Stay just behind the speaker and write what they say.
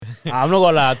I'm not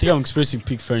gonna lie. I think I'm experiencing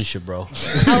peak friendship, bro.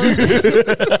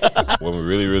 When we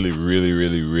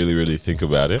really think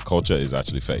about it, culture is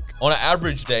actually fake. On an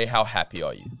average day, how happy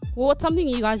are you? Well, what's something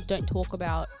you guys don't talk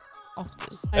about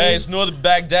often? Hey, it's Northern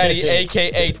Baghdadi,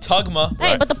 aka Tugma.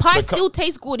 Hey, but the pie still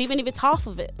tastes good, even if it's half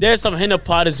of it. There's some henna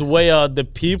parties where the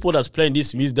people that's playing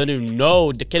this music don't even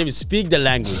know. They can't even speak the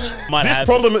language. This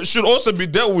problem should also be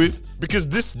dealt with because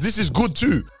this is good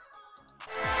too.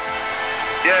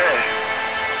 Yeah.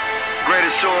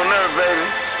 Greatest show on earth, baby.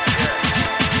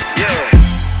 Yeah.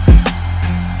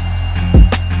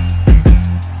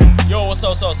 Yo, what's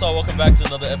up? Welcome back to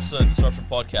another episode of Disruption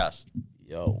Podcast.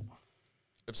 Yo.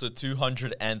 Episode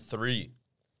 203.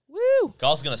 Woo!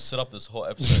 Carl's gonna sit up this whole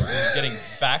episode. He's getting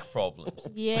back problems.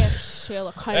 Yeah,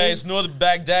 Sherlock Holmes. Hey, it's Northern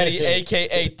Baghdadi,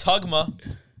 aka Tugma.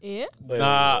 Yeah?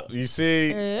 Nah, you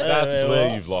see, that's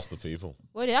where you've lost the people.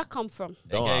 Where did that come from?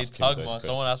 Don't AKA ask him those Tugma. questions.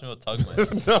 Someone asked me what Tugma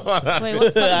is. Wait,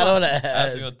 what's I don't Tugma? wanna Ask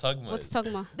ask. me what Tugma What's is.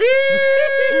 Tugma?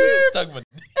 Tugma.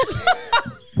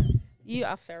 You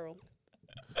are feral.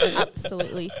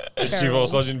 Absolutely It's Chief feral.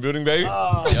 Olosaju in the building, baby.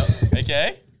 Yep.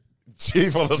 AKA?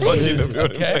 Chief Olosaju in the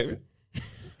building, Okay. baby.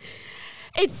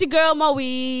 It's your girl,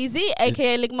 Maweezy,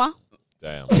 a.k.a. Ligma.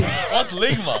 Damn. What's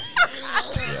Ligma?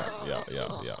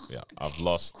 Yeah. I've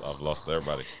lost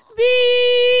everybody. We've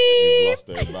Beep! lost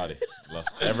everybody.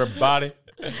 Lost everybody.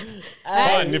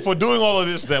 Fine. If we're doing all of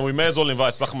this, then we may as well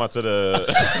invite Sakma to the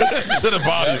to the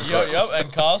party. Yep.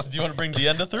 And Carls, do you want to bring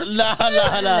Deenda through? Nah.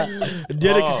 Diana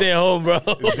can stay at home, bro. At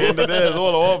the end of the day, it's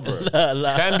all over, bro.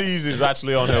 Nah. Candice is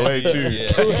actually on her way too. Yeah.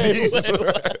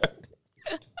 Candice.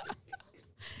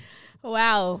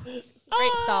 Wow.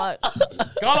 Great start.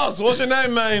 Carlos, what's your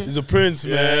name, man? He's a prince,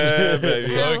 Yeah, man.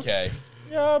 baby. Okay.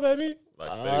 Yeah, baby. Like,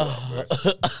 very well, bro.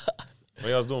 What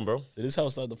you guys doing, bro? So this is how I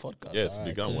start the podcast. Yeah, it's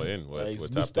Alright, begun. cool. We're in. We're Like,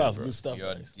 tapped good stuff. in, bro. Good stuff.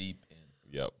 You're guys. deep in.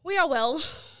 Yep. We are well.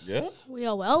 Yeah. We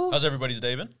are well. How's everybody's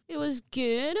day been? It was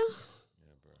good.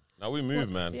 Now we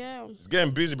move, man. Yeah. It's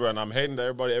getting busy, bro, and I'm hating that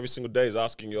everybody every single day is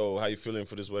asking, yo, how you feeling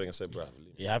for this wedding? I said, bro,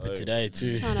 It happened today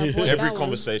too. Trying to avoid every that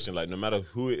conversation, like no matter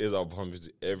who it is, I'll bump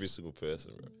into every single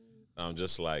person, bro. And I'm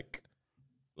just like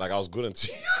I was good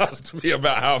until you asked me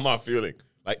about how am I feeling.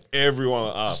 Like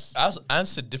everyone asked.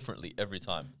 Answer differently every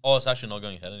time. Oh, it's actually not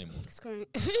going ahead anymore. It's going.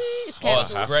 It's Oh, it's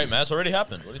cancelled. great, man. It's already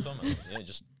happened. What are you talking about? Yeah,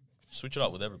 just switch it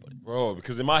up with everybody. Bro,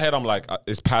 because in my head I'm like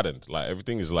it's patterned. Like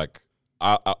everything is like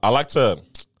I like to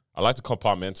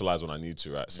compartmentalize when I need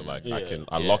to, right? So like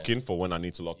I lock in for when I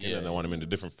need to lock in, and then when I'm in a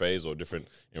different phase or different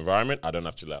environment, I don't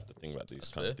actually have to think about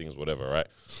these kind of things, whatever, right?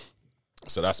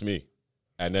 So that's me.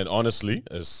 And then honestly,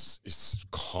 it's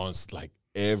constant, like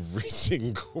every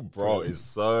single bro is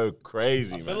so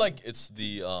crazy. I feel like it's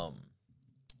the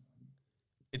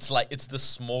it's the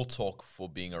small talk for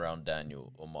being around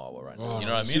Daniel or Marwa right now. You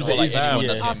know what I mean? She's Or like easy. anyone Yeah.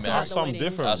 that's Ask getting about married. the something wedding.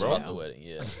 different, Ask bro. about the wedding,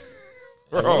 yeah.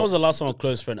 When was the last time a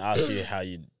close friend asked you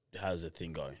how's the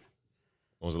thing going?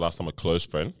 When was the last time a close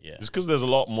friend? Yeah. It's because there's a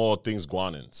lot more things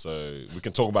going on, so we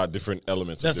can talk about different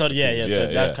elements. That's of not, different yeah. things. So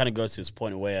that kind of goes to this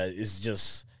point where it's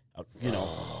just,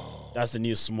 that's the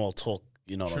new small talk.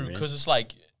 You know what I True, mean? because it's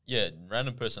like,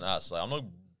 random person asks, like, I'm not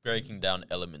breaking down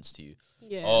elements to you.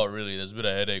 Yeah. Oh, really? There's a bit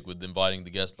of headache with inviting the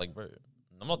guests. Like, bro,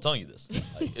 I'm not telling you this.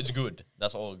 Like, it's good.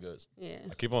 That's all it goes. Yeah.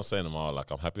 I keep on saying to Miles,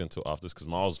 like, I'm happy until after this because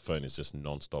Miles' phone is just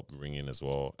non-stop ringing as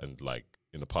well. And, like,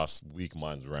 in the past week,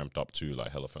 mine's ramped up too,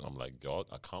 like, hella phone. I'm like, God,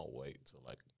 I can't wait till,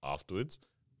 like, afterwards.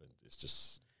 It's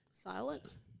just Silent.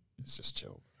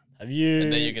 chill. Have you?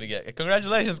 And then you're going to get,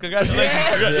 congratulations. That's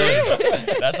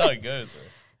how it goes, bro.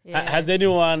 Yeah. Has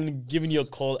anyone given you a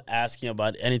call asking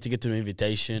about anything to an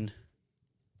invitation?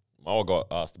 Miles got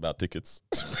asked about tickets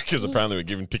because apparently we're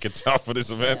giving tickets out for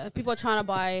this event, People are trying to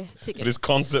buy for tickets. this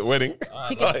concert wedding.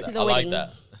 Tickets to the I like wedding.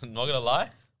 that. I'm not going to lie.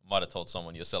 Might have told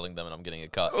someone you're selling them and I'm getting a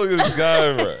cut. Look at this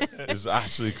guy, bro. It's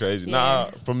actually crazy. Yeah.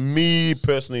 Nah, for me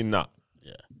personally, nah.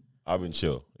 Yeah. I've been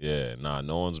chill. Yeah, nah,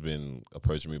 no one's been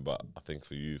approaching me, but I think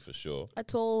for you, for sure.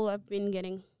 That's all I've been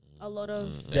getting. A lot of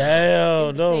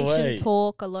Damn, no invitation way.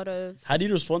 talk. A lot of. How do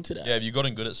you respond to that? Yeah, have you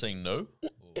gotten good at saying no?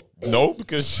 No,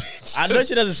 because I know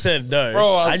she doesn't say no.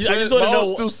 bro, I just want to know.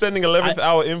 still sending 11th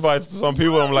hour invites to some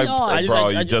people. I'm like, No. I just- bro, I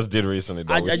you just- just did recently,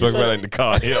 though. I We just spoke about saw- it in the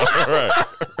car. Yeah, all right.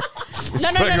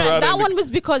 No. That one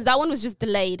was because that one was just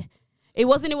delayed. It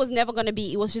wasn't. It was never gonna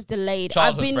be. It was just delayed.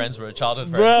 Childhood friends, bro. Childhood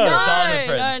friends. Bro. Childhood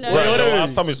No, friends. no. Right, Wait, the wait.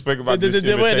 last time we spoke about The- this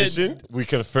the way that- invitation, we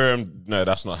confirmed, no,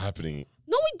 that's not happening.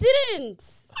 No, we didn't.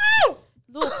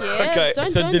 Look, yeah. Okay. Don't,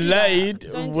 So don't do delayed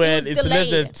that. Don't- when it was it's less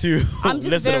than delayed. two. I'm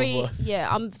just less than a very, month.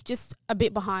 I'm just a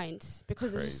bit behind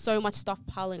because there's just so much stuff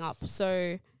piling up.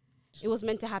 So it was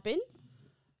meant to happen.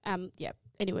 Yeah.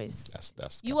 Anyways,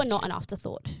 That's you are not an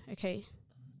afterthought. Okay.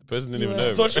 person didn't You even were. know.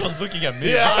 I thought she was looking at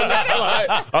me.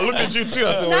 I looked at you too.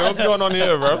 I said, what's going on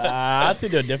here, bro? I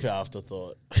think they're definitely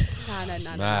afterthought.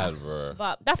 No. Mad, bro.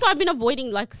 But that's why I've been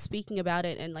avoiding like speaking about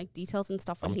it and like details and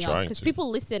stuff on I'm here trying because to. people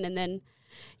listen and then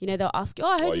they'll ask you, oh,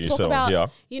 I heard What, you you talk said on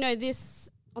about here?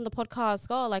 this on the podcast.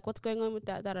 Oh, like what's going on with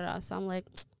that? Da, da, da. So I'm like,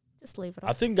 just leave it I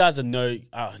off. think guys are no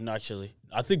actually.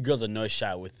 I think girls are no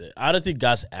shy with it. I don't think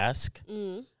guys ask,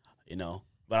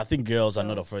 but I think girls are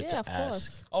not afraid to of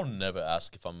ask. course. I'll never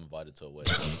ask if I'm invited to a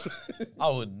wedding. I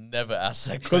would never ask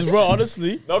that Because, question. bro,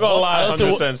 honestly, Not gonna lie, honestly,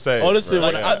 100% say. honestly, bro.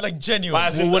 when Like, I- like genuine.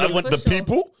 As in, when with For the sure.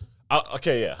 people?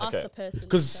 Okay, yeah, Ask okay. the person.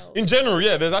 'Cause themselves. In general,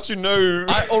 yeah, there's actually no...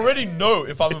 I already know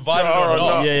if I'm invited No, or no.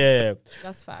 not. yeah.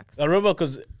 That's facts. I remember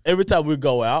because every time we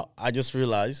go out, I just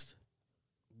realized,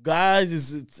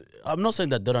 guys, I'm not saying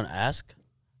that they don't ask,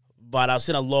 but I've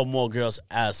seen a lot more girls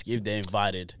ask if they're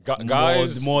invited.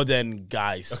 Guys- more than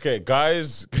guys. Okay,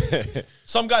 guys...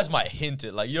 Some guys might hint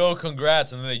it, like, yo,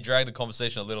 congrats, and then they drag the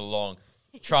conversation a little long,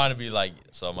 trying to be like,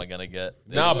 so am I going to get...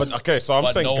 Nah, but okay, so I'm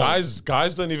But saying no one-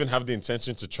 guys don't even have the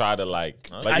intention to try to like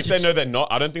if Actually- they know they're not,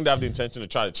 I don't think they have the intention to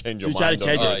try to change your To try mind to or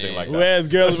change anything it. like that. Whereas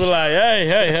girls were like,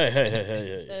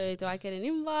 hey. So do I get an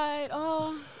invite?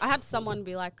 Oh, I had someone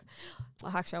be like,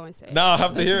 actually, I won't say. No, I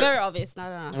have to It's hear very it. obvious.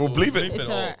 No. We'll bleep it. It's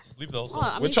all. alright. Bleep the whole Oh, story. I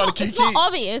mean, We're it's trying not, to it's kiki. not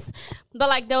obvious, but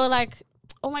like they were like,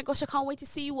 "Oh my gosh, I can't wait to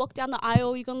see you walk down the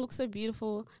aisle. You're gonna look so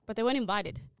beautiful." But they weren't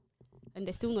invited, and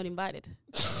they're still not invited.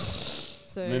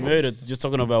 So Maybe they're just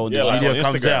talking about when Yeah, the like video on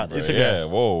comes Instagram, out. bro. Instagram. Yeah,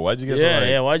 whoa, why'd you get so like,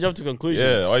 Yeah. Why jump to conclusions?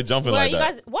 yeah, why you jumping where like you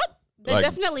that? guys? What? They Like-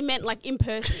 definitely meant like in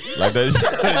person. Like they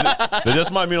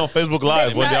just might mean on Facebook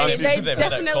Live when No, the they auntie, They met at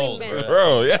definitely Coles, meant. bro.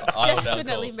 bro, yeah, Aisle down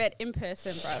Definitely Coles. met in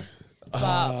person, bro.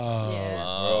 But yeah,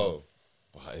 bro.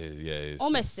 But it's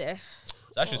almost there.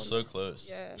 It's actually so close.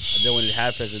 Yeah. And then when it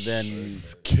happens, and then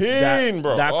Keen,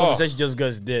 bro. that Oh. conversation just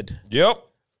goes dead. Yep.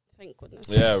 Thank goodness.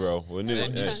 Yeah, bro. We need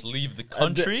And it, you yeah. just leave the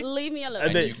country Leave me alone.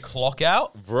 and you clock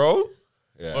out, bro.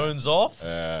 Yeah. phones off,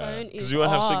 Phone is Because you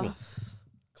won't have off. signal.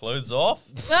 clothes off.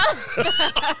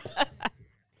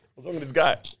 What's wrong with this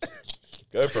guy?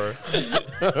 Go, bro.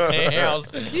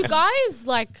 Do you guys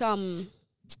like do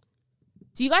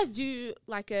you guys do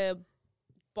like a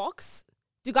box?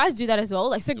 Do you guys do that as well?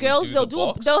 Like so girls do they'll the do a,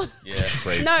 box? they'll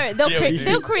Yeah. no, they'll Yeah, we do.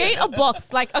 they'll create a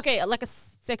box like okay, like a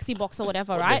sexy box or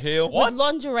whatever, right? hell? What? With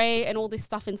lingerie and all this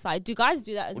stuff inside. Do you guys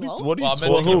do that as well? What are you Well, I meant to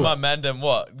talking give about? my man them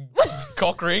what?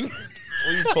 Cock ring? What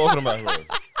are you talking about,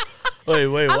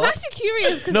 bro? Wait, I'm what? actually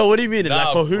curious because No, what do you mean? Nah,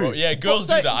 Like for who? bro. Yeah, girls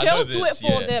do that. I know girls this. do it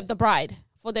for yeah. the bride,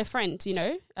 for their friend,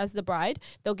 as the bride.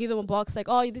 They'll give them a box like,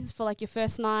 oh, this is for like your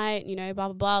first night, blah,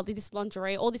 blah, blah. This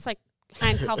lingerie, all this like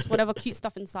handcuffs, whatever cute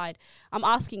stuff inside. I'm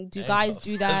asking, do guys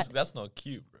do that? That's not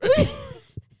cute, bro.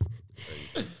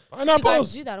 Why not, Do guys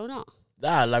boss? do that or not?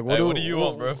 Nah, like Hey, what do you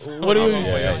want, bro? What do you?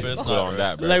 Yeah, Yeah, first put night, on bro.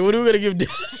 that, bro. Like, what are we gonna give?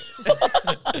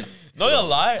 Not gonna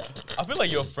lie, I feel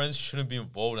like your friends shouldn't be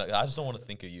involved. Like, I just don't want to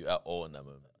think of you at all in that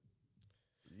moment.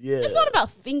 Yeah. It's not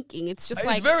about thinking. It's just It's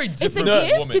like very it's a different No,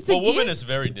 gift. woman. It's a For women, gift. it's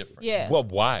very different. Yeah. What?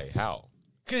 Why? How?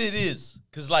 Because it is.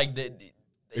 Because, like,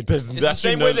 It does. it's the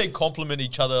same way they compliment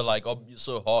each other, like, oh, you're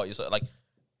so hot. You're so, like,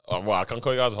 Well, I can't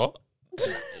call you guys hot.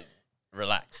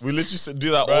 relax. We literally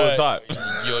do that all the time.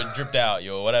 You're dripped out.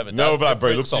 You're whatever. No, That's but like, bro,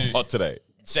 you look different so to hot today.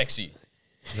 Sexy.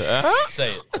 Huh?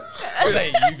 Say it.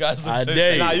 Say it. You guys look I so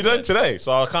dare sexy. Nah, you don't today,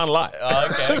 so I can't lie.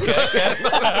 Okay.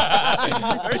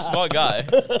 Very smart guy.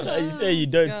 You say you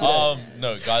don't. today.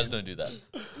 No, guys don't do that.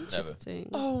 Never. Interesting.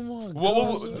 Like, Also,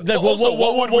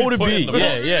 what would it put be? in the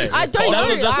Yeah, box? yeah. I don't know.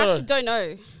 That's what- I actually don't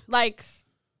know. Like,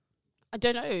 I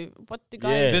don't know what the guys.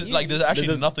 Yeah. There's, use. like, there's actually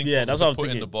There's- nothing Yeah, for that's to what I'm put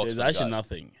thinking. in the box. There's for the actually guys.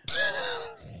 nothing.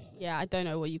 Yeah, I don't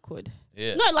know what you could.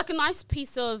 Yeah. No, like a nice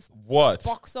piece of What?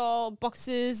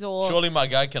 boxes or. Surely my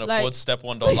guy can Like- afford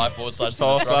step1.live/. False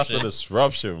that's the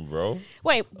disruption, bro.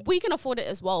 Wait, we can afford it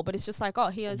as well, but it's just like, oh,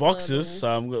 here's a Boxes.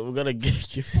 So we're gonna give.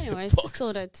 Anyways, just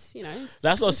thought it, it's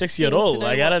That's not sexy at thing to all. know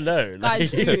Like I what don't know.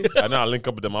 guys Like, do. I know I link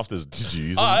up with them after. Did you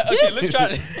use them? All right, okay, let's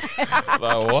try.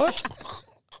 Like, what?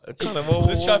 Kind of,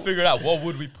 Let's try to figure it out. What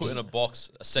would we put in a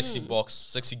box? A sexy box,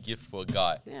 sexy gift for a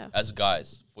guy. Yeah. As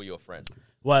guys for your friend.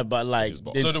 What? But like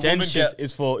box. the So the woman intention get-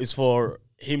 is for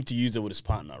him to use it with his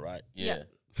partner, right? Yeah.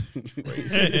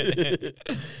 Gotta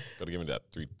give me that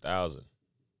 3,000.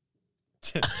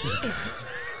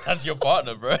 That's your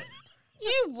partner, bro.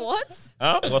 You what?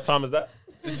 Huh? What time is that?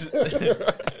 There's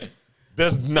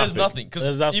nothing. There's nothing. Because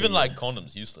There's nothing, even yeah. like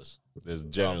condoms, useless. There's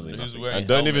generally Who's nothing. wearing And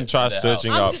don't even helmet try in their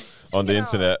searching house? up I'm on the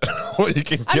checking internet what you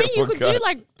can get I mean, you for could guys. do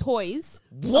like toys.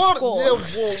 What?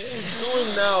 course. Yeah, what are you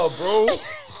doing now, bro?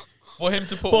 For him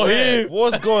to put For where? him.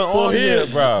 What's going on here,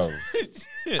 bro?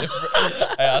 Hey,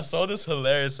 I saw this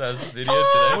hilarious ass video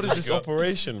today. What is this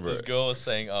operation, bro? This girl was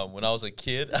saying, when I was a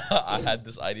kid, I had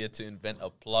this idea to invent a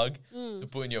plug to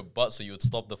put in your butt so you would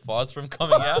stop the farts from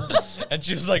coming out. And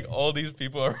she was like, all these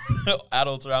people are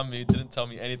adults around me didn't tell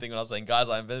me anything when I was saying, guys,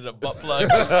 I invented a butt plug.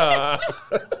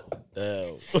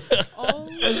 Damn. Oh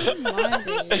my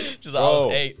days. She's like, I was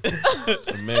Bro. 8.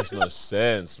 It makes no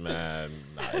sense, man.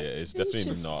 Nah, yeah, it's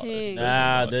definitely not. Interesting.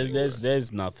 Nah,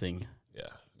 there's nothing. Yeah,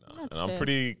 no. That's And I'm fair.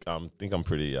 pretty. think I'm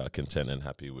pretty content and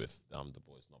happy with the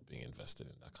boys not being invested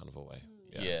in that kind of a way.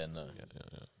 Yeah, no.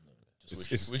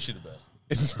 Just wish you the best.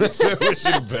 It's wish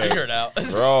you the best. Figure it out.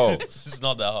 Bro. It's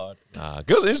not that hard.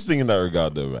 Girls interesting in that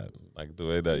regard, though, man. Like the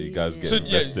way that you guys get So,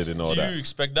 invested in all do that. you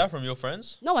expect that from your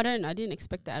friends? No, I don't. I didn't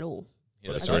expect that at all. Yeah,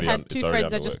 But I it's just already had on- two it's already friends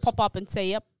on that the just works. pop up and say,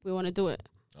 "Yep, we want to do it."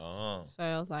 Oh. So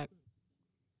I was like,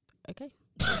 "Okay."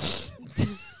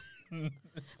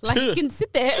 Like you can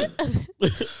sit there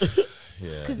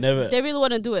Yeah. because Never. they really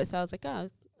want to do it. So I was like, "Oh,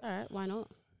 all right, why not?"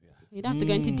 You don't have to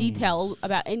go into detail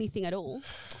about anything at all.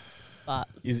 But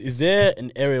Is there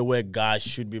an area where guys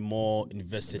should be more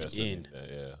invested in?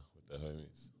 Yeah, with their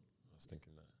homies. I was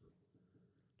thinking that.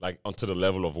 Like onto the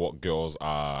level of what girls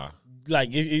are. Like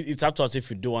it's up to us if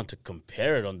we do want to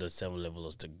compare it on the same level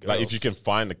as the girls. Like if you can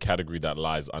find the category that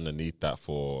lies underneath that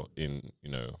for in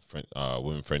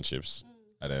women friendships,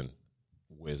 and then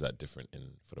where's that different in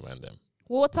for the man them?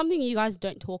 well, what's something you guys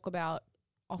don't talk about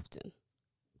often,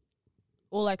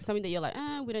 or like something that you're like,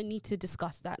 we don't need to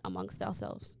discuss that amongst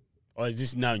ourselves. Or is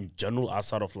this now in general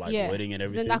outside of like wedding and Then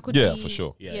everything? that could Yeah, be, for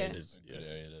sure. Yeah, yeah. it is. Yeah.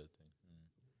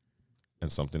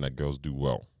 And something that girls do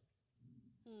well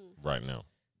right now.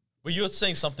 But you're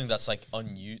saying something that's like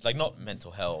like not mental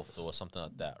health or something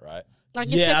like that, right? Like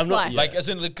your Yeah, sex I'm not- life. yeah. Like as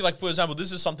in, like for example,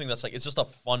 this is something that's like it's just a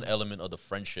fun element of the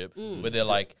friendship where they're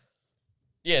like,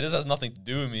 yeah, this has nothing to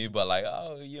do with me, but like,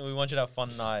 oh, we want you to have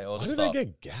fun night, all Why this did I stuff.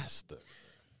 get gassed though?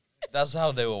 That's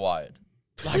how they were wired.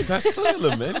 Like that's so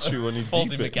elementary when you Faulty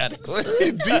deep it. mechanics. When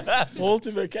you deep-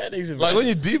 Ultimate mechanics. like when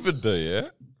you deep it though, yeah.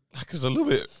 Like it's a little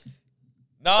bit.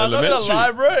 No, I'm not gonna Elementary.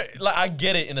 lie, bro. Like I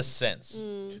get it in a sense.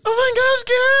 Oh my gosh,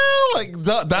 girl! Like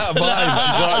that vibe.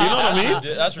 You know what I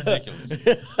mean? That's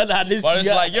ridiculous. But it's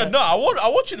like, yeah, no, I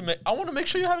want you to I want to make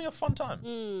sure you're having a fun time.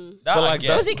 That But I like get.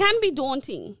 Because it can be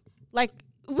daunting. Like,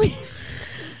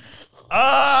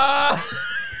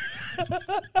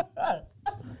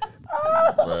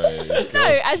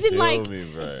 No, as in, like, me,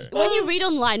 bro. when you read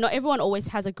online, not everyone always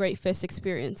has a great first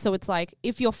experience. So it's like,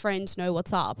 if your friends know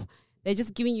what's up, they're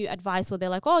just giving you advice, or they're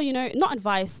like, oh, not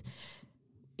advice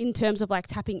in terms of like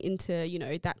tapping into,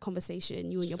 that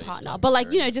conversation, you and your partner. But like,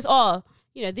 just,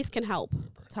 this can help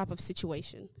type of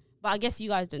situation. But I guess you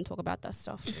guys didn't talk about that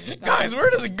stuff. Guys, where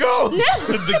does it go?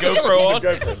 The GoPro on.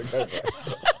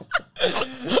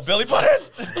 Belly button.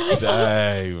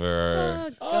 Dang, bro.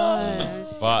 Oh,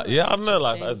 gosh. But yeah, I don't know.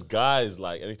 Like Interesting. as guys,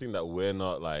 like anything that we're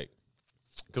not like,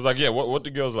 because like what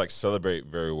do girls like celebrate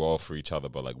very well for each other,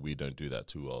 but like we don't do that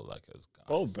too well. Like as guys.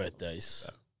 Oh, birthdays.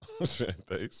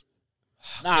 Thanks.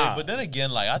 Nah, But then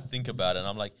again, like I think about it, and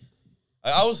I'm like,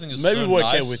 I always think it's Maybe so we're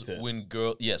okay nice with it. when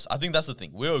girl. Yes, I think that's the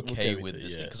thing. We're okay with with it,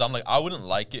 this thing yeah. because I'm like, I wouldn't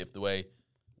like it if the way.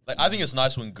 Like I think it's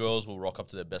nice when girls will rock up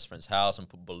to their best friend's house and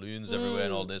put balloons everywhere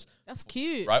and all this, That's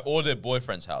cute. right? Or their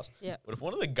boyfriend's house. Yeah. But if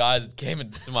one of the guys came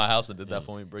into my house and did that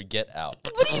for me, bro, get out.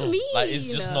 What do you mean? Like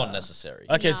it's just not necessary.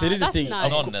 okay, so Nah, this is the that's thing. nice.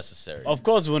 Of, Not cou- necessary. of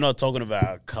course, we're not talking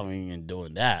about coming and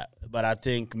doing that, but I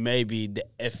think maybe the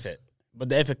effort. But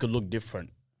the effort could look different.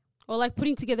 Or like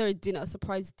putting together a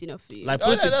surprise dinner for you. Like Oh,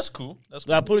 put yeah, that's cool. That's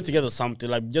cool. like putting together something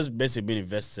like just basically being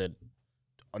invested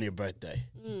on your birthday,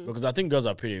 because I think girls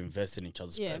are pretty invested in each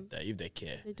other's Yeah. birthday if they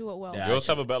care. They do it well. Yeah. Girls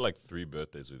have about like 3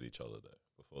 birthdays with each other though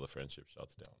before the friendship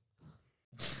shuts down.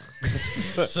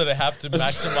 So they have to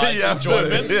maximize Yeah,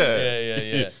 enjoyment. yeah.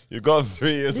 Yeah. You got 3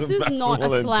 years This of is maximal not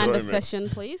a slander enjoyment. session,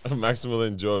 please. Maximal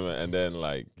enjoyment, and then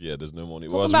like there's no money.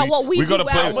 Talk Whereas about what we do gotta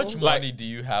well. How play much like, money do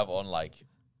you have on like,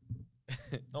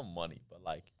 not money, but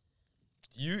like,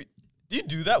 do you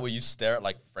do that where you stare at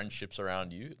like friendships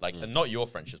around you, like and not your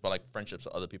friendships, but like friendships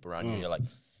of other people around you? You're like,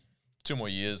 2 more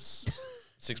years,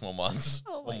 6 more months,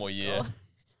 Oh 1 my more year.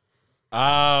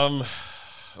 God.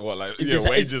 What like It's-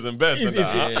 wages and beds and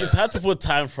that? It's hard to put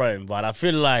time frame, but I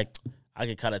feel like I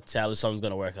can kind of tell if something's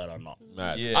gonna work out or not.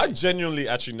 Mad. Yeah. I genuinely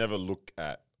actually never look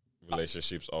at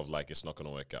relationships of like it's not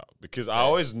gonna work out because I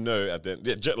always know at the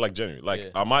end, like genuinely, like Yeah.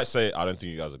 I might say I don't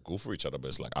think you guys are cool for each other, but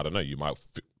it's like I don't know, you might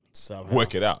Somehow.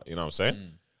 work it out. You know what I'm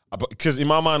saying? Because in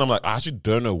my mind, I'm like I actually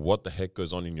don't know what the heck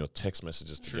goes on in your text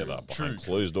messages together behind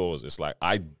closed doors. It's like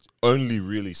I only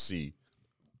really see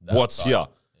what's side. here.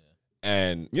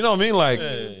 And you know what I mean? Like,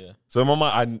 Yeah. so in my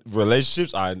mind,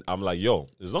 relationships, I'm like, yo,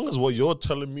 as long as what you're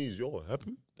telling me is you're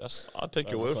happy, I'll take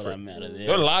your word That's for what it. I meant, yeah.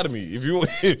 Don't lie to me.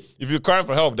 If you're crying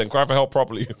for help, then cry for help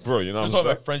properly, bro. You know I'm what I'm talking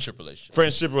saying? about friendship relationship.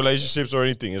 Friendship, relationships, or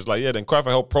anything. It's like, yeah, then cry for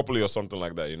help properly or something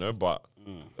like that, you know? But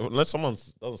unless someone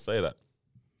doesn't say that,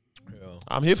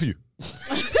 I'm here for you.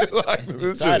 Like, literally.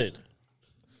 Excited.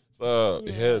 So,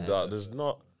 yeah, there's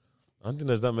not, I don't think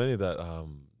there's that many that,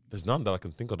 there's none that I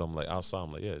can think of. I'm like, outside,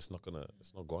 I'm like, yeah, it's not going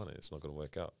to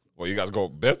work out. Well, you guys got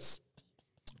bets?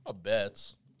 Not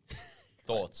bets.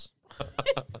 Thoughts.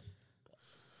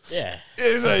 Yeah.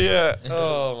 He's like, yeah.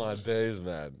 Oh, my days,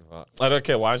 man. I don't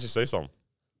care. Why don't you say something?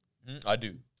 I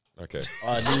do. Okay.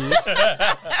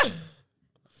 Dude.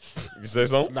 You say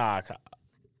something? Nah,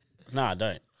 I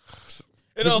don't.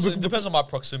 It also depends on my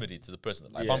proximity to the person.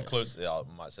 Like, if Yeah. I'm close, I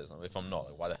might say something. If I'm not,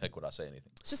 like, why the heck would I say anything?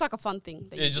 It's just like a fun thing.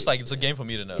 that Yeah, you just do. like it's a game for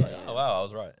me to know. Like, oh wow, I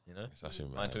was right. You know, It's actually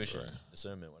my mad, intuition, bro.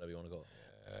 discernment, whatever you want to call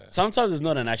it. Sometimes it's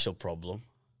not an actual problem,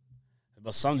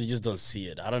 but some you just don't see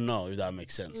it. I don't know if that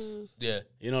makes sense. Yeah,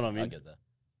 You know what I mean? I get that.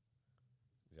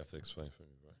 You have to explain for me,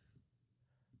 bro.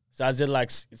 So as it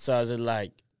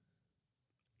like,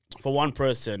 for one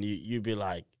person, you'd be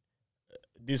like,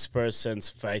 this person's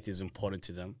faith is important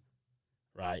to them,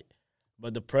 right?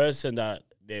 But the person that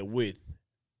they're with,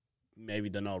 maybe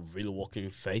they're not really walking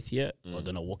in faith yet, or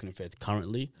they're not walking in faith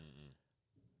currently.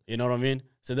 You know what I mean?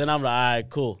 So then I'm like, all right,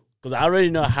 cool. Because I already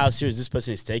know how serious this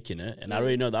person is taking it, and I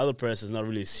already know the other person is not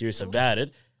really serious about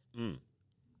it.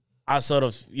 I sort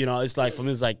of, it's like, for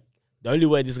me, it's like, the only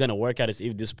way this is going to work out is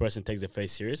if this person takes their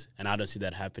faith serious, and I don't see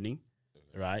that happening,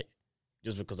 right?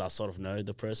 Just because I sort of know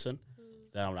the person.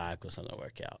 Then I'm like, it's not going to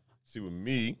work out. See, with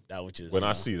me, That which is, when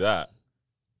I see that,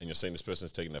 and you're saying this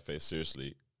person's taking their faith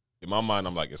seriously, in my mind,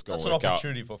 I'm like, it's going That's to an work out.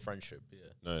 opportunity for friendship. Yeah,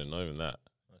 No, not even that.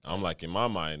 I'm like, in my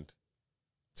mind,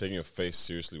 taking your faith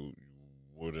seriously, you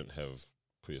wouldn't have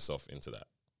put yourself into that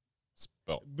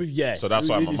spell. But yeah. So that's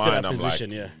why in my into that mind, I'm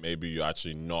position, like, yeah. maybe you're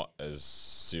actually not as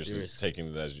seriously Serious. taking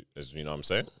it as you know what I'm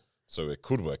saying? So it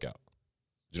could work out.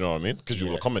 Do you know what I mean? Because you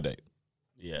will Yeah. accommodate.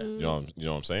 Yeah. You know what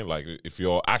I'm saying? Like, if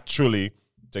you're actually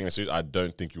taking it serious, I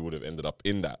don't think you would have ended up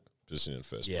in that position in the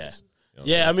first Yeah. place. You know what I'm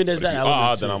Yeah, saying? I mean, there's But if that you are,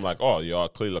 element then too. I'm like, oh, you are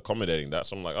clearly accommodating that.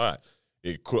 So I'm like, all right, I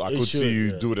It could should, see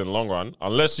you yeah. do it in the long run,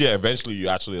 unless eventually you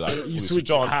actually like fully switch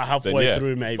on halfway then yeah.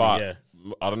 through maybe, But yeah.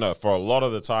 I don't know. For a lot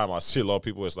of the time, I see a lot of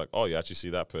people. It's like, oh, you actually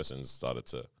see that person started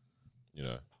to,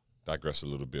 digress a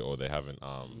little bit, or they haven't,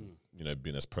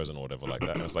 been as present or whatever like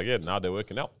that. And it's like, yeah, now they're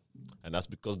working out, and that's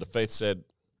because the faith said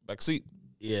backseat.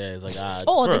 Yeah, it's like,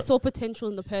 Or they Bruh. saw potential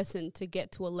in the person to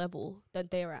get to a level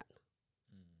that they're at.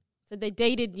 So they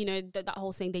dated, that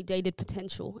whole saying, they dated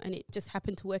potential, and it just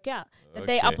happened to work out. That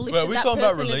they Okay. uplifted Well, are we that talking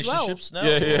about person as well. relationships now?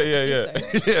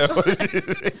 Yeah.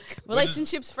 Yeah.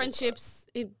 Relationships, friendships,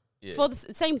 Yeah. for the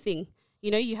same thing.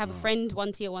 You have a friend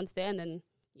once here, once there, and then,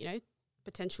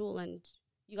 potential, and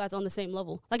you guys are on the same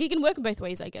level. Like, it can work both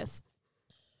ways, I guess.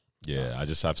 Yeah, I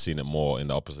just have seen it more in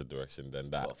the opposite direction than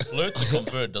that. But flirt to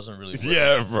convert doesn't really work.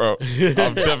 Yeah, bro.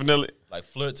 Like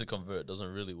flirt to convert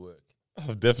doesn't really work.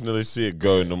 I've definitely see it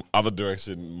go in the other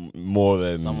direction more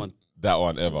than Someone- that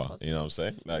one ever. Positive. You know what I'm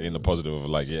saying? Like in the positive of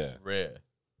like, yeah, Rare.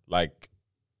 like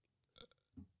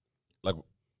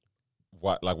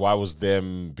why was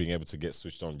them being able to get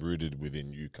switched on rooted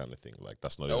within you kind of thing? Like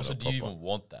that's not even Also, a do you proper- even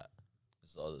want that?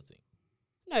 Is the other thing.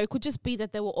 No, it could just be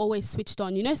that they were always switched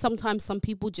on. Sometimes some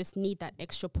people just need that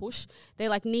extra push. They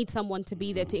need someone to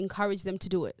be there to encourage them to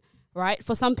do it, right?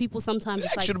 For some people, sometimes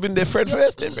it's like, should have been their friend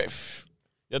first, then, man.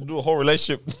 You had to do a whole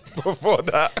relationship before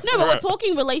that. no, but we're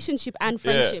talking relationship and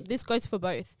friendship. This goes for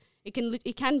both. It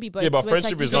can be both. Yeah, but where it's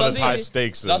friendship like is you not guys as do high this-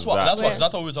 stakes That's as why. that. That's why. Yeah. Because I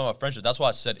thought we were talking about friendship. That's why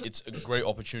I said it's a great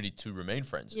opportunity to remain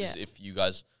friends. Yeah. Is if you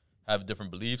guys have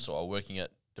different beliefs or are working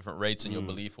at different rates in your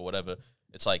belief or whatever.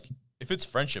 It's like if it's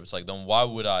friendship, it's like then why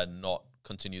would I not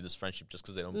continue this friendship just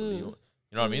because they don't believe it?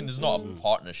 You know what I mean? There's not a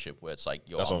partnership where it's like,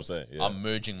 yo, That's what I'm saying, yeah. I'm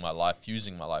merging my life,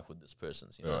 fusing my life with this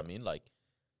person's. You know what I mean? Like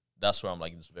that's where I'm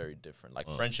like, it's very different. Like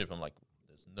friendship, I'm like,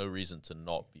 there's no reason to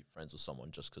not be friends with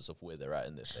someone just because of where they're at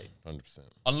in their faith. 100%.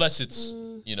 Unless it's,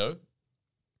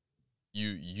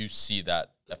 you see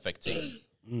that affecting,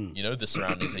 the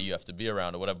surroundings that you have to be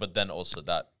around or whatever. But then also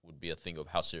that would be a thing of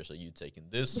how serious are you taking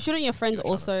this? But shouldn't your friends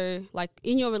also, like,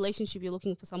 in your relationship, you're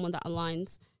looking for someone that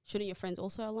aligns? Shouldn't your friends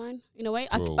also align in a way?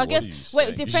 Bro, I what guess. are you Wait, saying?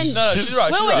 it depends. No, she's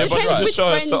right. Well, She's it right. depends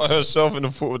But which friends. herself in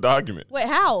the foot with the argument. Wait,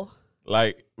 how?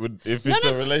 Like, if it's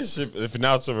No, a relationship, if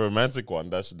now it's a romantic one,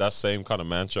 that same kind of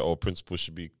mantra or principle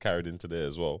should be carried into there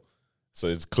as well. So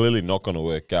it's clearly not going to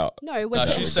work out. No, No,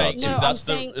 she's saying no, if I'm that's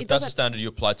saying the it if that's the doesn't. standard you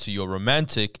apply to your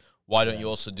romantic, why don't you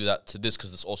also do that to this?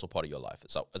 Because it's also part of your life.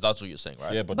 That's what you're saying,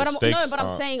 right? Yeah, but But the I'm stakes no, but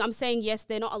are- I'm saying yes,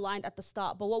 they're not aligned at the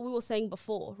start. But what we were saying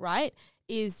before, right,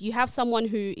 is you have someone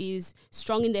who is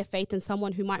strong in their faith and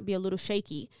someone who might be a little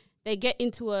shaky. They get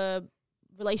into a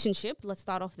relationship. Let's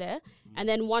start off there, and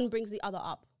then one brings the other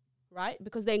up, right?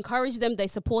 Because they encourage them, they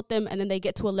support them, and then they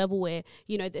get to a level where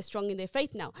they're strong in their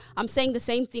faith. Now, I'm saying the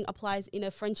same thing applies in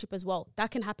a friendship as well.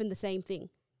 That can happen the same thing.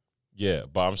 Yeah,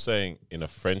 but I'm saying in a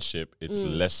friendship, it's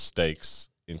Mm. less stakes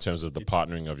in terms of the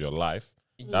partnering of your life.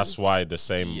 That's why the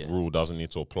same rule doesn't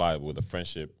need to apply with a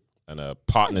friendship and a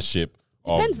partnership.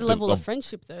 Depends the level of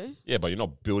friendship, though. Yeah, but you're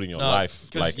not building your No, life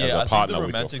 'cause, like yeah, as I a think partner the with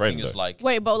your romantic friend. thing is though. like,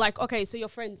 Wait, but like, okay, so your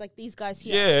friends, like these guys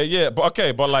here. Yeah, but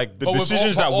okay, but like the but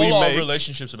decisions but that we all our make.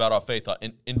 relationships about our faith are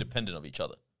independent of each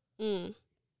other. Mm.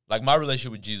 Like my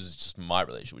relationship with Jesus is just my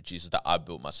relationship with Jesus that I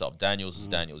built myself. Daniel's is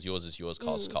Daniel's, yours is yours,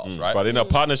 Carl's is Carl's, right? But in a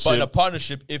partnership, But in a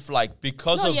partnership, if like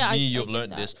because No, of yeah, I me you've get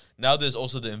learned that. this, now there's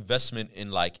also the investment in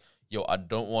like, I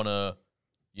don't want to,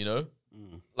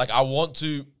 like I want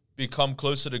to become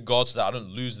closer to God so that I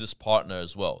don't lose this partner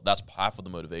as well. That's half of the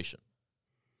motivation.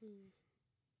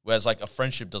 Whereas like a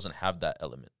friendship doesn't have that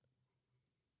element.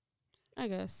 I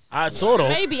guess. I sort of.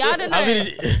 Maybe, I don't know.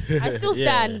 I still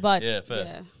stand, but Yeah, fair.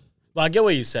 yeah. But I get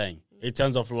what you're saying in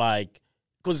terms of like,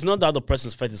 because it's not that the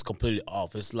person's faith is completely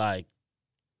off. It's like,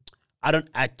 I don't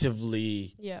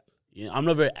actively, Yeah. I'm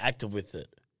not very active with it.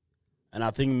 And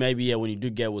I think maybe when you do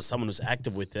get with someone who's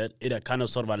active with it, it kind of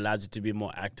sort of allows you to be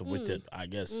more active with it, I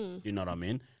guess. You know what I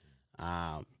mean?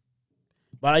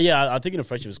 But I think in a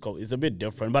friendship it's a bit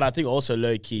different. But I think also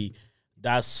low key,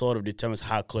 that sort of determines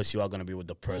how close you are going to be with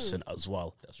the person as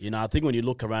well. I think when you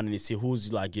look around and you see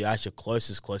who's like your actual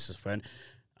closest friend,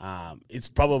 it's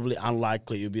probably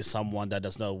unlikely you'll be someone that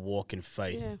does not walk in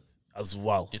faith as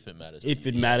well. If it matters. If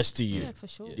it matters to you. Yeah, for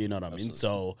sure. You know what I mean? Absolutely.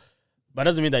 So, but it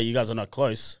doesn't mean that you guys are not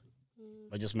close,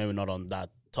 but just maybe not on that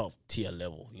top tier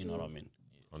level. You know what I mean?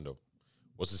 Hondo,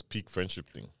 what's this peak friendship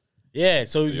thing? Yeah.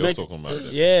 So it You're makes, talking about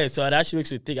it. yeah. So it actually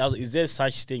makes me think: is there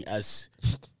such thing as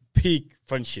peak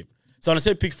friendship? So when I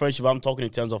say peak friendship, I'm talking in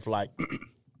terms of like,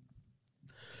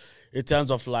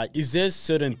 is there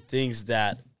certain things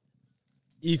that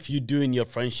if you do in your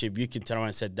friendship, you can turn around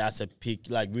and say that's a peak.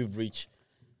 Like we've reached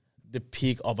the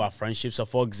peak of our friendship. So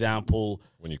for example,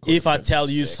 When you call if your I friends tell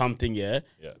you sex. something, Yeah.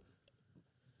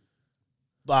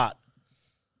 but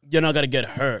you're not gonna get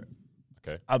hurt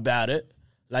Okay. about it.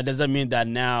 Like, does that mean that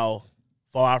now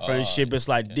for our friendship, it's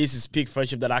like this is peak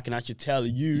friendship that I can actually tell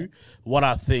you what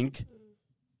I think,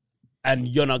 and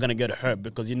you're not gonna get hurt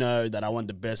because you know that I want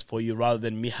the best for you, rather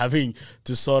than me having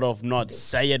to sort of not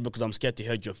say it because I'm scared to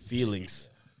hurt your feelings.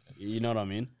 You know what I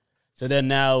mean? So then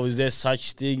now, is there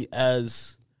such thing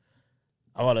as?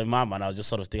 Well, in my mind, I was just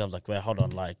sort of thinking, I was like, wait, hold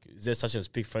on, like, is there such a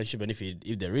peak friendship? And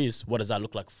if there is, what does that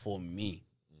look like for me?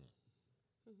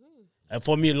 And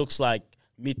for me, it looks like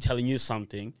me telling you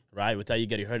something, right, without you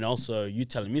getting hurt, and also you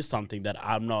telling me something that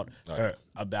I'm not hurt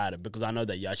about it, because I know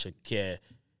that you actually care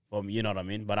for me, you know what I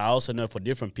mean? But I also know for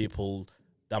different people,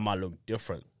 that might look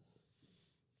different.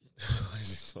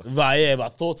 But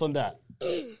thoughts on that?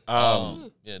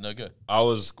 Yeah, no good. I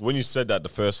was, when you said that the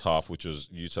first half, which was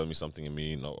you telling me something and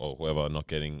me or whoever not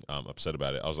getting upset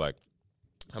about it, I was like,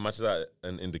 how much is that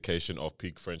an indication of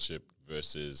peak friendship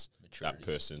versus that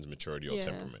person's maturity or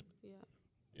temperament? Yeah.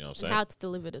 You know what I'm And saying? how it's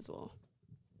delivered as well.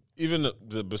 Even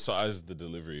besides the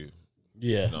delivery,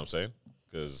 Yeah. you know what I'm saying?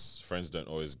 Because friends don't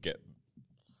always get,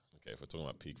 okay, if we're talking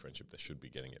about peak friendship, they should be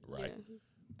getting it right. Yeah.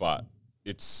 But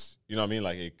it's, you know what I mean?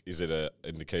 Like, is it an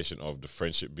indication of the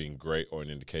friendship being great or an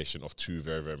indication of two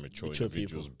very, very mature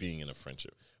individuals people. being in a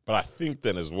friendship? But I think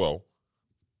then as well,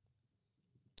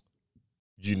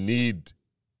 you need,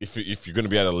 if you're going to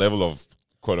be at a level of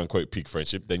quote unquote peak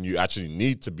friendship, then you actually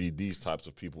need to be these types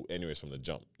of people anyways from the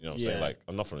jump. You know what I'm saying? Yeah. Like,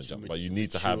 not from the jump, but you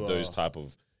need to have Mature. those type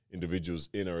of individuals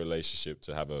in a relationship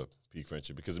to have a peak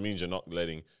friendship, because it means you're not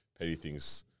letting petty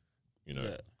things,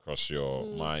 cross your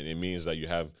mind. It means that you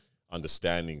have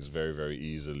understandings very, very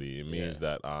easily. It means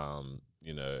that I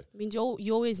mean,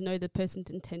 you always know the person's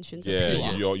intentions. are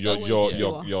yeah, pure.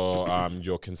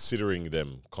 you're considering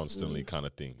them constantly, kind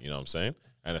of thing. You know what I'm saying?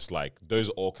 And it's like those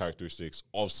are all characteristics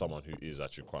of someone who is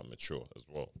actually quite mature as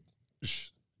well,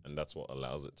 and that's what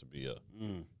allows it to be a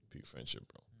peak friendship,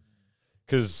 bro.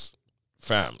 Because,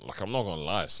 fam, like, I'm not gonna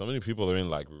lie, so many people are in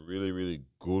like really, really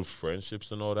good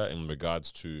friendships and all that in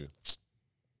regards to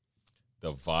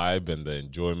the vibe and the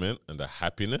enjoyment and the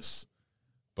happiness,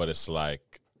 but it's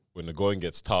like when the going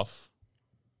gets tough,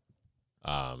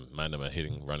 man, them are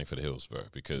running for the hills, bro.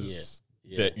 Because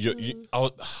I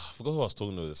forgot who I was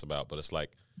talking to this about, but it's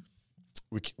like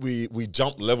we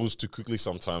jump levels too quickly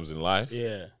sometimes in life.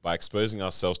 Yeah. By exposing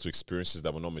ourselves to experiences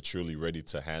that we're not maturely ready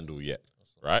to handle yet,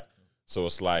 right? So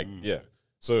it's like,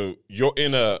 So you're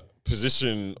in a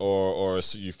position or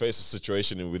you face a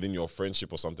situation within your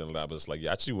friendship or something like that, but it's like you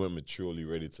actually weren't maturely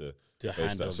ready to face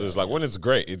handle that. So it's like when it's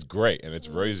great and it's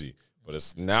rosy. But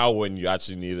it's now when you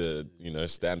actually need to,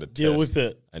 stand the Deal test with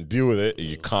it. and deal with it, and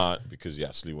you can't because you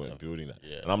actually weren't building that.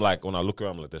 Yeah. And I'm like, when I look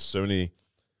around, I'm like, there's so many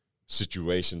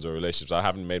situations or relationships. I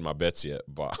haven't made my bets yet,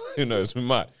 but who knows, we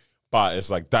might. But it's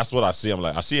like that's what I see. I'm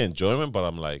like, I see enjoyment, but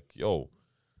I'm like, yo,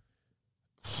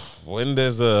 when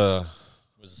there's a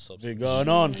Big going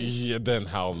on. yeah, then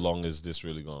how long is this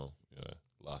really going to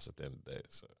last at the end of the day?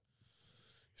 So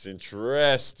it's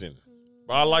interesting.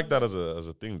 But I like that as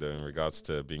a thing though, in regards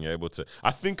to being able to.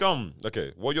 I think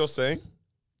okay, what you're saying,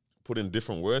 put in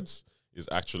different words, is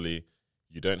actually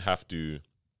you don't have to.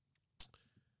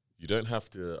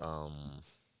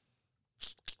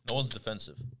 No one's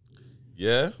defensive.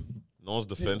 Yeah, no one's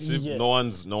defensive. Yeah. No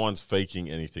one's faking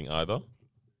anything either.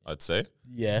 I'd say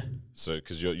Yeah. so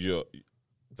because you're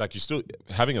like you're still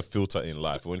having a filter in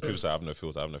life. When people say I have no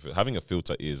filter, having a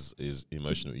filter is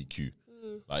emotional EQ.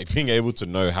 Like being able to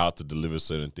know how to deliver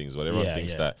certain things. But everyone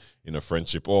thinks that in a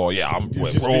friendship, I'm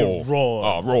just raw. being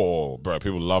raw. Oh, raw, bro.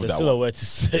 People love There's that still one. a way to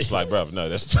say. It's like, bro, no,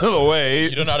 there's still a way.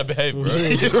 You don't know how to behave,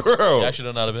 bro. Bro. You actually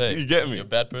don't know how to behave. You get me? You're a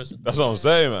bad person. That's what I'm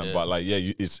saying, man. Yeah. But like,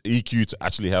 it's EQ to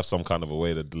actually have some kind of a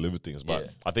way to deliver things. But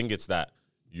Yeah. I think it's that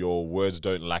your words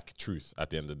don't lack truth at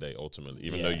the end of the day, ultimately.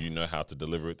 Even though Yeah. you know how to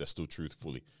deliver it, they're still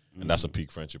truthfully. And that's a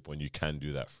peak friendship when you can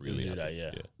do that freely. do I that, think.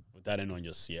 yeah. Without anyone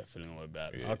just feeling all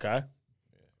bad. Yeah. Okay.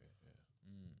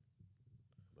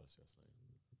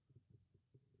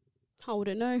 I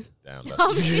wouldn't know. Damn, that's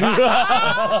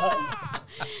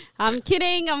I'm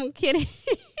kidding.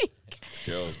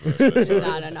 girls, bro. So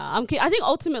sorry. No. I think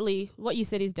ultimately what you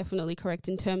said is definitely correct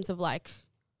in terms of like,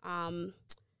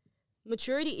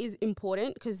 maturity is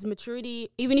important because maturity,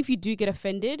 even if you do get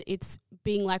offended, it's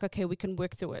being like, okay, we can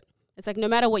work through it. It's like no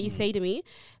matter what you say to me,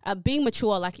 being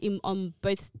mature, like on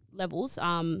both levels,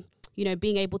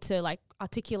 being able to like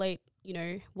articulate,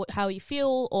 how you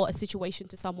feel or a situation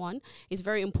to someone is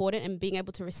very important, and being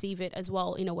able to receive it as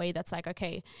well in a way that's like,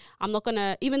 okay, I'm not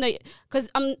gonna, even though,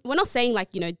 because we're not saying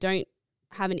like, don't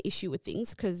have an issue with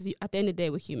things, because at the end of the day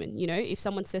we're human. If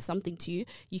someone says something to you,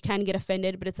 you can get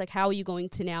offended, but it's like, how are you going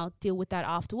to now deal with that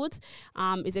afterwards?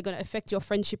 Is it going to affect your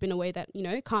friendship in a way that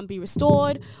can't be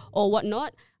restored or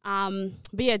whatnot? But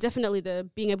yeah, definitely the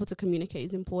being able to communicate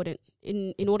is important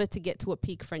in order to get to a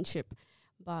peak friendship.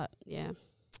 But yeah,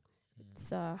 it's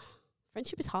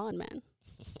friendship is hard, man.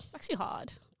 It's actually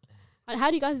hard. And how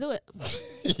do you guys do it?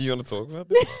 You want to talk about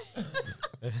this?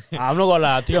 I'm not gonna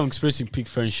lie, I think I'm experiencing peak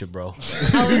friendship, bro.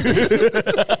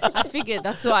 I figured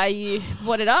that's why you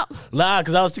brought it up. Nah,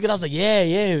 because I was like, yeah.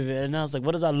 And I was like,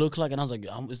 what does that look like? And I was like,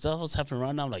 is that what's happening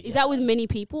right now? I'm like, Is that with many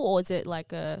people, or is it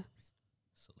like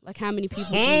how many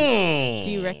people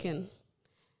do you reckon?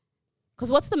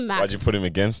 Because what's the max? Why'd you put him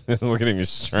against? Look at him, he's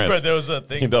stressed. Bro, there was a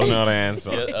thing. He doesn't know how to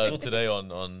answer. Today on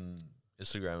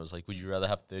Instagram, it was like, would you rather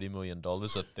have $30 million or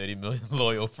 30 million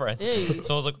loyal friends? Hey.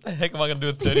 So I was like, what the heck am I going to do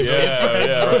with 30 million Yeah,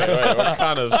 friends? right. What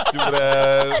kind of stupid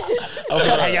ass? I'm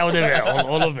gonna hang out with them,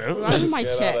 all of it. Run my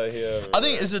Get check. out of here, I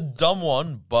think it's a dumb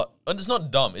one, and it's not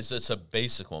dumb. It's a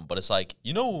basic one, but it's like,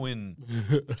 when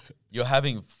you're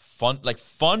having fun, like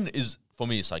fun is, for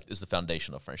me, it's the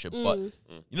foundation of friendship. But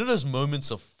those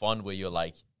moments of fun where you're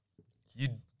like,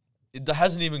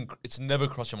 it's never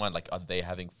crossed your mind, like, are they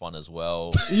having fun as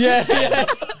well? Yeah.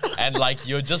 And like,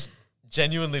 you're just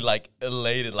genuinely like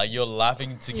elated, like you're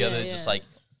laughing together, Yeah, just yeah. like,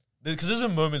 because there's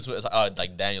been moments where it's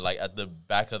like Daniel, like at the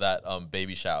back of that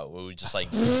baby shower, where we're just like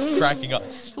cracking up.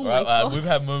 Oh Right? my gosh. We've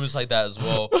had moments like that as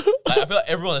well. Like, I feel like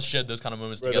everyone has shared those kind of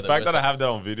moments Bro, together. the fact where that I it's have that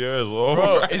on video as well,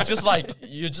 bro, it's just like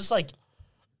you're just like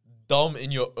dumb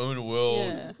in your own world.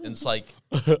 Yeah. And it's like,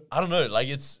 I don't know, like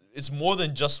it's more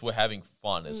than just we're having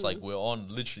fun. It's like we're on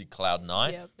literally cloud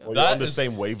nine. Yep, yep. Or you're That on the is-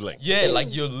 same wavelength. Yeah,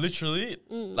 like you're literally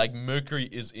like Mercury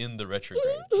is in the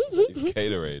retrograde.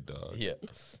 Gatorade, dog. Yeah.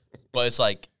 But it's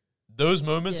like those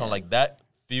moments, I'm Yeah. like, that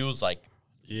feels like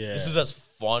Yeah. this is as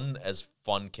fun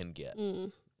can get.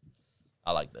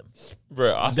 I like them.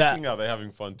 Bro, asking That- how they're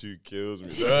having fun too kills me.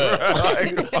 You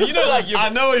know, like I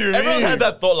know what you everyone's mean. had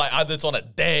that thought, like either it's on a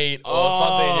date or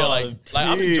something. And you're like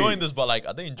I'm peak. enjoying this, but like,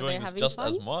 are they enjoying this having just fun?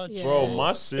 as much? Yeah. Bro,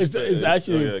 my sister it's is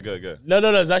actually- oh, yeah, go. No,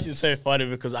 it's actually so funny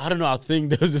because I don't know. I think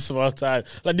there was this one time,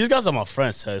 like these guys are my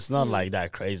friends, so it's not like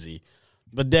that crazy.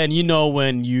 But then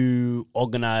when you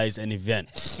organize an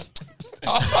event,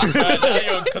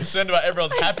 You're concerned about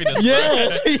everyone's happiness.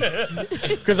 Yeah,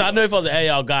 because I know if I was like, hey,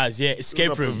 y'all guys, yeah,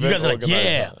 escape room. You guys are like,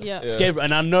 yeah, Yeah. escape room,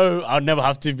 and I know I'll never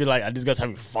have to be like, this guy's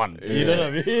having fun. You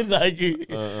know what I mean? Like,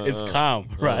 it's calm,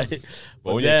 right?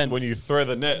 But when you throw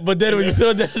the net, But then when you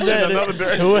throw that, another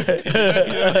direction.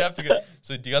 You don't have to go.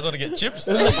 So, do you guys want to get chips?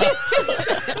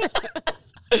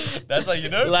 That's how you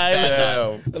know.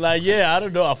 like, yeah, I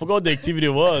don't know. I forgot what the activity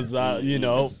was. You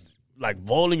know, like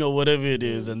bowling or whatever it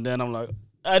is, and then I'm like,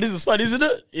 this is fun, isn't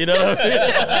it? You know what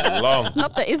I mean? long.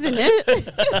 Not that, isn't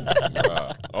it?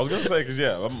 I was gonna say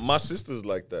because my sister's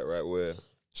like that, right? Where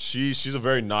she's a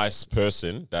very nice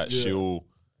person that she'll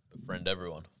Friend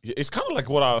everyone. It's kind of like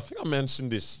what I think I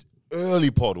mentioned this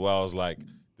early pod where I was like,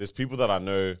 there's people that I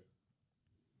know,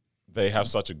 they have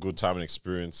such a good time and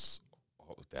experience.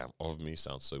 Oh, damn, of me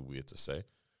sounds so weird to say.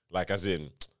 Like, as in,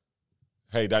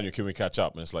 hey, Daniel, can we catch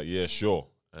up? And it's like, yeah, sure.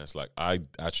 And it's like, I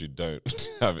actually don't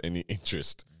have any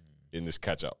interest in this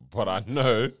catch up, but I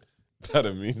know that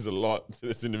it means a lot to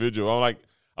this individual. I'm like,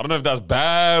 I don't know if that's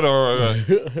bad or,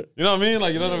 you know what I mean?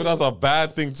 Like, you don't know if that's a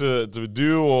bad thing to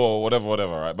do or whatever,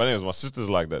 right? But anyways, my sister's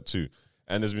like that too.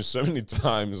 And there's been so many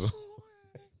times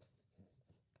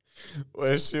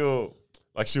where she'll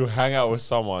hang out with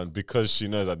someone because she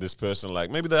knows that this person, like,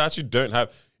 maybe they actually don't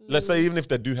have, let's say even if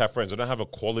they do have friends, they don't have a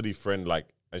quality friend, like,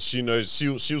 and she knows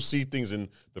she'll see things in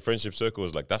the friendship circle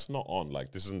is like, that's not on.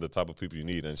 Like, this isn't the type of people you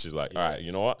need. And she's like, all right,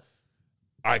 you know what?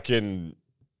 How can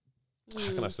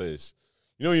I say this?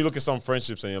 You know, when you look at some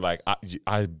friendships and you're like,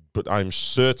 but I'm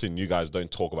certain you guys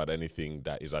don't talk about anything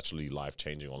that is actually life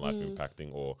changing or life impacting,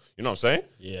 or you know what I'm saying?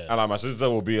 Yeah. And like my sister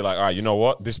will be like, all right, you know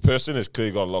what? This person has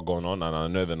clearly got a lot going on, and I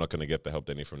know they're not going to get the help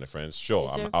they need from their friends. Sure,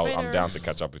 I'm down to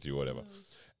catch up with you, whatever.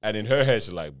 And in her head,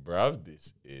 she's like, bruv,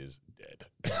 this is dead.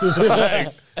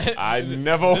 Like, I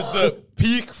never. This is the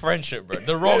peak friendship, bro.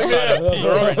 The wrong side of peak. The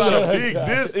wrong side of peak.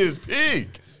 This is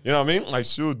peak. You know what I mean? Like,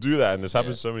 she'll do that, and this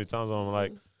happens so many times. And I'm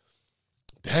like,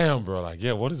 damn, bro. Like,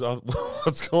 yeah, what's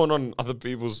going on in other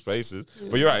people's spaces?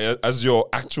 But you're right. As your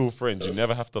actual friends, you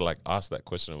never have to like ask that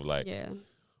question of like,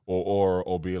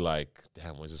 or be like,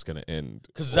 damn, when's this gonna end?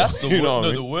 Because that's the you know what I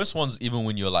mean? the worst ones. Even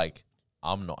when you're like,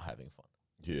 I'm not having fun.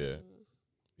 Yeah.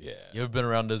 Yeah. You ever been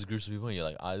around those groups of people and you're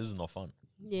like, this is not fun.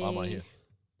 Yeah. Why am I here?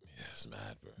 Yeah, it's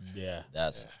mad, bro. Yeah.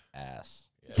 That's ass.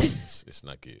 Yeah, it's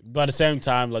not good. But at the same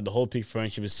time, like the whole peak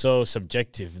friendship is so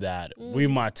subjective that we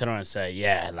might turn around and say,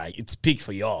 yeah, like it's peak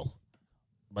for y'all,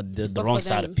 but the wrong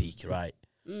side of peak, right?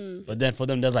 But then for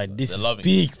them, there's like, this is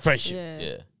peak friendship.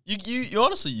 Yeah. You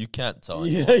honestly, you can't tell.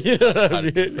 Yeah, you know what I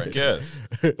mean? Yes.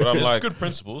 But I'm There's like, good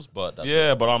principles, but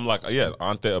that's but I'm like,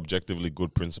 aren't there objectively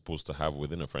good principles to have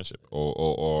within a friendship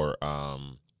or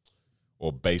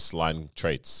baseline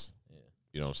traits?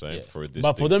 You know what I'm saying? Yeah. For this,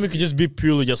 But for them, it could just be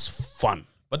purely just fun.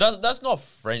 But that's not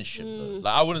friendship. Though.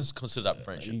 Like, I wouldn't consider that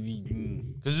friendship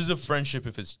because it's a friendship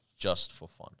if it's just for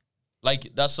fun. Like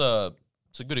it's a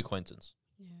good acquaintance.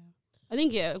 I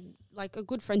think, like a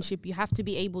good friendship, you have to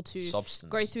be able to Substance.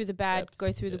 go through the bad,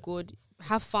 go through the good,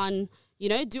 have fun, you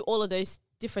know, do all of those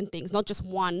different things, not just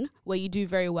one where you do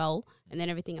very well and then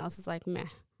everything else is like meh.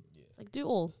 Yeah. It's like do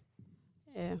all.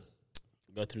 Yeah.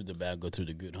 Go through the bad, go through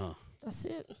the good, huh? That's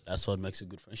it. That's what makes a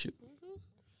good friendship.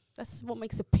 That's what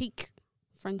makes a peak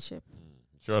friendship.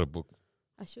 Should write a book.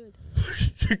 I should.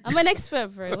 I'm an expert,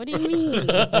 bro. What do you mean?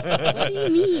 What do you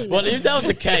mean? Well, if that was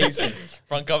the case,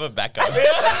 Front cover, back cover.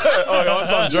 Oh, you want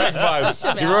some drag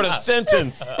Such vibes? a He wrote a mouse.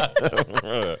 sentence.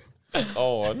 What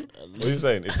are you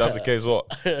saying? If that's the case, what?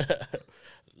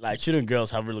 like, shouldn't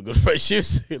girls have really good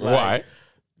friendships? Like, Why?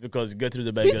 Because you go through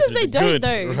the bad, Who go says through they the don't, good,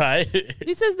 though? right?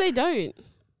 Who says they don't?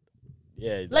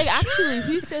 Yeah, Like, that's- actually,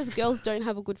 who says girls don't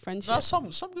have a good friendship? No,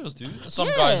 some girls do. Some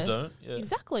Yeah. guys don't. Yeah.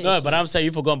 Exactly. no, but I'm saying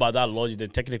you forgot about that logic. Then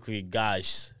technically,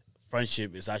 guys'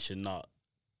 friendship is actually not.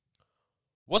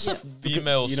 What's a Yeah.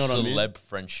 female You know what I celeb mean?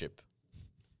 friendship?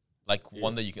 Like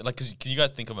one that you can like. Can you guys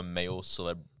think of a male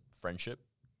celeb friendship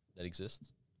that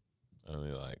exists?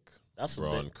 Only like That's the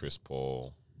Bron, thing. Chris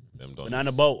Paul, them dons.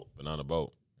 Banana boat. Banana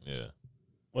boat. Yeah.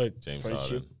 Wait, James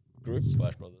friendship Harden. group.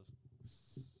 Splash Brothers.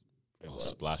 Oh,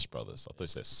 Splash Brothers. I thought you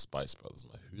said Spice Brothers.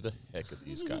 I'm like, who the heck are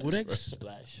these guys? Would bro? they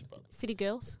splash? Bro? City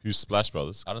girls? Who's Splash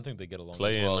Brothers? I don't think they get along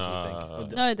Clay as well and, as we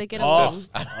think. No, they get Oh, along.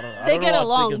 I don't They know get what I think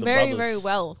along of the very, brothers. very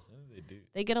well. They do.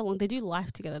 They get along. They do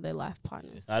life together. They're life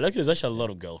partners. I look, there's actually a lot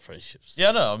of girl friendships.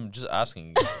 Yeah, no, I'm just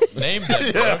asking. Name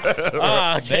them. Bro.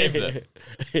 Ah, Name okay.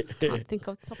 them. Can't think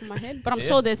off the top of my head, but I'm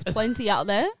sure there's plenty out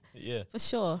there Yeah. for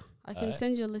sure. I can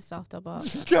send you a list after, but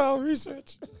Go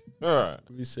research. All right.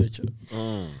 Researcher.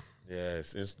 Yeah,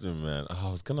 it's interesting, man. I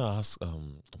was gonna ask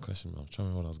a question. I'm trying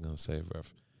to remember what I was gonna say, bruv.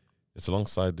 It's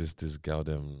alongside this guy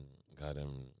them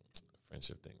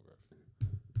Friendship thing, bro.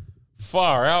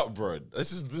 Far out, bro.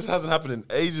 This hasn't happened in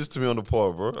ages to me on the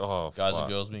pod, bro. Oh, Guys fuck. and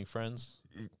girls being friends.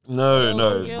 No, Girls and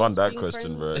run girls that being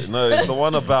question, friends. bro. No, it's the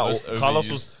one about Most Carlos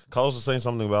overused. was saying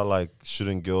something about like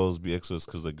shouldn't girls be exes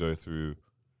because they go through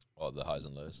Oh, the highs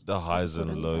and lows. the highs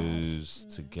and lows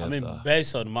I together. mean,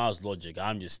 based on Miles' logic,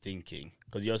 I'm just thinking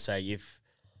because you're saying if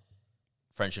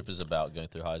Friendship is about going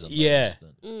through highs and lows. Yeah.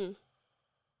 then-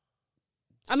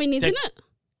 I mean, isn't Take- it?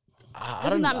 I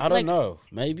Isn't don't, that I don't like- know,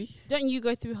 maybe. Don't you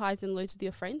go through highs and lows with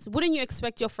your friends? Wouldn't you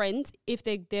expect your friends, if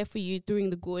they're there for you during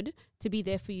the good, to be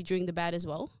there for you during the bad as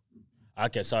well?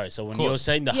 Okay, sorry. So when Course. you're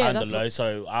saying the Yeah, high and the that's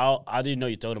low, what- so I didn't know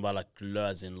you're talking about like low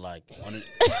as in like on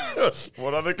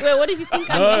What are the Wait, what does he think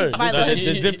I No, meant by this So is- that?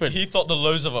 They're different. He thought the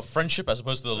lows of a friendship as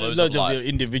opposed to the lows low of life. your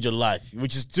individual life,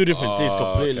 which is two different things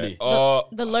completely.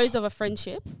 The lows of a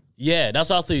friendship? Yeah, that's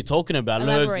what I thought you're talking about.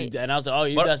 Lows, Elaborate. and I was like, oh,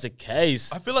 if But- that's the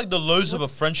case, I feel like the lows of a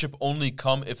What's- friendship only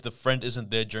come if the friend isn't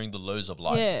there during the lows of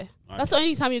life. Yeah. That's the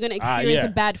only time you're going to experience yeah.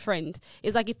 a bad friend.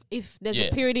 It's like if there's Yeah.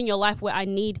 a period in your life where I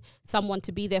need someone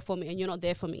to be there for me and you're not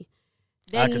there for me.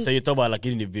 Then, okay, so you're talking about like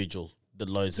individual, the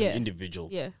lows Yeah. and individual.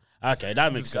 yeah. Okay,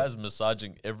 that makes This sense. guy's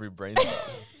massaging every brain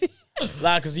cell.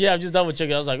 Like, cause yeah, I'm just double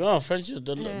checking. I was like, oh, friendship,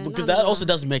 Yeah, because no, that no. also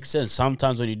doesn't make sense.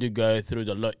 Sometimes when you do go through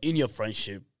the low in your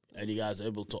friendship, and you guys are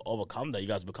able to overcome that, you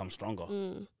guys become stronger.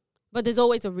 But there's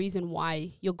always a reason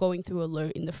why you're going through a low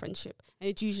in the friendship. And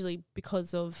it's usually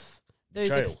because of those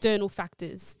Betrayal. external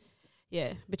factors.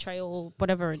 Yeah, betrayal,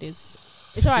 whatever it is.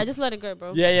 It's all right, just let it go,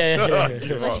 bro. Yeah.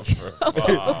 Give up, bro.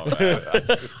 Wow, man.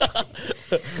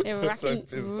 Yeah, so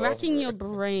pissed off, racking bro. your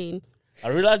brain. I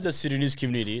realized the Sudanese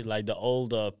community, like the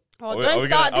older. Oh, Are we- don't are we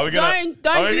start gonna- are this. we gonna-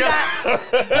 Don't are we do gonna-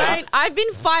 that. Don't. I've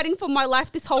been fighting for my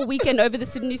life this whole weekend over the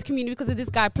Sudanese community because of this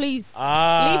guy. Please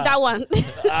leave that one.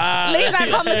 Leave that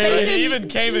conversation. He even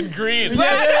came in green. Bro,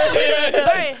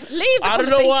 leave the I don't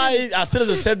know why. conversation. As soon as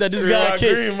I said that, this Green, guy white,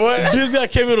 came. green, boy. This guy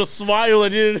came with a smile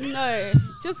and just. No,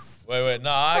 just Wait. No,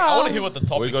 I want to hear what the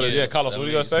topic What you gonna, is. yeah, Carlos, what are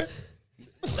you gonna say?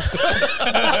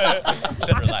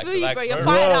 Relax, feel you, relax, bro. You're bro.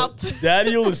 fired up.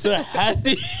 Daniel is so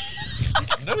happy.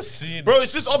 No scene. Bro,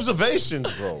 it's just observations,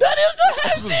 bro.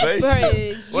 Observations.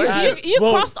 Bro, you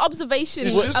Well, crossed observation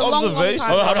It's just a long observations. time.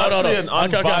 Hold on, I'm hold on, actually hold an on.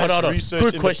 Okay, unbiased hold on. research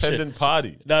Quick question. independent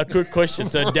party. Now, quick question.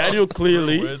 So Daniel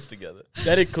clearly Words together.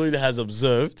 has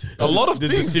observed A lot of the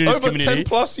things Sudanese over 10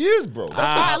 plus years, bro. That's All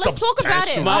right, let's talk about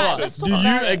it. substantial All right, shit. let's talk do you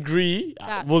about it. agree?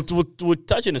 Facts. We'll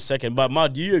touch in a second, but Ma,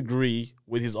 do you agree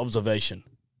with his observation?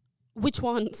 Which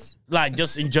ones? Like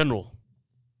just in general.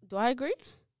 Do I agree?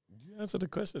 Answer the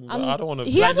question. Bro. I don't want to.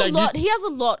 He has Like, a you- lot. He has a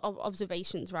lot of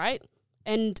observations, right?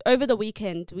 And over the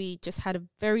weekend, we just had a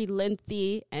very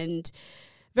lengthy and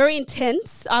very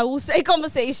intense, I will say,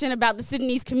 conversation about the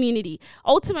Sudanese community.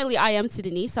 Ultimately, I am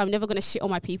Sudanese, so I'm never going to shit on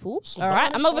my people. All right,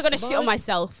 I'm never going to shit on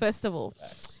myself. First of all,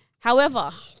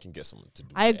 however, can get someone to do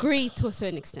I agree to a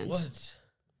certain extent. What?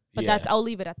 But Yeah. I'll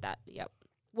leave it at that. Yep.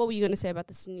 What were you going to say about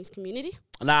the Sudanese community?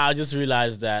 Nah, I just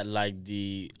realized that like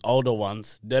the older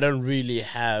ones, they don't really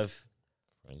have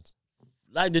friends.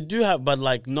 like they do have, but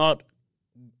like not.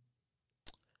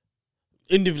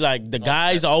 Like the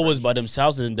guys best are always by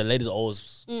themselves and the ladies are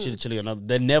always Mm. chilling.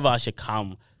 They never actually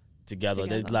come together.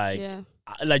 They like yeah,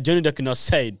 like Johnny Depp cannot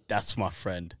say that's my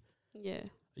friend. yeah.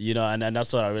 You know, and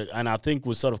that's what and I think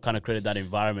we sort of kind of created that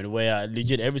environment where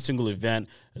legit every single event,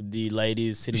 the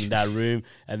ladies sitting in that room,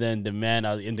 and then the men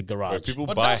are in the Bro, garage. people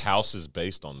But buy that's- houses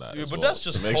based on that. Yeah, as but well, that's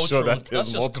just to make cultural. sure that That's there's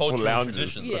just multiple cultural lounges.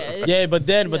 traditions. Yeah, Yeah, but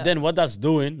then yeah. what that's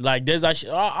doing, like, there's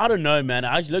actually I don't know, man.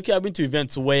 Actually, look, I've been to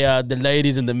events where the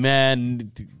ladies and the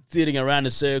men sitting around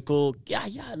a circle, yeah,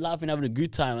 laughing, having a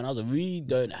good time, and I was like, we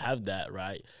don't have that,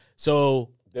 right? So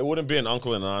There wouldn't be an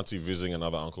uncle and auntie visiting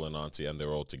another uncle and auntie, and they're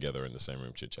all together in the same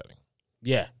room chit chatting.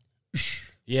 yeah,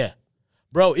 yeah.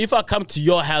 Bro, if I come to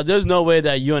your house, there's no way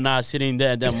that you and I are sitting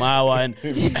there and then Mawa and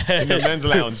In the men's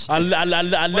lounge.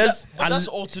 unless But that's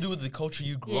all to do with the culture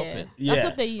you grew up Yeah, in. Yeah. that's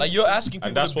what they use. Like you're asking people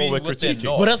And that's to what be we're what they're critiquing.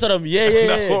 not. but that's what I'm yeah.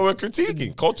 That's what we're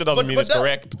critiquing. Culture doesn't mean it's that-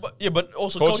 correct. But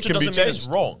also Culture culture can be doesn't mean it's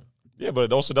changed. wrong. Yeah, but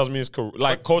it also doesn't mean it's correct.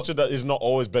 Like, culture that is not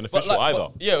always beneficial either.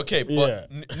 Yeah, okay, but Yeah.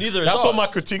 neither is That's ours. what my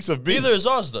critiques have been. Neither is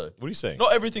ours though. What are you saying?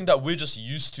 Not everything that we're just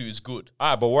used to is good. All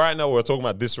right, but right now we're talking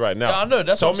about this right now. Yeah, I know,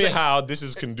 that's Tell what I'm me saying. how this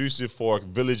is conducive for a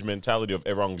village mentality of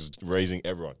everyone's raising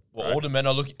everyone. Well, right? older men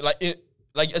are looking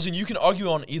like as in you can argue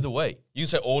on either way. You can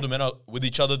say older men are with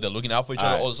each other, they're looking out for each other,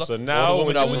 Alright, all this stuff. so now older women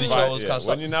when are you with each provide- other, all this kind of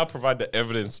when stuff. you now provide the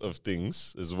evidence of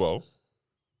things as well.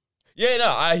 Yeah, no,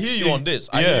 I hear you on this.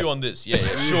 I Yeah. hear you on this. Yeah,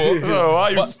 sure. So why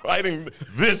are you But- fighting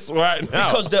this right now?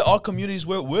 Because there are communities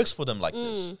where it works for them like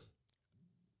this.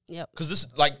 Yep. Because this,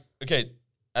 like, okay,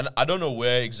 and I don't know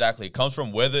where exactly it comes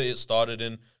from, whether it started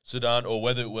in Sudan or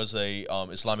whether it was a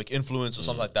Islamic influence or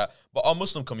something like that. But our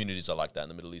Muslim communities are like that in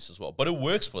the Middle East as well. But it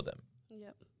works for them.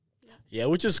 Yep. Yeah,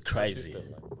 which is crazy.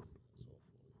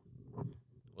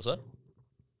 What's that?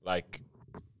 Like,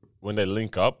 when they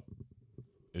link up,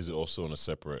 is it also on a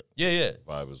separate Yeah.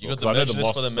 vibe as You well? got the 'Cause I know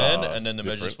majlis for the mosques men are and then the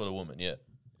majlis different. for the women. Yeah.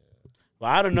 But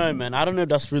I don't know, man. I don't know if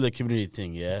that's really a community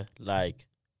thing, yeah? Like,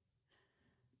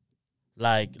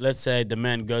 let's say the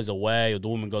man goes away or the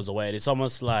woman goes away. It's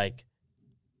almost like,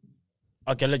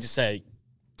 okay, let's just say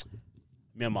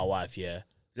me and my wife, yeah?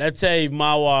 Let's say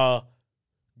Mawa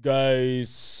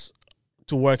goes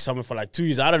to work somewhere for like 2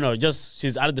 years. I don't know. Just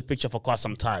she's out of the picture for quite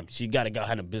some time. She got to go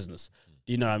handle business.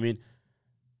 Do you know what I mean?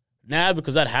 Now,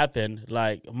 because that happened,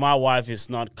 like, my wife is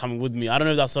not coming with me. I don't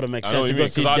know if that sort of makes I know sense. what you mean, to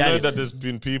go see because I know Daniel. that there's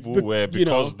been people But, where you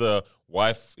know- because the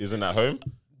wife isn't at home,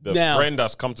 the Now- friend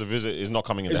that's come to visit is not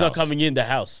coming in It's the not house. coming in the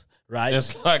house, right?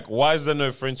 It's like, why is there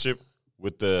no friendship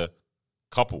with the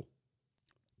couple?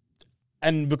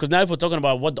 And because now if we're talking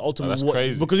about what the ultimate, that's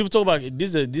crazy. Because if we talk about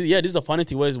this is a funny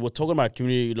thing. Where we're talking about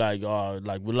community, like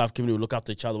we love community, we look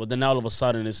after each other. But then now all of a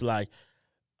sudden it's like,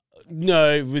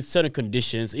 no, with certain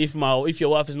conditions. If your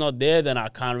wife is not there, then I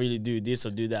can't really do this or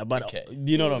do that. But Okay.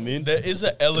 do you know what I mean? There is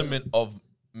an element of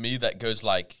me that goes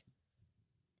like,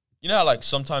 you know how like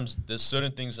sometimes there's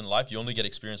certain things in life you only get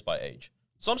experienced by age.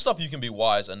 Some stuff you can be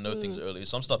wise and know things early.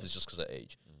 Some stuff is just because of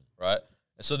age, right?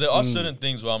 And so there are certain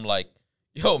things where I'm like,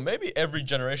 yo, maybe every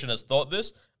generation has thought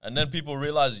this, and then people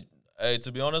realize, hey,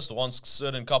 to be honest, once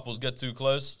certain couples get too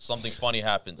close, something funny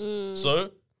happens.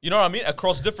 So, you know what I mean?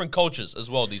 Across different cultures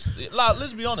as well.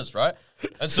 Let's be honest, right?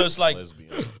 And so it's like, Let's be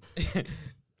honest.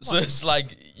 so it's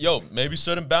like, yo, maybe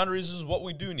certain boundaries is what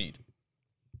we do need.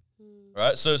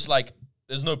 Right? So it's like,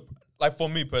 there's no, like for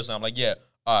me personally, I'm like, yeah,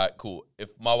 all right, cool. If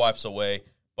my wife's away,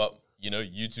 but, you know,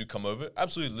 you two come over,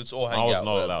 absolutely, let's all hang I out. was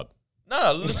not whatever. allowed.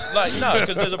 No,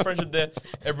 because there's a friendship there.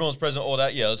 Everyone's present, all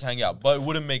that. Yeah, let's hang out. But it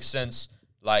wouldn't make sense,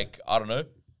 like, I don't know.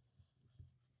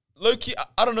 Low key,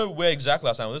 I don't know where exactly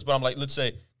I stand with this, but I'm like, let's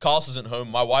say Carlos isn't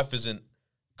home, my wife isn't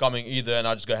coming either, and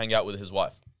I just go hang out with his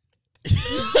wife.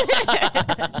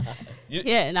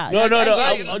 Yeah, no.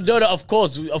 No. Of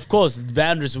course,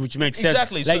 boundaries, which makes sense.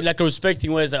 Exactly, Like, so- like a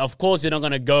respecting way is like, of course, you're not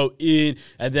gonna go in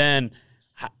and then,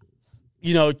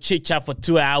 chit chat for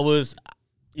 2 hours.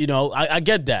 You know, I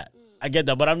get that.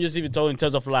 But I'm just even talking in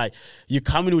terms of like, you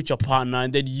come in with your partner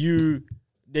and then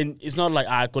it's not like,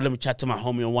 all right, cool, let me chat to my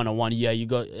homie on one-on-one. Yeah, you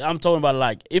go. I'm talking about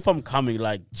like, if I'm coming,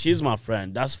 like, she's my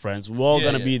friend, that's friends. We're all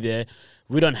gonna be there.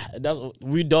 We don't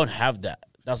have that.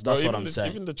 That's Bro, what even I'm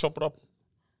saying. Even to chop it up,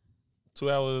 2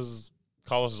 hours,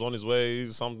 Carlos is on his way,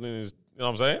 something is, you know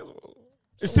what I'm saying?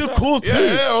 It's still cool too.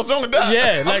 Yeah, what's wrong with that?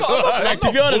 Yeah, like, I'm to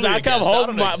not be honest, fully I come against that. I home,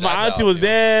 don't know my exactly auntie how was I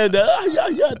feel.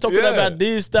 there, talking about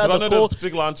this, that, 'Cause I know the there's a cool.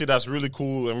 particular auntie that's really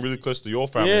cool and really close to your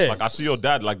family. Yeah. It's like, I see your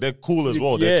dad, like, they're cool as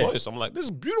well. Yeah. They're close. I'm like, this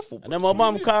is beautiful. And then my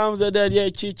mom comes and then,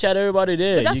 chit chat, everybody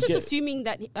there. But that's You just get- assuming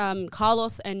that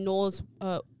Carlos and Nor's,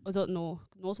 was it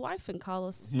Nor's wife and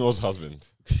Carlos? Noah's husband.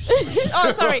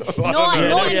 Oh, sorry. Nor Yeah,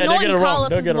 don't get it and wrong. Don't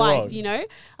Carlos's get it wife, wrong. you know,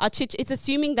 it's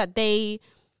assuming that they,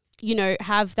 you know,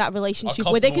 have that relationship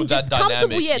Are where they comfortable can with just that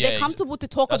comfortable, dynamic. they're Yeah, comfortable to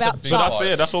talk that's a about big So stuff. that's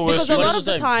it. That's what we're Because a assuming. lot of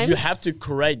the times, you have to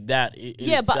create that in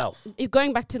yeah, itself. but if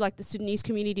going back to like the Sudanese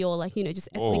community or like, you know, just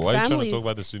Whoa, ethnic why are you trying to families, talk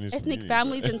about the Sunnis ethnic community,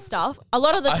 families and stuff, a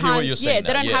lot of the I hear what you're times, saying they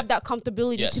now, don't yeah. have that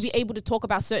comfortability Yes. to be able to talk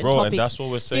about certain Bro, topics. and that's what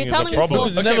we're So saying you're is a telling me problem. for-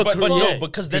 Because it's never but created.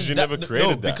 because then you never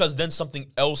created that. because then something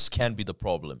else can be the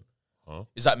problem.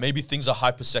 Is that maybe things are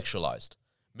hypersexualized?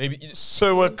 Maybe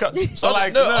So we're so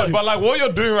like no, but like what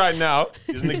you're doing right now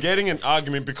is negating an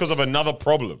argument because of another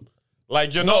problem.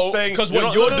 Like you're not saying because you're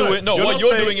what not- you're doing. No, you're what not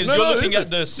you're saying- doing is no, you're no, looking listen. at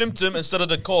the symptom instead of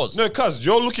the cause. No, cuz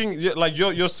you're looking like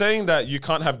you're saying that you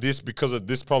can't have this because of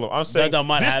this problem. I'm saying That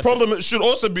might this happen. problem should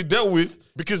also be dealt with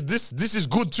because this is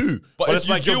good too. but if it's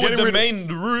you like deal you're with getting the rid of-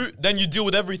 main root, then you deal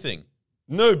with everything.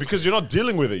 No, because you're not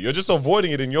dealing with it. You're just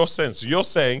avoiding it in your sense. You're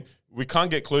saying we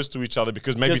can't get close to each other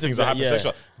because maybe Just things are yeah.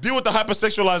 hypersexual. Deal with the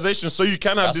hypersexualization so you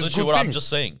can have That's this literally good what thing. I'm just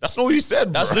saying. That's not what you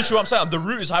said, bro. That's literally what I'm saying. The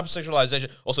root is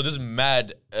hypersexualization. Also, this is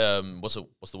mad. What's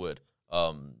the word?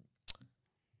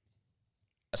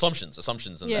 Assumptions,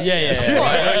 and Yeah. that.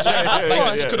 Yeah. Of Like,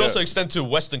 course. this could also extend to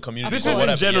Western communities. This or is in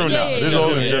whatever. general Yeah, now. yeah, This is yeah,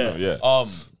 all in yeah. general, yeah.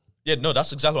 Yeah, no,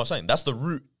 that's exactly what I'm saying. That's the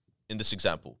root in this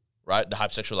example, right? The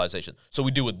hypersexualization. So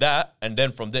we deal with that, and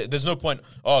then from there, there's no point.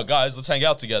 Oh, guys, let's hang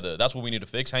out together. That's what we need to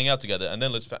fix. Hang out together, and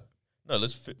then let's figure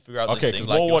out. Okay, this because thing,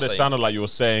 like what you're it saying. sounded like you were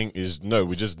saying is no,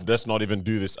 let's not even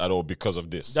do this at all because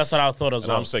of this. That's what I thought as and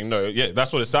well. I'm saying no, yeah,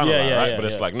 that's what it sounded Yeah, like, yeah, right? yeah, But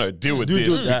it's yeah. like no, deal with Do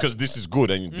this that. because this is good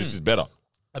and this is better.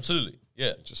 Absolutely,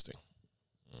 yeah. Interesting.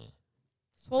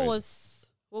 What was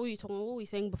What were you talking? What were we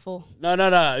saying before? No.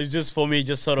 It's just for me,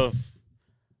 just sort of,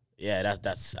 yeah.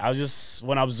 That's. I was just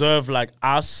when I observe like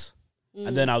us,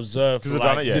 and then I observe Because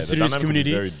like the the Sudanese dynamic would be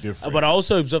community, very different. but I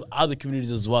also observe other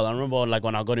communities as well. I remember like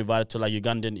when I got invited to like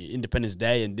Ugandan Independence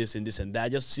Day and this and that. I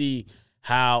just see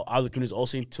how other communities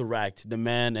also interact, the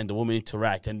man and the woman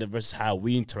interact, and then versus how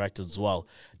we interact as well.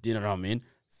 Do you know what I mean?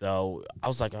 So I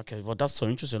was like, okay, well that's so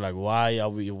interesting. Like, why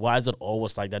is it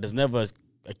always like that? There's never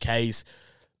a case.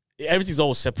 Everything's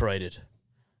always separated.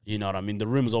 You know what I mean? The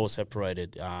room is always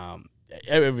separated.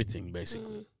 Everything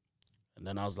basically. And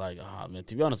then I was like, man,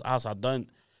 to be honest, I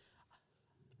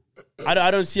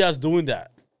don't see us doing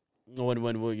that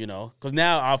when we, you know, because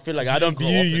now I feel like I don't view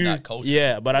you.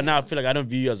 Yeah, but now I feel like I don't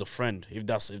view you as a friend if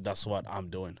that's what I'm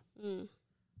doing.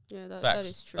 Yeah, that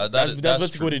is true. That's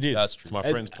basically what it is. That's true. It's my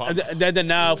friend's partner. And then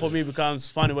now for me it becomes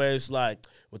funny where it's like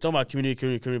we're talking about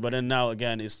community, but then now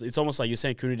again it's almost like you're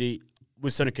saying community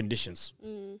with certain conditions.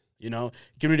 You know,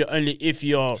 community only if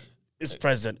it's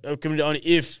present. Community only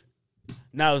if.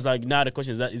 Now it's like the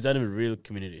question is that even real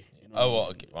community? You know? Oh, well,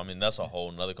 okay. I mean, that's a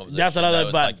whole nother conversation. That's another,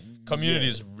 It's but like community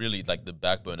is really like the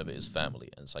backbone of it is family,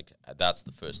 and it's like that's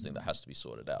the first thing that has to be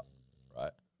sorted out,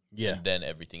 right? Yeah. And then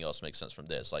everything else makes sense from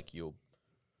there. It's like you'll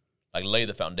like lay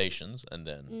the foundations, and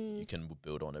then you can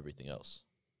build on everything else.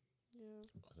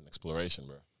 It's an exploration,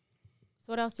 bro.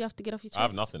 So what else do you have to get off your chest? I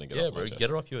have nothing to get off my chest. Get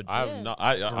it off your. I have no.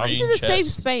 I This is a safe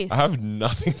chest. space. I have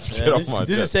nothing to get off my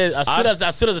This chest. is as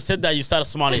soon as I said that you started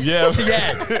smiling. Yeah.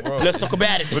 Let's talk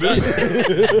about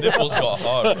it. Nipples got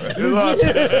hard, bro.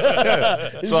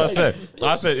 That's what I said.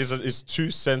 I said it's too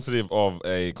sensitive of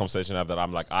a conversation to have that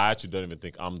I'm like, I actually don't even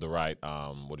think I'm the right,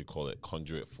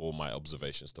 conduit for my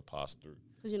observations to pass through.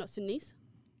 Because you're not Sudanese?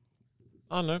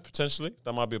 I don't know, potentially.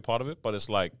 That might be a part of it. But it's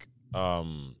like,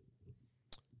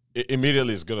 it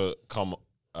immediately is going to come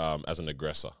as an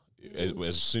aggressor.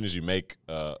 As soon as you make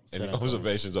any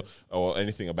observations or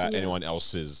anything about anyone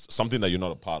else's, something that you're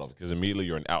not a part of, because immediately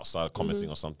you're an outsider commenting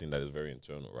on something that is very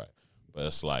internal, right? But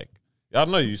it's like, I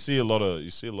don't know, you see a lot of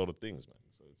things, man.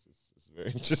 So it's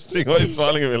very interesting. Why are you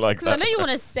smiling at me like Because that? I know you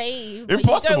want to say, but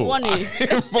Impossible. you don't want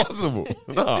to. Impossible.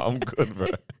 No, I'm good, bro.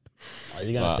 Are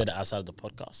you gonna say that outside of the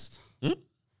podcast? Are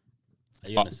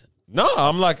you gonna say? No,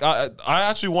 I'm like, I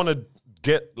actually want to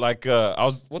get like,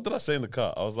 what did I say in the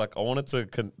car? I was like, I wanted to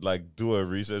do a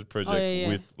research project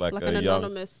with like an a young,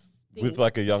 anonymous thing. with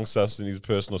like a young South Sudanese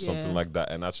person or something like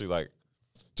that, and actually like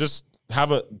just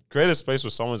create a space where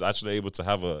someone's actually able to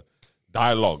have a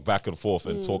dialogue back and forth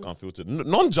and talk unfiltered,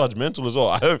 non-judgmental as well.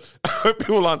 I hope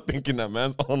people aren't thinking that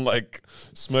man's on like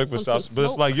smoke for South, but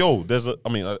it's like, yo,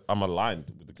 I'm aligned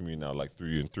with the community now, like through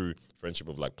you and through friendship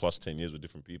of like plus 10 years with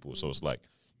different people. So it's like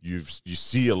you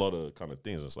see a lot of kind of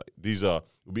things. It's like it'll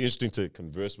be interesting to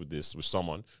converse with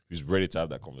someone who's ready to have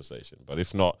that conversation. But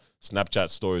if not, Snapchat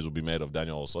stories will be made of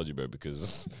Daniel Osoji, bro,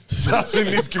 because that's in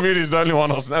these communities the only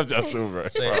one on Snapchat still, bro.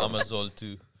 Say Amazol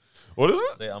too. What is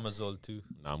it? Say Amazol too.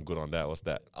 Nah, I'm good on that. What's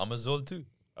that? Amazol too.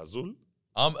 Azul?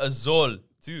 Amazol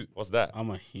too. What's that?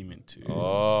 I'm a human too.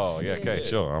 Oh, yeah, okay,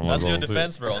 sure. I'm That's Azul your too.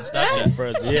 defense, bro, on Snapchat.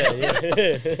 First, yeah.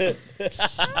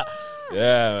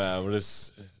 Yeah, man, but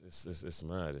it's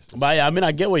mad. But yeah, I mean,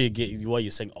 I get what you're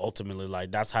saying. Ultimately,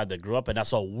 like that's how they grew up, and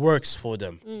that's what works for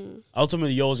them.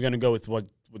 Ultimately, you're always gonna go with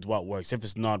what works. If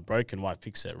it's not broken, why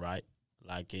fix it, right?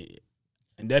 Like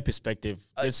in their perspective,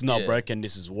 it's not broken.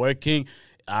 This is working.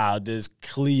 There's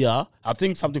clear. I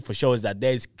think something for sure is that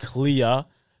there's clear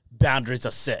boundaries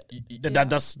are set.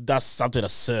 That's something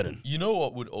that's certain. You know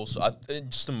what would also,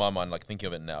 just in my mind, like thinking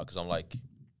of it now, because I'm like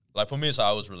for me, so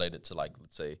I was related to like,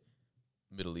 let's say,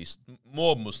 Middle East,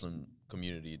 more Muslim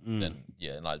community than,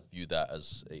 and I view that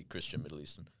as a Christian Middle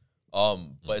Eastern.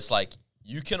 But it's like,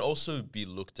 you can also be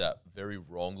looked at very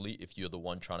wrongly if you're the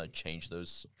one trying to change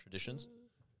those traditions.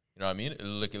 You know what I mean?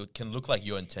 It can look like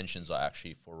your intentions are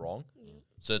actually for wrong.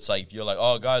 So it's like, if you're like,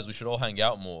 oh, guys, we should all hang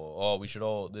out more. Oh, we should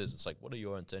all this. It's like, what are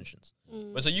your intentions?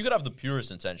 But so you could have the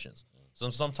purest intentions. So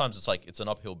sometimes it's like, it's an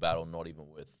uphill battle, not even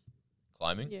with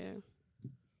climbing. Yeah.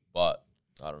 But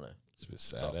I don't know. It's a bit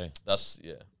sad, eh? That's,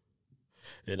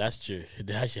 Yeah, that's true.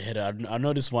 That's your head. I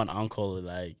know this one uncle,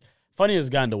 like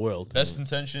funniest guy in the world. Best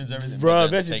intentions, everything. Bro,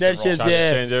 but then best take it wrong. intentions, Trying to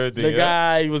yeah. change everything, The yeah.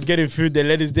 guy was getting food, they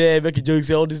let his there, making jokes,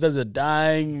 say all these guys are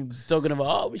dying, talking about,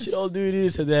 oh, we should all do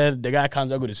this. And then the guy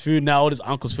comes back with his food. Now all his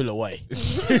uncles feel away.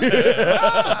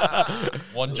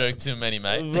 One joke too many,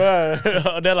 mate.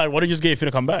 Bro, they're like, why don't you just get your food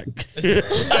and come back? You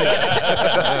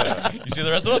see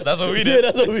the rest of us? That's what we Yeah, did.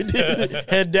 that's what we did.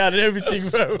 Head down and everything,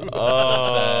 bro.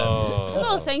 Oh. That's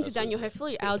what I was saying to Daniel.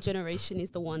 Hopefully, our generation is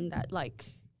the one that like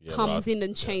comes in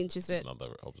and changes it. It's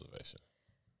another observation.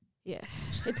 Yeah,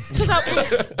 it's because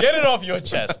Get it off your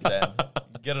chest, then.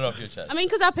 Get it off your chest. I mean,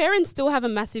 because our parents still have a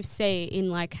massive say in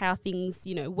like how things,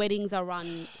 you know, weddings are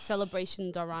run,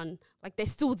 celebrations are run. Like they're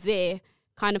still there,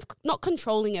 kind of not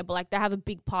controlling it, but like they have a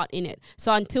big part in it.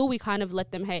 So until we kind of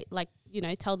let them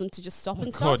tell them to just stop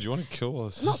and stuff. God, you want to kill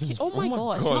us? Not oh my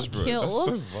gosh, not bro, kill. that's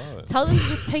so violent. Tell them to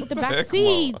just take the back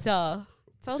seat. Tell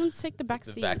them to take the back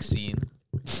the seat. vaccine.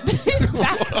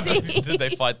 Vaccine. Did they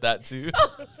fight that too?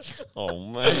 Oh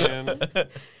man.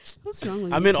 What's wrong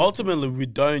with I you? mean, ultimately, we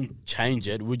don't change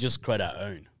it. We just create our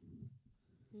own.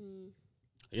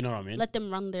 You know what I mean? Let them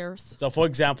run theirs. So, for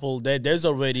example, there's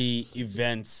already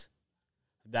events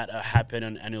that happen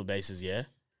on an annual basis, yeah?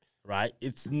 Right?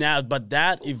 It's now, but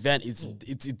that event,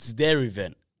 it's their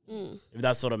event, if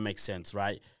that sort of makes sense,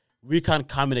 right? We can't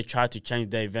come in and try to change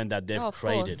the event that they've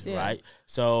created, course, yeah. right?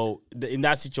 So, in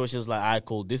that situation, it's like, all right,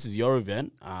 cool, this is your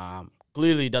event.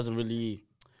 Clearly, it doesn't really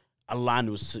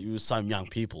align with some young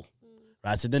people,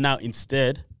 right? So then now,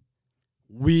 instead,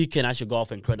 we can actually go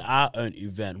off and create our own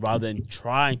event rather than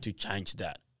trying to change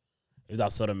that, if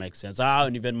that sort of makes sense. Our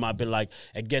own event might be like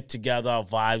a get-together,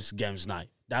 vibes, games night.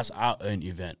 That's our own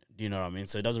event. Do you know what I mean?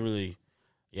 So it doesn't really,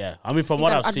 yeah. I mean, from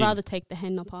what I've I'd seen. rather take the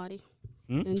henna party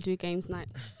than do games night.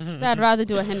 So I'd rather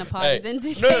do a henna party than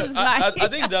do No, games night. I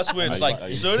think that's where it's Are you- like are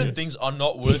you certain serious? things are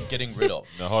not worth getting rid of.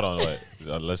 No, hold on, wait.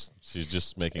 Unless she's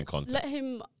just making content. Let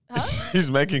him. Huh? He's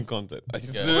making content. Are you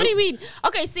Yeah. What do you mean?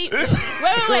 Okay, see, wait.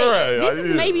 Right, This I is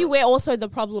hear maybe you. where also the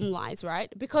problem lies,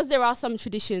 right? Because there are some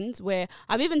traditions where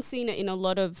I've even seen it in a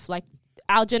lot of like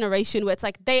our generation where it's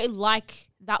like they like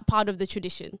that part of the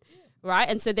tradition. Right.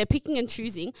 And so they're picking and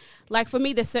choosing. Like for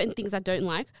me, there's certain things I don't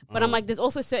like, but I'm like, there's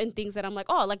also certain things that I'm like,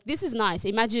 oh, like this is nice.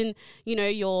 Imagine,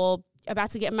 you're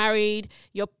about to get married,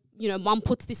 mom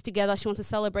puts this together. She wants to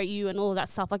celebrate you and all of that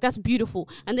stuff. Like that's beautiful.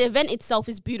 And the event itself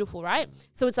is beautiful. Right.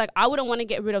 So it's like, I wouldn't want to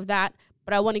get rid of that,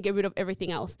 but I want to get rid of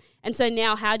everything else. And so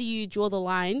now how do you draw the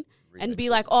line and be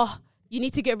like, oh, you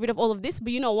need to get rid of all of this,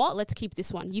 but you know what? Let's keep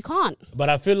this one. You can't. But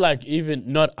I feel like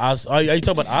even not us. Are you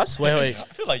talking about us? Wait. I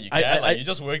feel like you can. You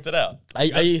just worked it out.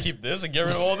 Let's keep this and get rid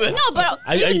of all this. No, but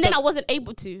Are you even then talk- I wasn't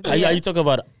able to. Are you talking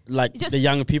about like Just- the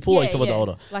younger people or are you yeah, talking about yeah.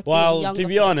 the older? Like the Well, younger to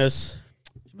be folks. honest,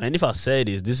 man, if I say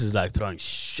this is like throwing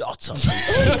shots at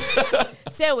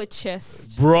me. Say it with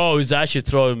chest. Bro, it's actually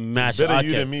throwing match. Better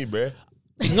you than me, bro.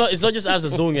 It's not just us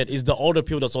that's doing it. It's the older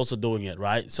people that's also doing it,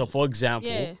 right? So, for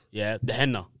example, Yeah. the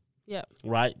henna, Yeah.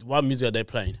 right? What music are they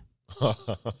playing?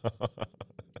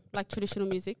 Like traditional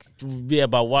music. Yeah,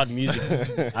 but what music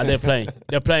are they playing?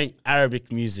 They're playing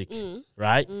Arabic music,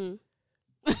 right?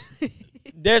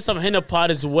 There's some henna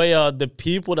parties where the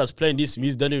people that's playing this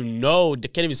music don't even know, they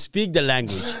can't even speak the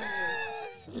language.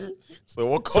 So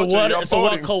what So culture what? you So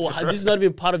what? upholding? This is not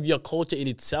even part of your culture in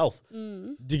itself.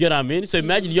 Do you get what I mean? So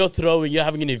imagine you're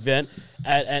having an event,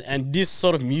 and this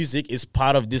sort of music is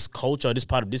part of this culture, this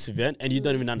part of this event, and you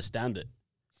don't even understand it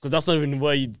because that's not even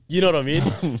where you know what I mean.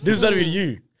 This is not even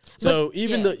you. So But,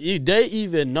 even yeah. they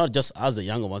even not just us the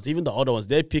younger ones, even the older ones,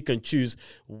 they pick and choose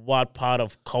what part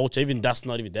of culture. Even that's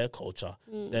not even their culture.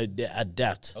 They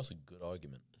adapt. That was a good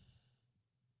argument.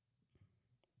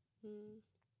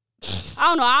 I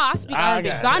don't know. I speak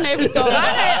Arabic, so I know every song.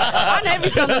 I know every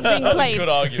song that's being played. Good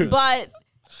argument. But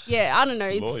yeah, I don't know.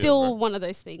 It's Lawyer, still bro. one of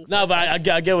those things. No, but I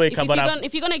get where you if, come. if, But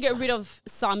if you're gonna get rid of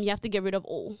some, you have to get rid of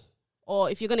all. Or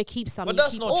if you're gonna keep some, But you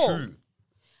that's keep not all. true.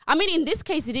 I mean, in this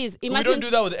case, it is. We Imagine. don't do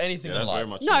that with anything Yeah, in that's very life.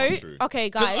 much No. not true. Okay,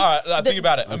 'Cause, guys. all right, the- think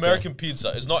about it. American pizza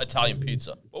is not Italian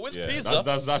pizza. But what's Yeah, pizza?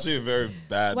 that's actually a very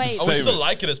bad Wait. I would statement. still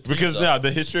like it as pizza. Because now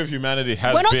the history of humanity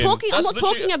has We're not been. talking. I'm That's not talking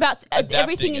literally about adapting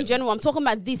everything in it. general. I'm talking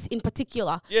about this in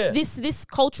particular. Yeah. This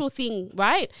cultural thing,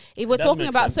 right? If we're does talking make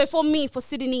about, so sense. for me, for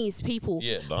Sudanese people,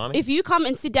 Yeah. Donnie? if you come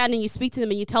and sit down and you speak to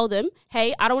them and you tell them,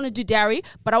 hey, I don't want to do dowry,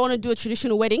 but I want to do a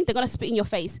traditional wedding, they're gonna spit in your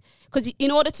face. Because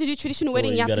in order to do traditional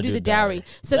wedding, you you have to gotta do do the dowry. dowry.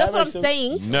 So That that's what I'm makes sense.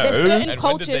 saying. No. There's certain And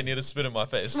cultures. when did they need to spit in my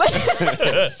face?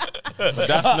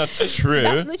 That's not true.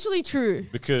 That's literally true.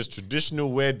 Because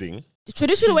traditional wedding The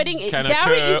traditional wedding, can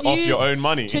dowry occur is off used. your own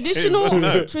money. Traditional,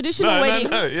 traditional wedding.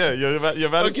 No, yeah, you're about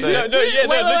to say. No, Wait,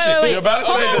 literally. wait. You're about to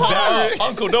Hold say on, the hold on. dowry.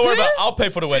 Uncle, don't worry about it. I'll pay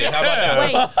for the wedding. How about that?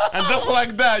 Wait, And just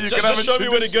like that, you can have Just a show me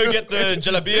where to go traditional- get the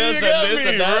jalabias You got and this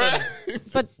me, and that.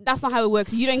 but that's not how it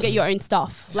works. You don't get your own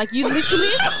stuff. Like you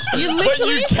literally, But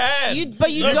you can.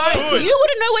 But you You don't. could. You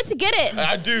wouldn't know where to get it.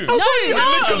 I do. No, We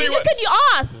literally you went- said you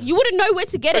asked. You wouldn't know where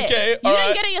to get it. Okay, you alright.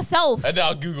 didn't get it yourself. And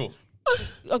now Google.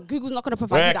 Google's not going to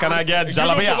provide Where you the can I answer. get Google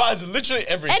jalapeno? provides literally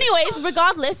everything. Anyways,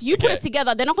 regardless, you put Okay. it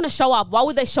together. They're not going to show up. Why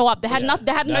would they show up? They had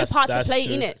They had no That's- part to that's play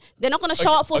true. in it. They're not going to show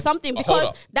Okay, up for okay, something hold because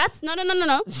up. that's no.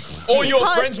 All your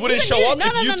Because friends wouldn't even show you- up no,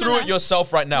 if no, you no, threw no. it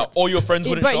yourself right now. All your friends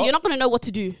wouldn't Bro, show you're up. not going to know what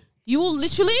to do. You will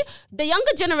literally, the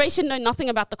younger generation know nothing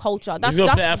about the culture. That's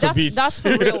gonna play that's Afrobeats. that's for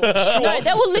real. No,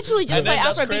 they will literally just And play then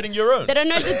that's Afrobeats. creating your own. They don't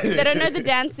know the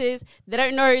dances. They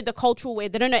don't know the cultural way.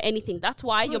 They don't know anything. That's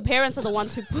why your parents are the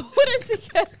ones who put it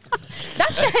together.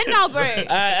 That's the head now, bro.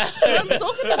 I'm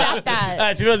talking about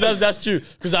that. To be honest, that's true.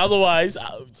 Because otherwise,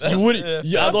 you wouldn't.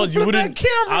 Otherwise, you wouldn't.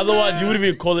 Otherwise, you wouldn't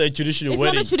even call it a traditional It's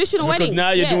wedding. not a traditional because wedding. now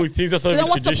you're Yeah. doing things that's So not then even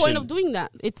what's the tradition. point of doing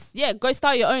that? It's, go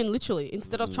start your own, literally,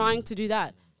 instead of trying to do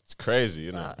that. It's crazy,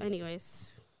 you know.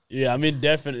 Anyways. Yeah, I mean,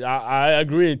 definitely. I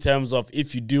agree in terms of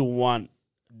if you do want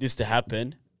this to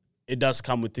happen, it does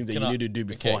come with things that you need to do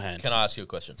beforehand. Can I ask you a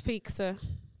question? Speak, sir.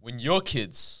 When your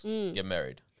kids get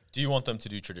married, do you want them to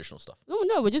do traditional stuff?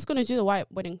 No, we're just going to do the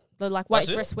white wedding. The white That's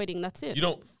it? dress wedding. That's it. You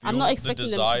don't. I'm feel not the expecting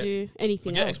them desire- to do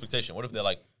anything Forget else. expectation. What if they're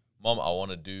like, Mom, I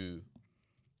want to do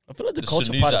I feel like the the culture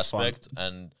Sudanese part is fun. aspect,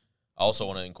 and I also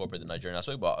want to incorporate the Nigerian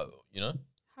aspect. But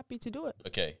Happy to do it.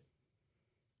 okay.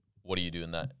 What do you do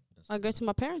in that? I go to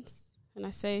my parents and I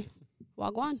say,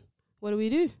 Wagwan, what do we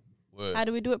do? Word. How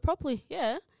do we do it properly?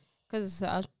 Yeah. Because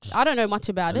I don't know much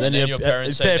about And it. then your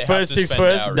parents say they have first to things spend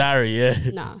first, dowry. dowry,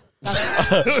 yeah. Nah.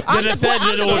 Then they said,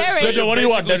 I'm the parent. so what do you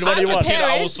want? Then what do you I'm want? the Kid, I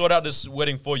will parent. sort out this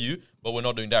wedding for you, but we're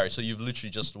not doing dowry. So you've literally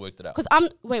just worked it out. Because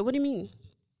wait, what do you mean?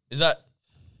 Is that,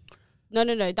 No,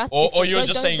 that's or different. you're Don't-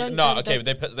 just don't- saying, don't- no, don't- okay,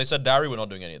 don't. they said dowry, we're not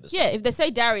doing any of this. Yeah, if they say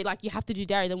dowry, like you have to do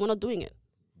dowry, then we're not doing it.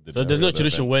 So there's no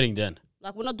traditional wedding then.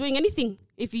 Like we're not doing anything.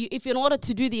 If in order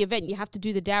to do the event, you have to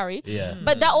do the dowry. Yeah.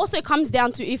 But that also comes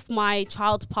down to if my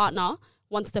child's partner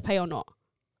wants to pay or not.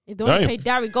 If they want to Damn. pay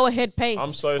dowry, go ahead, pay.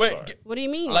 I'm so Wait, sorry. What do you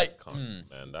mean? like, Can't,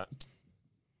 man, that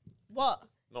what?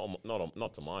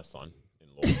 not to my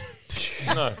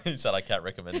son-in-law. No, he said I can't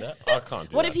recommend that. I can't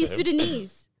do What that if he's to him.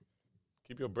 Sudanese?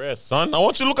 Keep your bread, son. I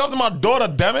want you to look after my daughter,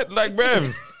 damn it. Like,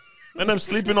 bruv. And I'm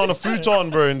sleeping on a futon,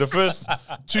 bro, in the first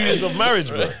 2 years of marriage,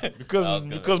 bro.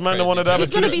 Because man, they wanted to have He's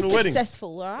a gonna be traditional wedding.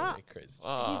 successful, all right? Crazy.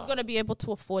 He's gonna be able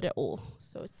to afford it all,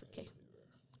 so it's okay.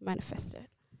 Manifest it.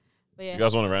 But yeah, You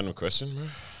guys want a random question, bro? Yeah.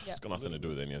 It's got nothing to do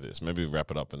with any of this. Maybe wrap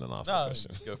it up and then ask the No,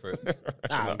 question. go for it.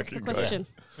 the question.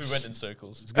 We went in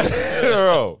circles.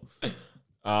 Bro.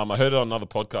 I heard it on another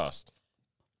podcast.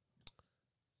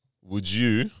 Would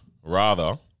you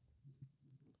rather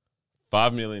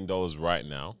 $5 million right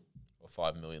now? Or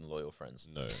 5 million loyal friends.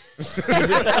 No.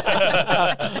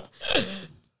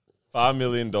 $5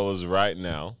 million right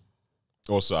now.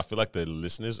 Also, I feel like the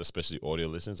listeners, especially audio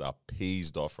listeners, are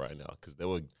peased off right now because they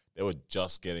were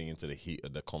just getting into the heat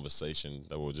of the conversation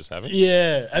that we were just having.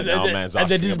 Yeah. And now man's and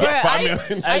then asking this about guy, Bro, 5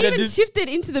 million. I And then even this- shifted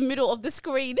into the middle of the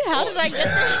screen. How did I get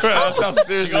there? Bro, that's how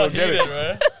serious you'll get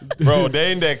it. Bro,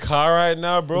 they in their car right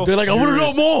now, bro. they're like, I want to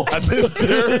know furious more. at the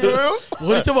steering wheel. What are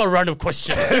you talking about random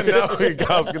question? Now we're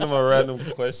asking them a random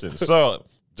question. So,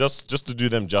 just to do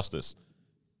them justice,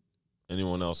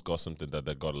 anyone else got something that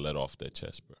they got to let off their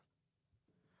chest, bro?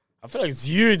 I feel like it's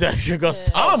you that you got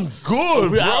stuck. I'm good,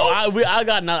 bro. I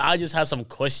got now. I just had some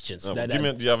questions. Do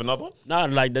you have another one? No,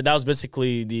 like that was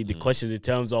basically the questions in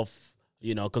terms of,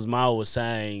 because Mao was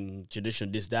saying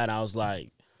tradition, this, that. I was like,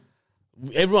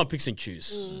 everyone picks and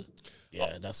choose.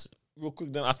 Yeah, that's. Real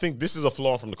quick, then I think this is a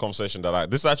flaw from the conversation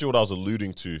this is actually what I was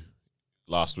alluding to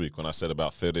last week when I said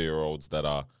about 30-year-olds that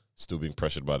are still being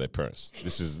pressured by their parents.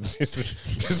 This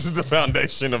is the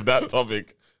foundation of that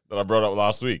topic that I brought up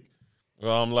last week.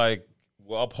 Well, I'm like,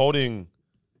 we're upholding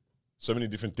so many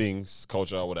different things,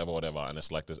 culture, whatever, and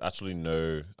it's like there's actually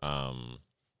no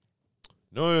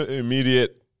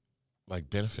immediate like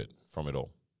benefit from it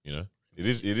all. It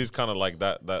is kind of like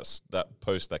that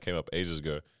post that came up ages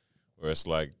ago, where it's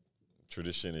like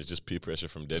tradition is just peer pressure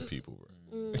from dead people,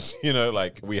 bro.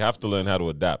 Like we have to learn how to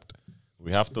adapt.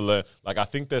 We have to learn. Like I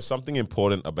think there's something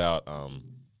important about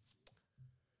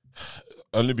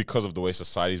only because of the way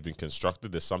society's been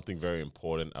constructed, there's something very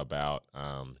important about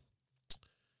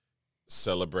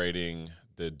celebrating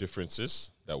the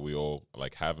differences that we all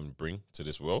like have and bring to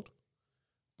this world.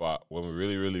 But when we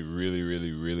really, really, really,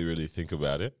 really, really, really think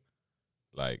about it,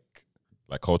 like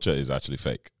culture is actually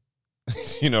fake.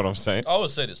 You know what I'm saying? I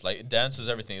always say this, like dances,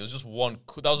 everything. It was just one.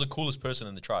 That was the coolest person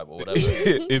in the tribe or whatever.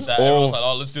 It's that all everyone's like,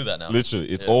 oh, let's do that now. literally,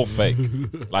 it's all fake.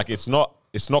 Like it's not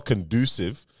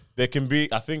conducive. There can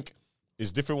be, I think,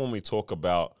 it's different when we talk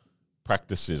about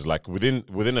practices. Like within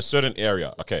a certain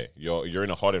area, okay, you're in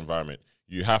a hot environment.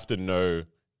 You have to know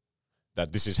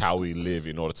that this is how we live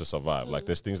in order to survive. Like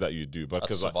there's things that you do, but That's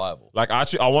because survival. like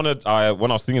actually, when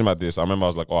I was thinking about this, I remember I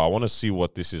was like, oh, I want to see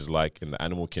what this is like in the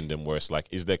animal kingdom, where it's like,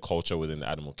 is there culture within the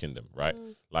animal kingdom, right?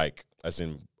 Like as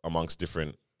in amongst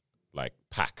different like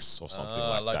packs or something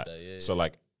I like like that. that, yeah, So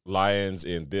like lions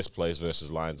in this place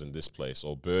versus lions in this place,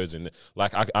 or birds in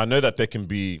like I know that there can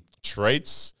be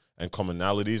traits and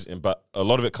commonalities, but a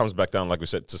lot of it comes back down, like we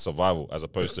said, to survival as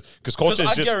opposed to because culture is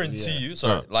I just. guarantee you.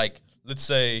 Sorry, like let's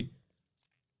say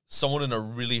someone in a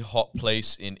really hot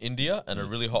place in India and a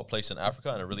really hot place in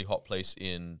Africa and a really hot place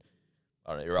in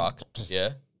I don't know, Iraq. Yeah,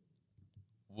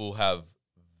 will have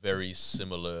very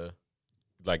similar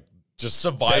like just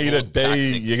survival day to day.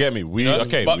 tactic, You get me? We you know?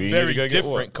 okay, but we need very to go get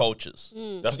water. different cultures.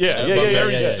 That's, But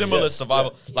very yeah, similar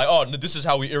survival. Like, oh, no, this is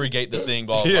how we irrigate the thing.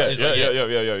 Blah, blah, Yeah, blah. It's like,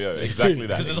 yeah. Exactly that.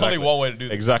 Because there's exactly. only one way to do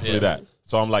this. Exactly Yeah. that.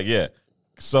 So I'm like, yeah,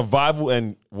 survival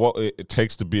and what it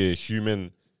takes to be a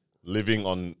human living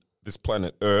on this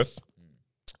planet Earth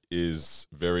is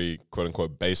very quote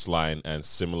unquote baseline and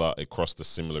similar across the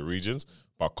similar regions,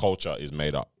 but culture is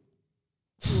made up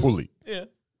fully. Yeah.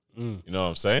 You know what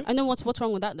I'm saying? And then what's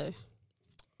wrong with that though?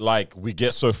 Like we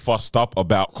get so fussed up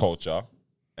about culture,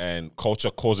 and culture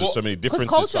causes so many Because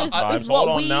differences culture sometimes. is Hold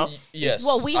what on we now. Yes, it's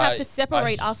what we have I- to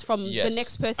separate us from yes. the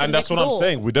next person. And that's next what door. I'm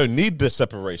saying. We don't need the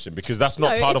separation because that's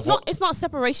not part it's of not, what. it's not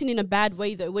separation in a bad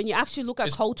way though. When you actually look at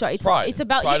It's culture, it's pride. it's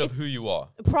about pride yeah, of who you are.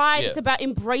 pride. Yeah. It's about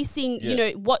embracing, you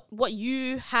Yeah. know, what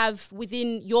you have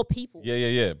within your people.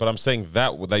 Yeah. But I'm saying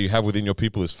that you have within your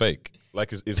people is fake.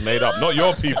 Like it's made up. Not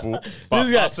your people, but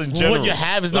This guy, us in what general. you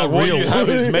have is Like, not what real. you have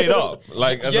is made up.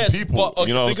 Like as Yes, a people, but,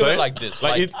 you know what I'm think of it saying? like this,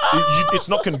 Like, like- it's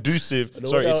not conducive.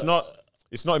 Sorry, it's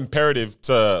not imperative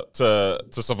to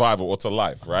survival or to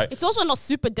life, right? It's also not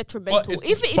super detrimental. But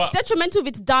If it's but- detrimental, if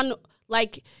it's done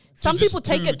like some just people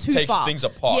take to it too take far. things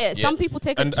apart, Yeah, yeah. some people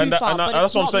take it And, too and, far. and but that's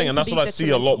it's what I'm not saying, meant and to that's be what I see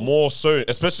a lot detrimental. more so,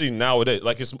 especially nowadays.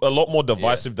 Like it's a lot more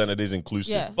divisive than it is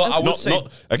inclusive. Yeah. But I would not, say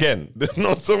not again,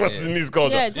 not so much in these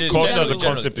culture. Yeah, just culture in as a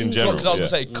general. concept in In general. Because I was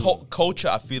yeah. gonna say, culture,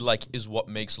 I feel like, is what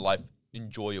makes life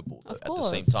enjoyable Of at the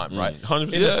same course. time, right?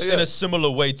 100%. In, Yeah. in a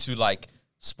similar way to like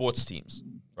sports teams,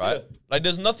 right? Yeah. Like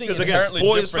there's nothing 'Cause again, inherently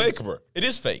sport is different. fake, bro. It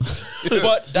is fake,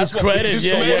 but that's what creative, brings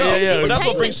yeah, so much- yeah, yeah. But that's what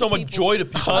Entertainment brings so to much people. joy to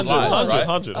people's 100, lives, 100, right?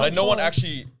 100. Like no one course.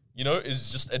 actually, you know, is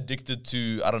just addicted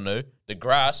to I don't know the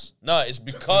grass. No, it's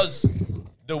because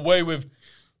the way we've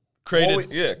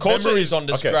created culture memories is- on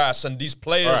this okay. grass and these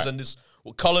players Alright. and this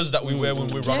colors that we wear when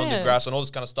we run on the Yeah. grass and all this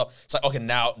kind of stuff. It's like, okay,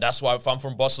 now that's why if I'm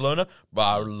from Barcelona, but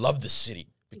I love this city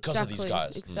because of these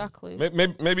guys. Exactly.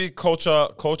 Maybe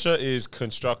culture is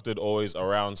constructed always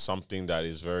around something that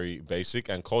is very basic,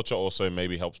 and culture also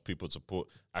maybe helps people to put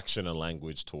action and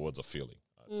language towards a feeling.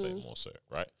 I'd say more so,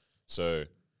 right? So,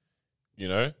 you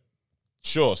know,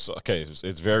 sure. So, okay,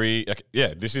 it's very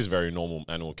this is very normal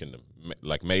animal kingdom,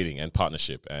 like mating and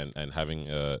partnership and having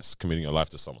committing your life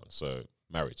to someone. So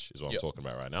marriage is what I'm talking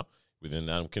about right now. Within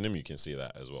the animal kingdom, you can see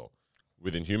that as well.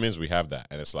 Within humans, we have that,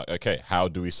 and it's like, okay, how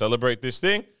do we celebrate this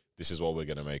thing? This is what we're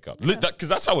gonna make up, because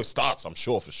that's how it starts. I'm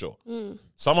sure for sure.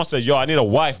 Someone said, "Yo, I need a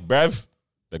wife, brev."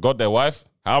 They got their wife.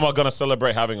 How am I gonna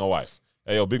celebrate having a wife?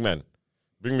 Hey, yo, big man,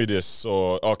 bring me this.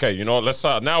 Or okay, you know, let's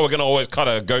now we're gonna always cut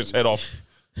a goat's head off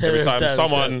every time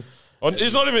someone.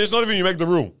 It's not even you make the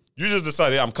rule. You just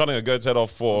decide, yeah, I'm cutting a goat's head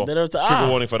off for They don't say, trigger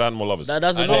warning for the animal lovers. That's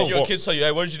And a then vote. your kids tell you,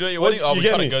 hey, what did you do at your wedding? Oh, you we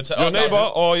get got me? to go to Your okay.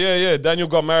 neighbor? Oh, yeah. Daniel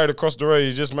got married across the road.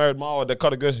 He just married Mao. They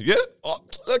cut a goat. Yeah? Oh,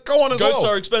 go on as Goats well.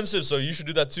 are expensive, so you should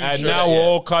do that too. And Sure, now yeah. we're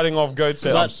all cutting off goats'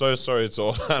 heads. I'm But- so sorry to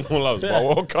all animal lovers, but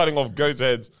we're all cutting off goats'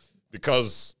 heads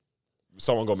because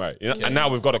someone got married. You know? And now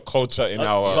we've got a culture in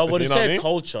our. But when you know what I say mean?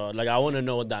 culture, like I want to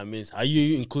know what that means. Are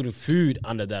you including food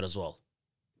under that as well?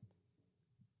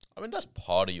 I mean, that's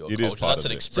part of your It culture. is part That's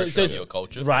of an it. expression of your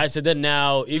culture. Right. So then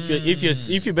now, if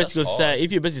you basically hard. say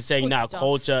if you're basically saying Food now stuff.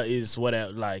 culture is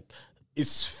whatever, like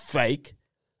it's fake,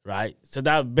 right? So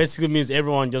that basically means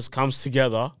everyone just comes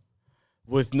together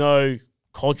with no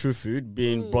cultural food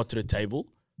being brought to the table.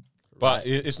 But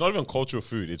it's not even cultural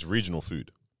food. It's regional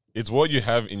food. It's what you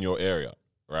have in your area,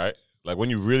 right? Like when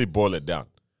you really boil it down.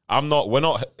 We're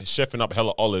not chefing up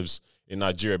hella olives in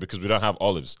Nigeria because we don't have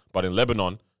olives. But in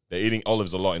Lebanon, they're eating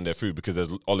olives a lot in their food because there's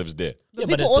olives there. But Yeah, but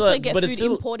people it's still- also get but it's food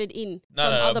still- imported in No,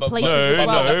 from no, other but- places No, as well.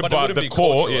 no, But it but wouldn't the be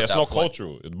core, cultural at it's that not point.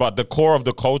 cultural. But the core of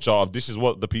the culture of this is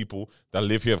what the people that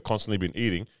live here have constantly been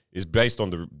eating is based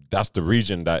on that's the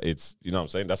region that it's, you know what I'm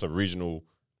saying? That's a regional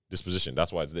disposition.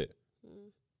 That's why it's there.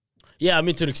 Yeah, I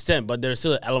mean to an extent, but there's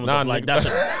still an element Nah, of like nigga.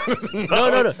 that's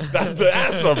no. That's the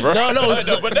answer, bro. No, it's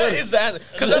No, but that is the answer.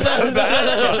 Because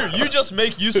that's true. You just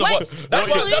make use of what. That's why,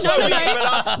 Actually, that's no, why no, we no. eat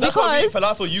falafel. That's why we eat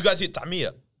Because- falafel. You guys eat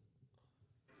tamia.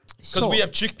 Because Sure. we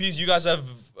have chickpeas. You guys have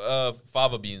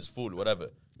fava beans, full, whatever.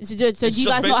 So do It's you just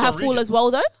guys based not on have full region. as well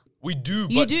though? We do.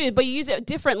 You but do, but you use it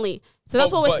differently. So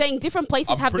that's Oh, what we're but saying. Different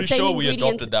places I'm have the pretty same sure we ingredients.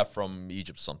 adopted that from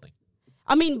Egypt or something.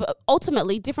 I mean, but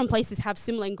ultimately, different places have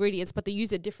similar ingredients, but they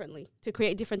use it differently to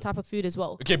create different type of food as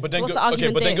well. Okay, but then What's go, the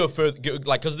argument then there? go further.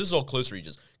 Like, because this is all close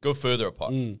regions. Go further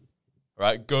apart.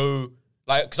 Right? Go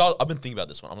like, because I've been thinking about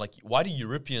this one. I'm like, why do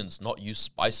Europeans not use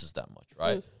spices that much,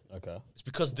 right? Okay. It's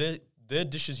because their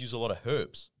dishes use a lot of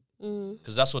herbs.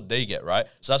 Because that's what they get, right?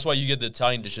 So that's why you get the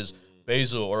Italian dishes,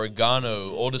 basil,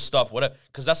 oregano, all this stuff, whatever.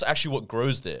 Because that's actually what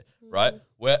grows there, right?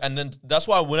 And then that's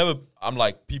why whenever I'm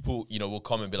like, people, will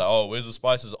come and be like, oh, where's the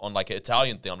spices on like an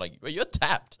Italian thing? I'm like, well, you're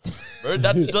tapped, bro.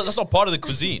 That's not part of the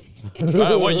cuisine.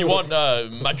 Right? What you want,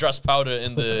 madras powder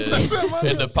in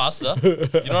the pasta?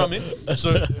 You know what I mean?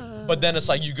 So, but then it's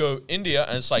like you go India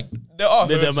and it's like there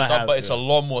are herbs and stuff, but it's a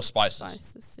lot more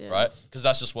spices, right? Because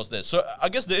that's just what's there. So I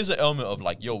guess there is an element of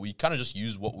like, we kind of just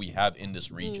use what we have in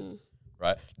this region,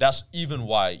 right? That's even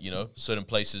why certain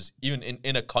places, even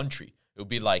in a country, it would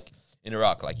be like. In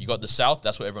Iraq, like you got the south,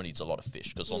 that's where everyone eats a lot of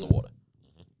fish because it's on the water.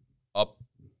 Up,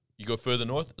 you go further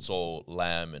north, it's all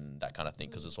lamb and that kind of thing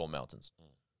because it's all mountains.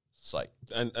 It's like,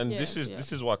 and this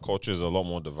is why culture is a lot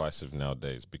more divisive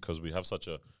nowadays because we have such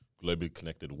a globally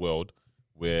connected world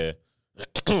where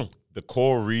the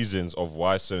core reasons of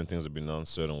why certain things have been done a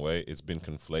certain way, it's been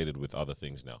conflated with other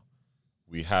things now.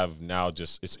 We have now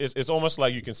it's almost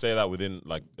like you can say that within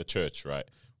like a church, right?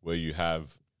 Where you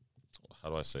have, how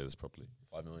do I say this properly?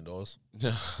 $5 million.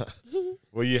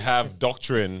 Well, you have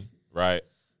doctrine, right?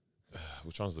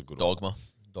 Which one's the good Dogma. one?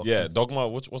 Doctrine. Yeah, dogma.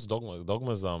 What's dogma?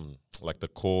 Dogma's like the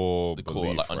core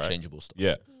belief, like right? unchangeable stuff.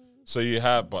 Yeah. So you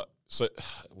have,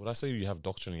 would I say you have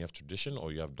doctrine and you have tradition,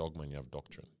 or you have dogma and you have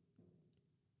doctrine?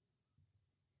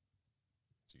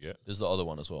 Do you get? There's the other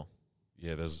one as well.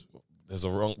 Yeah, there's what's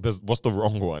the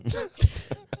wrong one?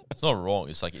 It's not wrong.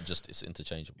 It's like it's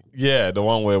interchangeable. Yeah, the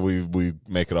one where we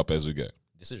make it up as we go.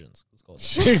 Decisions. It's called.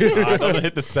 It doesn't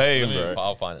hit the same, bro.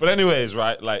 I'll find it. But anyways,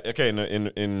 right? Like, okay,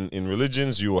 in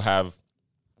religions, you will have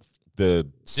the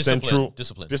central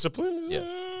discipline. Discipline? Yeah,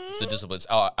 it's the discipline. It's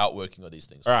our outworking of these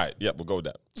things. All right, we'll go with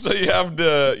that. So you have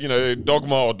the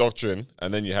dogma or doctrine,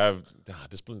 and then you have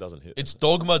discipline doesn't hit. It's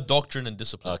dogma, doctrine, and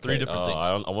discipline. Okay. 3 different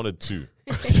things. I wanted 2.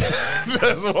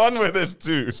 There's one where there's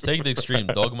 2. Just take the extreme,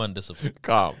 dogma and discipline.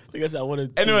 Calm. I guess I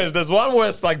wanted. Anyways, there's one where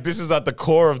it's like this is at the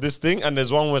core of this thing, and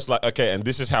there's one where it's like, okay, and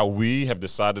this is how we have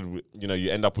decided.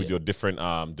 You end up with your different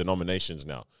denominations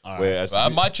now. Whereas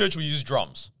At my church, we use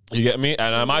drums, you get me,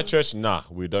 and at my church,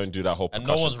 we don't do that whole. and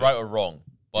percussion no one's thing. right or wrong.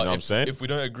 But You know what I'm saying? if we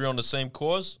don't agree on the same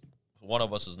cause, one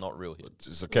of us is not real here.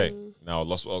 It's okay. Now I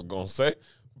lost what I was going to say.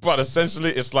 But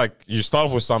essentially, it's like you start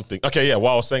off with something. Okay, yeah,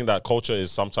 while I was saying that culture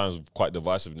is sometimes quite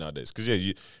divisive nowadays. Because,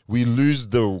 we lose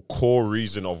the core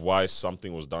reason of why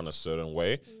something was done a certain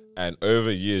way. And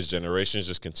over years, generations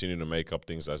just continue to make up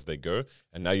things as they go.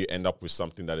 And now you end up with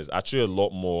something that is actually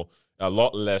a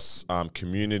lot less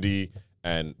community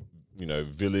and,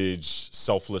 village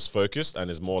selfless focused. And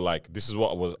is more like, this is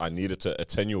what I needed to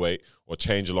attenuate or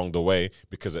change along the way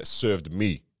because it served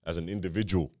me as an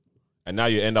individual. And now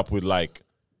you end up with like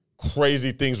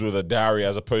crazy things with a dowry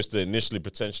as opposed to initially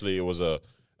potentially it was a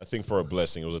thing for a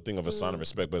blessing. It was a thing of a sign of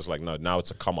respect, but it's like, no, now it's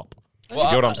a come up. Well,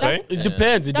 you get what I'm saying? It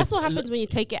depends. That's what happens when you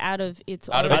take it out of its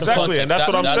Out of origin. its Exactly, and that's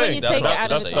what I'm That's saying. when you take it out of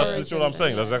That's its literally origin, what I'm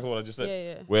saying. yeah. That's exactly what I just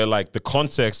said. Yeah. Where like the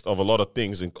context of a lot of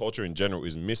things in culture in general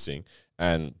is missing,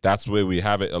 and that's where we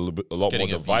have it a lot more getting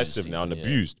divisive abused now and even,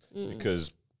 abused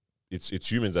because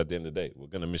it's humans at the end of the day. We're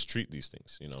gonna mistreat these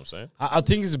things. You know what I'm saying? I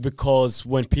think it's because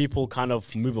when people kind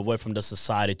of move away from the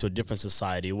society to a different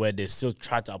society where they still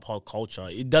try to uphold culture,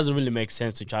 it doesn't really make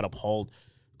sense to try to uphold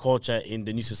culture in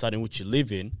the new society in which you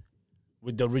live in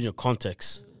with the original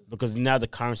context because now the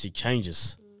currency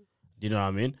changes. Do you know what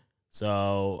I mean?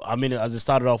 So, I mean, as it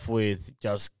started off with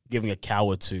just giving a cow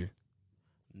or 2,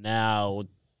 now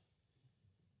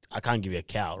I can't give you a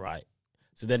cow, right?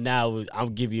 So then now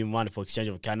I'm giving you money for exchange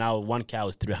of a cow. Now 1 cow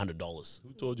is $300.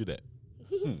 Who told you that?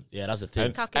 Yeah, that's the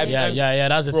thing. And- Yeah,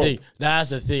 that's the Bro. thing. That's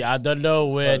the thing. I don't know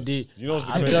where the... You know what's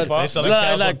the I crazy don't- part? They selling Like-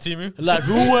 cows like- on Temu? Like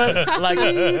who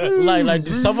went like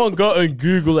did someone go on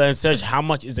Google and search how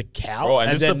much is a cow? Bro,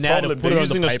 and this is the now they problem. put They're it on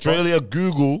the using paper? Australia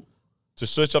Google to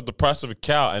search up the price of a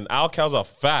cow, and our cows are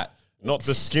fat, not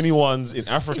the skinny ones in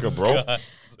Africa, bro.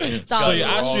 Stop. So you're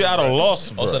actually at a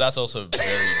loss, bro. Also, that's also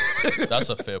that's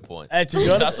a fair point. Hey, to be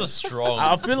honest, That's a strong.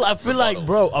 I feel like,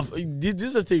 bro, this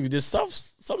is the thing. There's some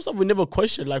stuff we never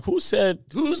question. Like who said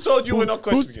Who told you we're not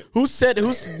questioning it? who said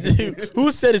who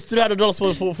said it's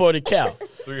 $300 for the cow?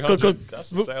 300.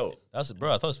 That's a sale. That's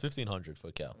bro. I thought it was $1,500 for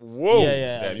a cow. Whoa.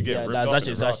 Yeah. Damn, you get ripped that's off actually,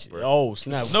 in it's the actually bro. oh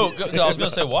snap. No, I was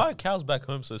gonna say why are cows back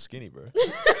home so skinny, bro?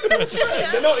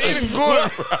 They're not eating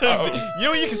good, bro. You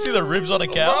know you can see the ribs on a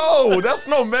cow. Bro, that's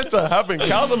not meant to happen.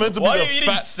 Cows are meant to Why be are the you eating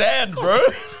fat. sand, bro?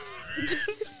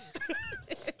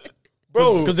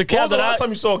 Bro, 'Cause the when cows was the that last time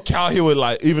you saw a cow here with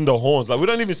like even the horns? Like we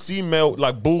don't even see male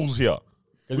like bulls here.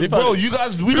 'Cause if Bro, I- you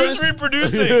guys, Who's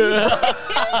reproducing? You know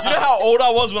how old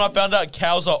I was when I found out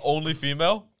cows are only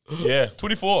female? Yeah.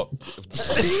 24.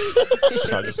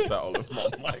 I just spat all over my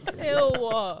mic.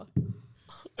 Ew.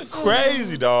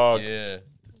 Crazy, dog. Yeah.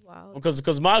 Wow.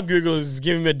 because my Google is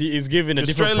giving a different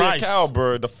Australia price. cow,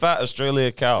 bro. The fat Australia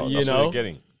cow. You That's what know? you're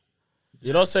getting.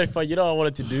 You know, so if you know what I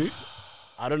wanted to do,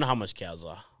 I don't know how much cows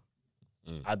are.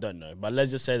 I don't know, but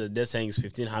let's just say that they're saying it's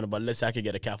 1,500. But let's say I could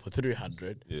get a cow for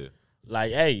 300. Yeah.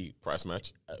 Like, hey, Price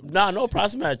match. no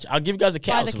price match. I'll give you guys a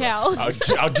cow. Buy the cow.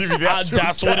 I'll give you that.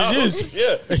 That's what it is.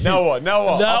 Yeah. Now what? Now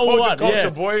what? Now Uphold what? the culture, Yeah.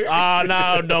 boy.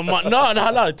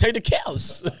 No. Take the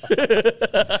cows,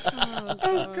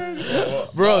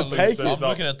 bro. Take I'm it.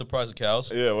 looking at the price of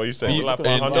cows. Yeah, what you saying? In, Like in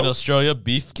 500? Australia,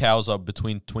 beef cows are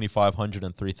between 2,500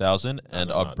 and 3,000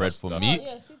 and are bred for that's- meat.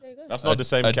 Yeah, see, there you go. That's not the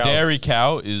same A cow. dairy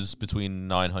cow is between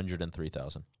 900 and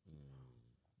 3,000.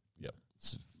 Yep.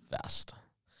 It's vast.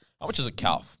 How much is a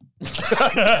calf?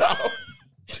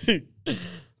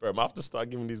 Bro, I'm have to start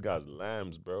giving these guys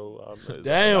lambs, bro.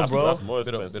 Damn, bro. That's more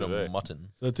Bit expensive. of eh? mutton.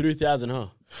 So 3,000, huh?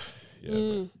 Yeah,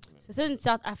 bro. So it's in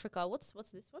South Africa. What's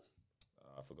this one?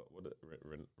 I forgot. What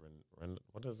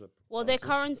is it? Well, their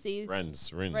currency is Rands.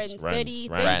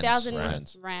 30,000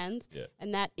 Rands. rands, Yeah.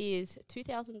 and that is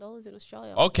 $2,000 in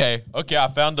Australia. Okay, I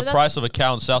found So the that- price of a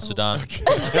cow in South Sudan.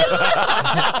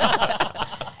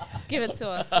 Give it to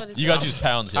us. What is You it? guys use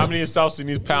pounds, yeah? How many South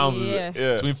Sudanese pounds is Yeah. it?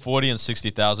 Yeah. Between 40 and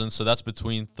 60,000. So that's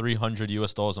between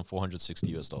 $300 and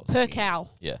 $460. per cow?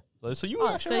 Yeah. So you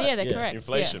Oh, were so yeah, they're Yeah. correct.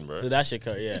 Inflation, So bro. that shit,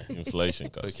 yeah. Inflation,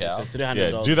 cuz. cow. So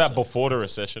 $300. Yeah, do that before the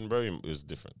recession, bro. It was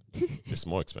different. It's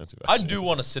more expensive. I Actually. do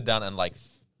want to sit down and like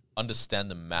understand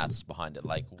the maths behind it.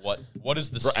 Like what is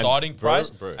the Bro, and starting bro, price,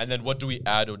 bro. and then what do we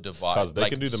add or divide? Because they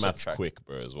like, can do the maths subtract. quick,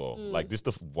 bro, as well. Like, this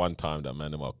the one time that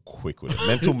man, them are quick with it.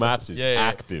 Mental maths is Yeah, yeah.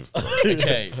 active, bro.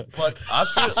 Okay, but I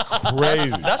feel Crazy.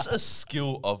 that's a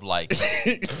skill of like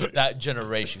that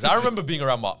generation. 'Cause I remember being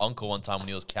around my uncle one time when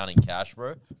he was counting cash,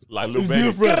 bro. Like, little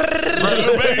baby. Bro,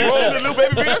 little baby. You seen the little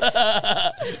baby video?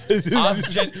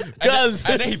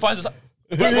 And then he finds us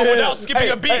without skipping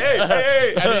a beat.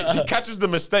 Hey. And then he catches the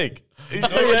mistake. They stop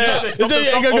the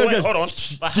song. Oh, wait, hold on.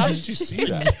 Like, how did you see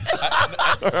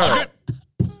that?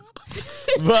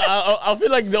 But I feel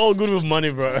like they're all good with money,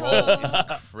 bro. It's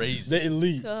crazy. They're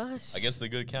elite. Gosh, I guess they're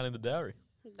good at counting the dowry.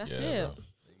 that's Yeah, it. bro.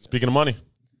 Speaking of money,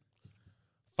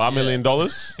 $5 million.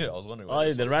 Yeah, I was wondering. Oh, What yeah,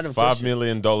 this the was. random $5 question.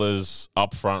 million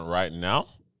up front right now.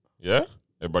 Yeah?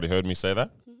 Everybody heard me say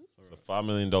that? So $5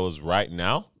 million right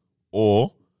now,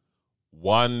 or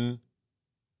 $1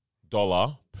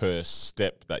 per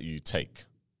step that you take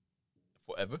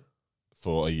Forever.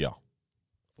 for a year.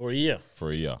 For a year.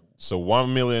 For a year. So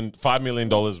 $5 million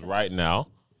right now,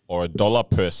 or $1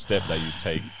 per step that you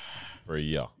take for a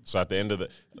year. So at the end of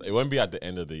it won't be at the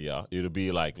end of the year. It'll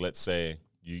be like, let's say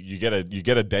you get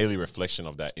a daily reflection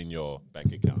of that in your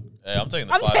bank account. Hey, I'm taking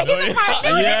the I'm 5 taking million. the 5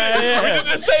 million. Yeah.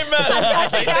 The same man. I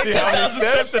take 10,000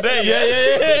 steps a day.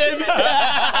 Yeah.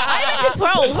 I even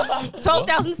did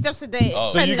 12,000 steps a day. Oh.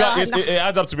 So you And, got no. it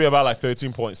adds up to be about like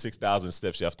 13.6 thousand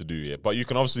steps you have to do. Yeah, but you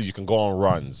can go on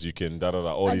runs. You can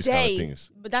all a these day, kind of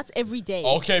things. but that's every day.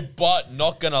 Okay, but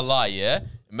not gonna lie, yeah.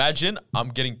 Imagine I'm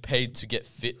getting paid to get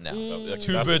fit now. Two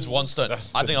That's- birds, one stone.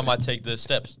 that's- I think I might take the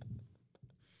steps.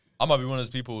 I might be one of those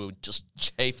people with just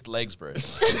chafed legs, bro.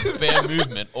 Bare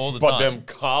movement all the But time. them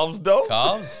calves though.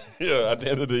 Calves? Yeah, at the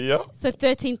end of the year. So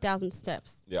 13,000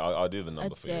 steps. Yeah, I'll do the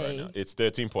number for you right day. now. It's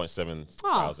 13.7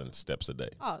 thousand steps a day.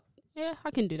 Oh, yeah,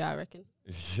 I can do that, I reckon.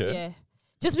 Yeah. Yeah.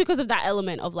 Just because of that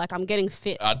element of like I'm getting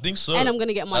fit. I think so. And I'm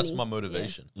gonna get That's money. my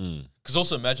motivation. Mm. Because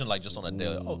also imagine like just on a day,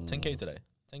 like, 10K today.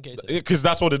 10K today. Because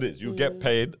that's what it is. You get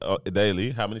paid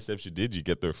daily. How many steps you did, you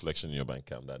get the reflection in your bank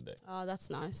account that day. Oh, that's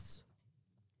nice.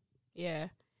 Yeah.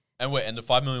 And wait, and the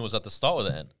 5 million was at the start or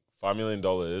the end? $5 million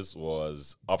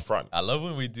was upfront. I love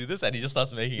when we do this and he just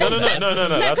starts making No. No,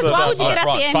 because why would you get at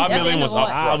the end? 5 at the million end was of what?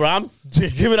 upfront. Bro,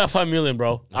 give me that 5 million,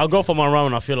 bro. I'll go for my run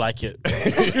when I feel like it.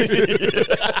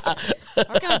 I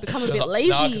reckon I've become a bit lazy.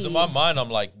 Nah, because in my mind, I'm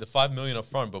like, the 5 million up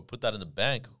front, but put that in the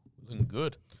bank. Looking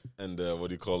good. And what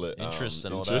do you call it? Interest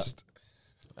and all interest.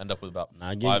 End up with about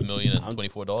Nah, give $5 me- million and I'm-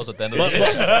 $24 at the end of But, the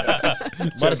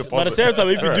day. but at the same time,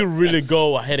 if you do really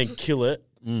go ahead and kill it,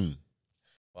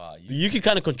 Wow, you can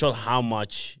kind of control how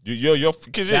much. You're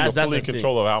because you're That's fully the in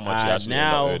control thing. of how much you actually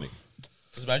Now- end up earning.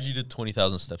 just imagine you did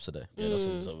 20,000 steps a day. Yeah, that's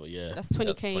what it's over. Yeah. That's 20K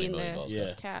That's $20 in million the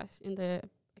Yeah. cash, in the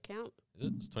account. Is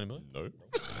it? It's 20 million?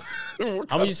 No.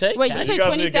 How much you say? Wait, Cash? you say You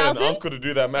guys need to get an 20,000? uncle to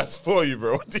do that maths for you,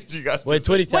 bro. What did you guys Wait, just-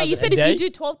 20,000 Wait, you said a if day? you do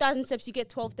 12,000 steps, you get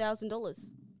 $12,000.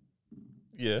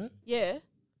 Yeah. Yeah.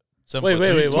 Wait, what?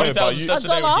 20,000 steps a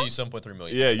day $1? would give you 7.3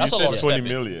 million. Yeah, you That's a lot said of 20 stepping.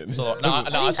 million. That's a lot.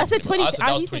 No, I said 20. That He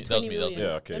was said 20 20 million. million. Yeah,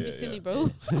 okay, Don't be yeah, silly, yeah. bro.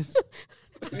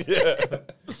 Yeah.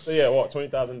 So yeah, what?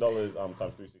 $20,000 times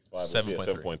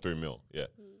 365. 7.3 mil. Yeah.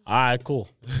 All right, cool.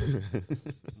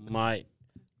 But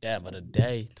a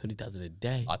day, 20,000 a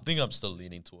day. I think I'm still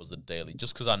leaning towards the daily,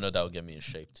 just because I know that will get me in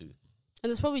shape too. And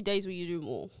there's probably days where you do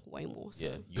more, way more. So.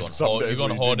 Yeah, you Some on days you on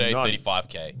where a you whole do day, none.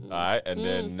 35K. All right, and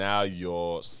then now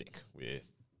you're sick with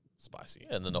spicy.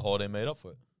 Yeah, and then the whole day made up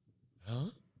for it. Huh?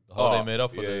 The whole day made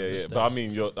up for yeah, the yeah, yeah. mistakes. But I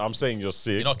mean, I'm saying you're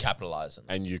sick You're not capitalizing.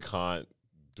 and you can't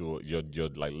do it. You're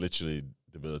like literally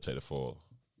debilitated for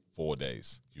 4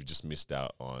 days. You just missed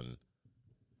out on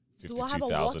Do I have a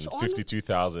watch 52,000 on?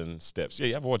 52,000 steps. Yeah,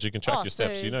 you have a watch. You can track Oh, your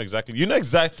steps. so- You know exactly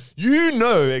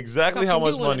how can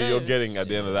much do one of money you're those. getting at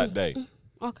the end of that day.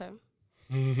 Okay.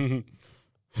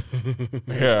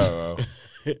 Yeah, bro.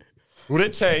 Would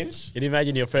it change? Can you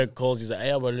imagine your friend calls you, like,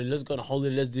 hey, bro, let's go on a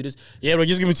holiday, let's do this. Yeah, bro,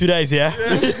 just give me 2 days, yeah?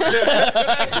 Just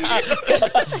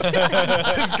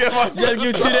get my Just give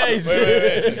me 2 days.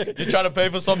 Wait. You're trying to pay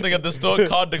for something at the store,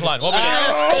 card decline. 1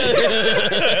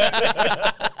 minute.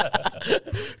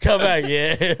 Come back,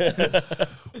 yeah.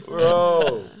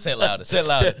 Bro. Say it louder. Say it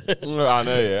louder. I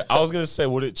know, yeah. I was going to say,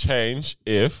 would it change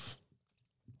if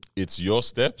it's your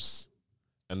steps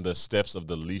and the steps of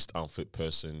the least unfit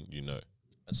person you know?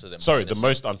 And so then Sorry, the minus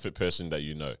most unfit person that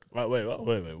you know. Wait, what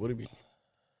do you mean?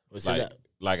 What's that?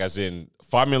 Like as in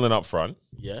 5 million up front,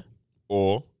 Yeah.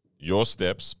 or your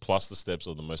steps plus the steps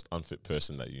of the most unfit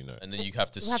person that you know. and then you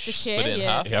have to, You have to split share, it in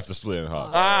yeah. half. You have to split it in half.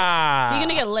 Ah. So you're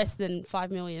gonna get less than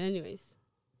 5 million, anyways.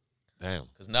 Damn.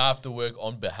 Because now I have to work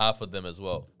on behalf of them as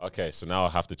well. Okay, so now I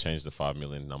have to change the 5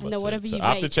 million number. And then whatever you I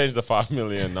have to make. change the 5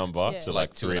 million number Yeah. to Like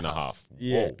like 3.5.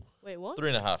 Yeah. Whoa. Wait, what?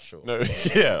 3.5, sure. No,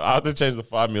 yeah, I have to change the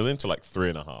 5 million to like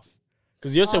 3.5.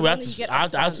 Because you said Oh, we the have one you to, get I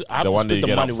have to, I have to, I have The to one that split you the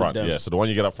get money up with front, them. yeah. So the one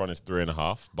you get up front is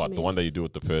 3.5, but the mean- one that you do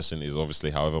with the person is obviously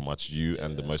however much you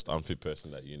and the most unfit person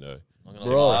that you know. I'm gonna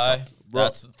Bro. lie.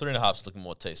 That's 3.5 is looking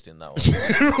more tasty than that one.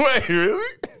 Wait,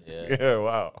 really? Yeah. Yeah,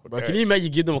 wow. Bro, Okay. can you imagine you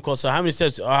give them a call? So how many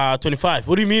steps? 25.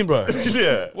 What do you mean, bro?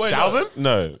 Yeah. Wait, 1,000?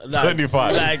 No.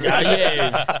 25. Like,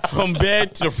 yeah, from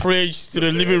bed to the fridge to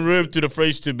the living room to the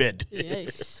fridge to bed.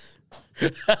 Yes.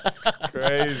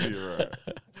 Crazy, bro.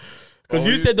 Because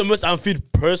you said the most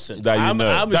unfit person. That you I'm, know.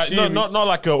 I'm That- no, assuming. not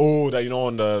like that you know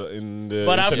in the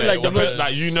But I feel internet. like the Or most-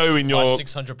 that you know in My your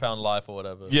 600-pound life or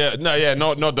whatever.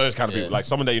 not those kind of Yeah. people. Like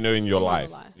someone that you know in your In your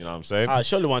life. life. You know what I'm saying?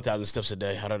 Surely 1,000 steps a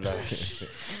day. I don't know.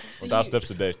 1,000 steps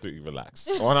a day is relax.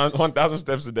 1,000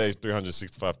 steps a day is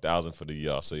 365,000 for the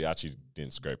year. So you actually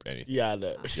didn't scrape anything. Yeah, I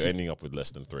know. You're ending up with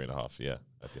less than 3.5. Yeah,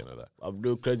 at the end of that. I'm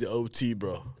doing crazy OT,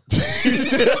 bro.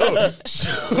 Bro,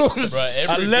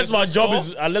 every Unless my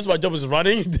business job is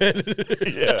running, then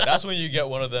Yeah. That's when you get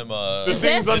one of them.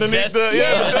 Things Desk. underneath the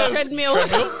Yeah, treadmill.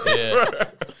 Yeah.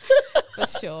 For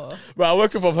sure. bro, I'm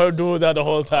working from home doing that the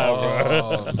whole time,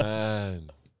 bro. Oh man,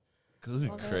 good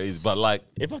crazy. But like,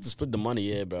 If I have to split the money,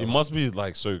 yeah, bro. it must be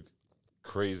like so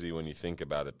crazy when you think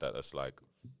about it. That it's like,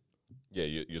 yeah,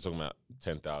 you're talking about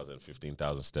 10,000,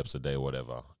 15,000 steps a day, or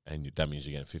whatever, and that means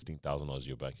you're getting $15,000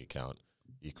 your bank account,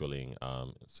 equaling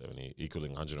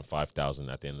 105,000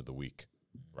 at the end of the week,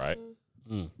 right?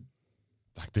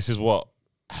 Like this is what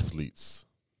athletes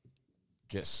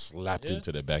get slapped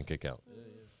into their bank account,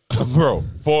 bro,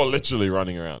 for literally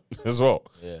running around as well.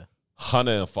 Yeah.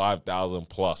 105,000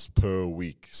 plus per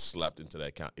week slapped into that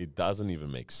account. It doesn't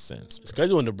even make sense. It's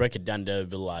crazy when they break it down. They'll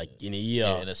be like, in a year,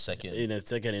 Yeah, in a second.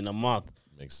 in a month.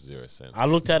 Makes zero sense. I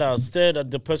looked at it, I stared at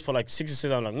the post for like 60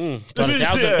 seconds. I'm like,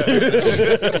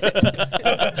 200,000.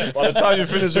 By the time you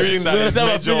finish reading that, it's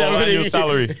made your annual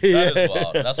salary. That is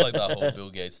wild. That's like that whole Bill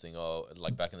Gates thing. Oh,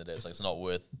 like back in the day, it's like it's not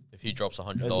worth. If he drops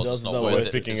 $100, it's not worth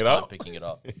it. picking It's it time up. Picking it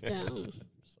up. Yeah.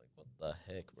 It's like what the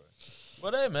heck, bro.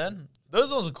 But hey, man,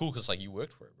 those ones are cool because like you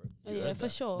worked for it, bro. You Yeah, earned for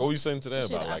that. sure. What were you saying today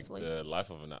Especially about the like athletes. the life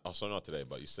of an? Oh, sorry, not today,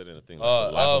 but you said in a thing like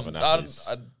the life of an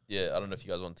athlete. I don't know if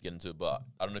you guys want to get into it, but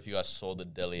I don't know if you guys saw the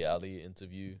Dele Alli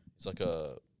interview.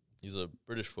 He's a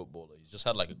British footballer. He's just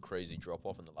had like a crazy drop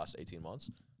off in the last 18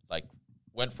 months. Like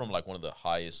went from like one of the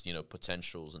highest,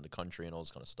 potentials in the country and all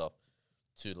this kind of stuff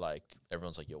to like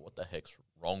everyone's like, yo, what the heck's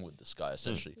wrong with this guy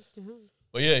essentially?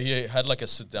 But yeah, he had like a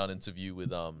sit down interview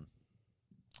with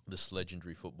this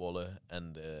legendary footballer,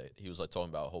 and he was like talking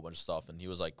about a whole bunch of stuff, and he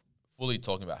was like fully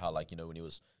talking about how like when he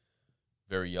was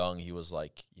very young, he was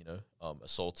like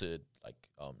assaulted like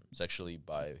sexually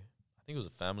by, I think it was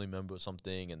a family member or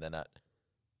something, and then at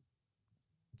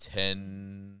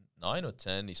 9 or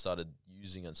 10 he started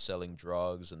using and selling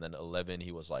drugs, and then 11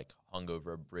 he was like hung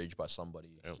over a bridge by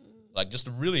somebody. Yep. Like just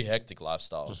a really hectic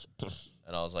lifestyle.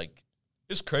 And I was like,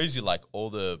 It's crazy, like all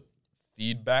the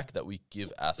feedback that we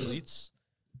give athletes,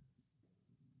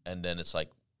 and then it's like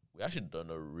we actually don't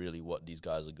know really what these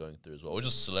guys are going through as well, or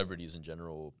just celebrities in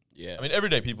general. Yeah. I mean,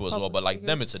 everyday people as well, but like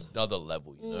them, it's figures. another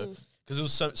level, you know? Because it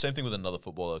was same thing with another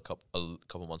footballer a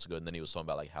couple months ago, and then he was talking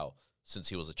about like how since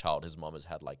he was a child, his mom has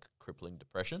had like crippling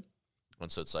depression,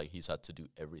 and so it's like he's had to do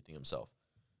everything himself.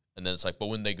 And then it's like, but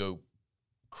when they go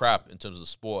crap in terms of the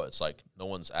sport, it's like no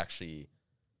one's actually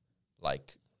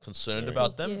like concerned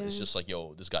about them. It's Yeah. just like,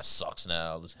 yo, this guy sucks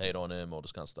now. Let's hate on him, all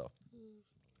this kind of stuff.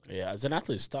 Yeah, as an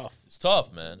athlete, it's tough. It's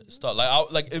tough, man. It's tough.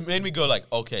 Like it made me go like,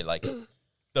 okay, like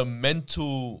the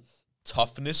mental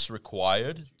toughness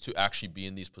required to actually be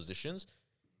in these positions,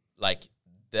 like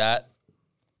that,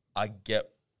 I get.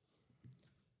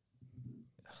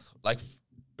 Like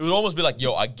it would almost be like,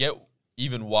 yo, I get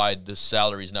even why the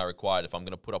salary is now required if I'm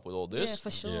gonna put up with all this. Yeah,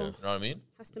 for sure. Yeah. You know what I mean?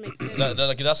 Has to make sense.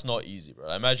 That's not easy, bro.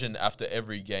 I imagine after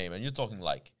every game, and you're talking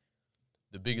like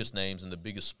the biggest names and the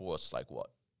biggest sports, like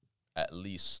what, at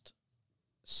least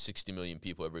 60 million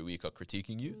people every week are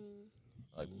critiquing you.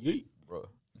 Like, bro,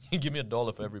 give me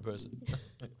 $1 for every person.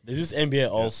 There's this NBA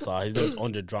All-Star. His name is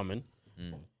Andre Drummond.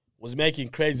 Was making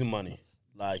crazy money.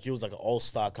 Like, he was like an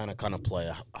all-star kind of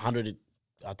player. 100,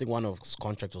 I think one of his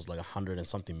contracts was like 100 and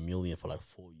something million for like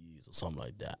 4 years or something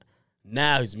like that.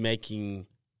 Now he's making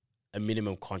a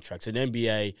minimum contract. So in the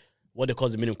NBA, what they call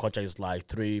the minimum contract is like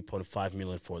 3.5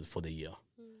 million for the year.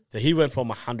 So he went from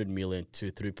 100 million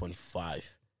to 3.5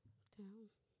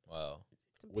 Wow.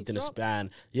 within a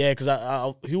span. Yeah,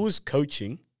 because he was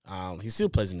coaching. He still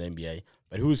plays in the NBA,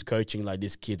 but he was coaching like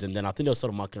these kids, and then I think they were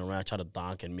sort of mucking around, trying to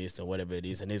dunk and miss and whatever it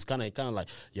is. And it's kind of like,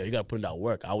 yo, you got to put in that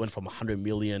work. I went from 100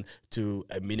 million to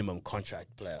a minimum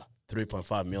contract player,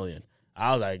 3.5 million.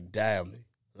 I was like, damn,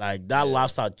 like that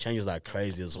lifestyle changes like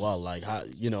crazy as well. Like, how,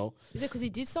 you know, Is it because he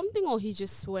did something or he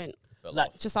just went Fell like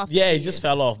off. just after? yeah, the he year? just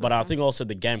fell off. But I think also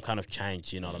the game kind of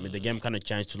changed. You know what I mean? The game kind of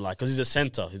changed to like, because he's a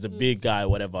center, he's a big guy,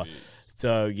 whatever.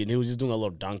 So you know, he was just doing a lot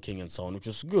of dunking and so on, which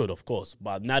was good, of course.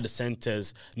 But now the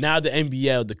centers, now the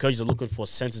NBA, the coaches are looking for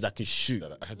centers that can shoot.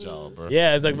 Agile, bro.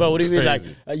 Yeah, it's like, bro, what do you mean? Like,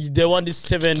 Crazy. they want this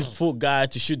 7-foot guy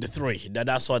to shoot the three.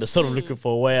 That's why they're sort of looking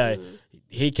for where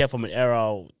he came from an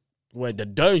era where they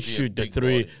don't shoot the big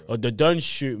three body, bro. or they don't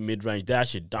shoot mid range. They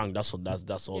actually dunk. That's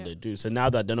all Yeah. they do. So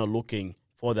now that they're not looking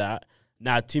for that,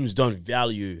 now teams don't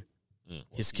value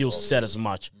his skill set as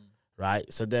much, right?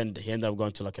 So then he ended up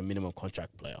going to like a minimum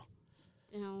contract player,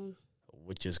 Damn.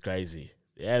 which is crazy.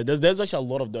 Yeah, there's actually a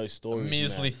lot of those stories.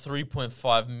 Measly man.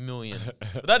 3.5 million.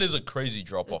 But that is a crazy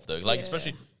drop off though. Like Yeah.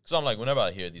 especially because I'm like, whenever I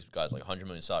hear these guys like 100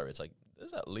 million salary, it's like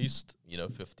there's at least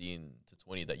 15 to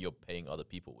 20 that you're paying other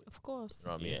people with. Of course. You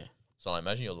know what I mean? Yeah. So I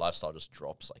imagine your lifestyle just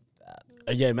drops like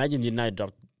that. Yeah, imagine United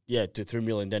dropped to 3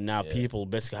 million. Then now people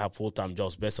basically have full-time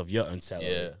jobs based off your own salary.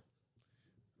 Yeah.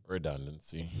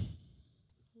 Redundancy.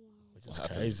 Which is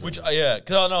crazy. Which yeah,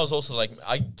 because I was also like,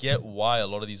 I get why a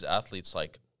lot of these athletes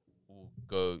like will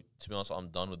go. To be honest, I'm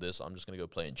done with this. I'm just gonna go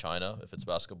play in China if it's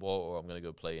basketball, or I'm gonna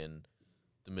go play in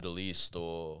the Middle East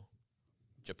or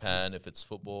Japan if it's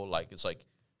football. Like it's like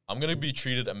I'm gonna be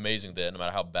treated amazing there, no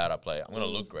matter how bad I play. I'm gonna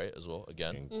look great as well.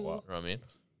 Again, you know what I mean?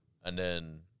 And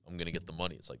then I'm gonna get the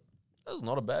money. It's like that's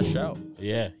not a bad shout.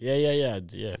 Yeah,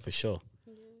 for sure.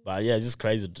 But yeah, it's just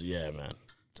crazy. Yeah, man.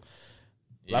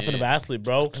 Laughing about athlete,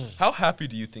 bro. How happy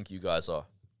do you think you guys are?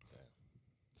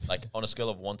 Like on a scale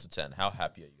of 1 to 10, how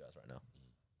happy are you guys right now?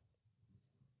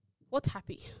 What's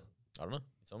happy? I don't know.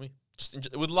 You tell me.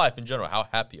 Just with life in general, how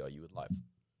happy are you with life?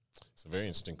 It's a very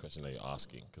interesting question that you're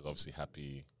asking because obviously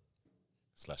happy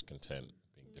 / content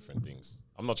being different things.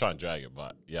 I'm not trying to drag it,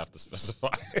 but you have to specify.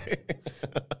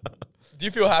 Do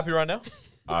you feel happy right now?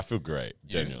 I feel great,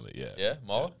 genuinely, yeah. Yeah,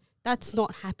 Marwa? That's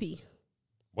not happy.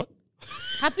 What?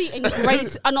 Happy and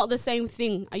great are not the same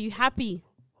thing. Are you happy?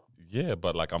 Yeah,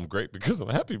 but like I'm great because I'm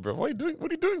happy, bro. What are you doing?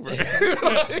 What are you doing, bro? You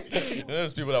know,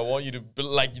 there's people that want you to,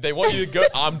 like, they want you to go,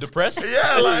 I'm depressed.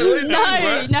 yeah, like what are you doing,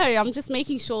 bro? No, I'm just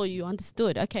making sure you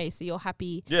understood. Okay, so you're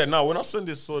happy. Yeah, no, when I saw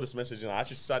this message, I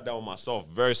actually sat down with myself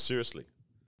very seriously.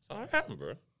 I am,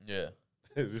 bro. Yeah.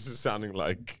 This is sounding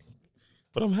like,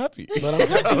 but I'm happy.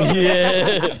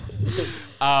 Yeah.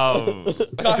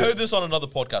 I heard this on another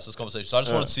podcast, this conversation. So I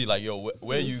just want to see, like, yo,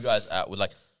 where you guys at with,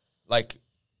 like,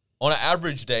 on an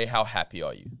average day, how happy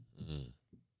are you?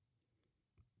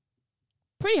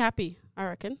 Pretty happy, I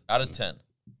reckon. Out of 10.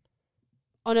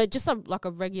 On a just like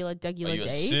a regular, regular Are you a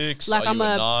day. 6? Like Are I'm you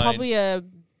a a 9? probably a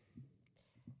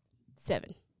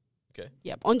 7. Okay.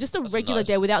 Yep. On just a regular nice.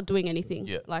 day without doing anything.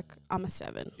 Yeah. Like I'm a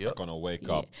 7. Yep. Gonna wake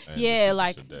Yeah. up. And Yeah, this is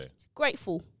like- just a day.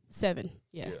 Grateful 7.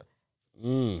 Yeah.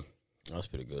 Yeah. That's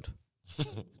pretty good.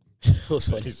 was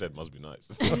He funny. said, "Must be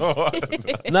nice."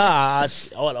 Nah,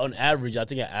 on average, I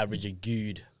think I average a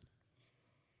good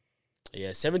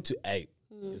 7 to 8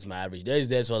 is my average. There's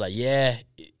days where like,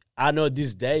 I know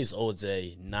these days always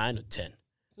a 9 or 10.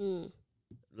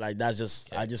 Like that's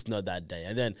just I just know that day,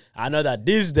 and then I know that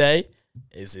this day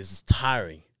is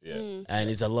tiring, Yeah. and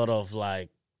it's a lot of like,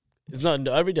 it's not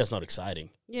every day's not exciting.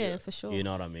 Yeah, for sure. You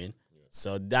know what I mean?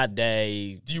 So that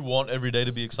day, Do you want every day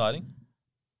to be exciting?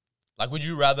 Like, would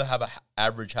you rather have an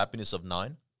average happiness of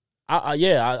 9?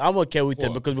 I'm okay with it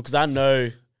What? because I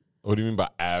know. What do you mean by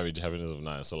average happiness of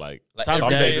 9? So like, Like Some some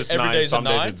days- days it's every 9, day's a some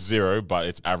days 9? it's 0, but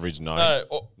it's average 9.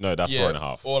 No, that's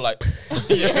 4.5. Or like,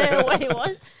 Yeah, wait,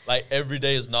 what? like every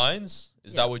day is 9s.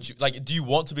 Is that what you like? Do you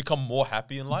want to become more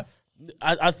happy in life?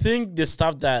 I think the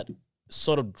stuff that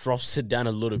sort of drops it down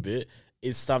a little bit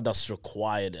is stuff that's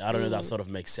required. I don't know if that sort of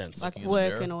makes sense. Like in the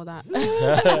work mirror. and all that.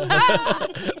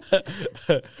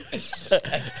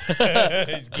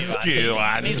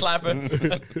 Knee slapping.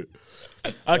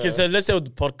 Okay, so let's say with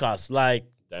the podcast, like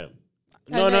Damn.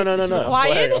 no. It's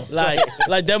required?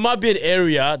 like there might be an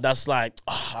area that's like,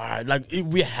 all right, like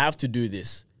we have to do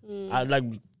this. Like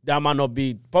that might not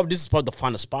be probably this is probably the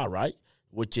funnest part, right?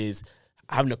 Which is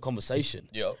having a conversation,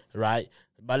 Yo. right?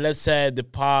 But let's say the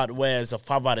part where it's a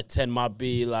 5 out of 10 might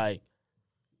be like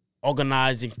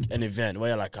organizing an event where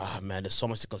you're like, man, there's so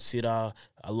much to consider,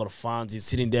 a lot of fun. You're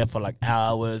sitting there for like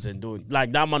hours and doing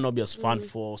like that might not be as fun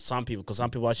for some people because some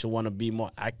people actually want to be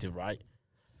more active, right?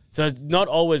 So it's not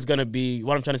always gonna be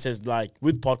what I'm trying to say is like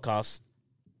with podcasts,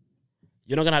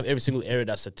 you're not gonna have every single area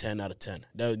that's a 10 out of 10.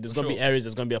 There's gonna be Sure. areas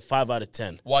that's gonna be a 5 out of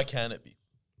 10. Why can't it be?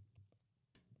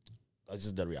 That's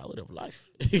just the reality of life.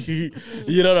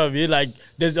 You know what I mean? Like,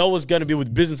 there's always going to be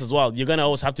with business as well. You're going to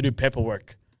always have to do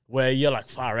paperwork where you're like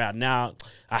far out. Now,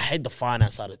 I hate the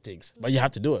finance side of things, but you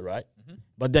have to do it, right?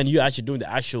 But then you actually doing the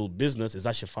actual business is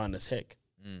actually fun as heck.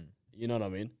 You know what I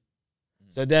mean?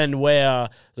 So then where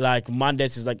like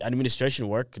Mondays is like administration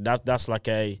work, that's like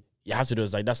you have to do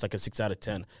is like, that's like a 6 out of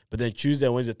 10. But then Tuesday,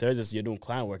 Wednesday, Thursdays, you're doing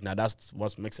client work. Now that's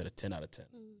what makes it a 10 out of 10.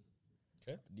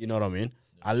 Okay. You know what I mean?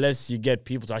 Unless you get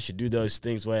people to actually do those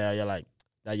things where you're like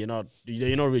that you're not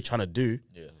really trying to do,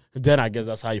 Yeah. then I guess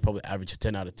that's how you probably average a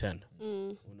 10 out of 10.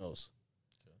 Who knows?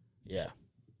 Yeah.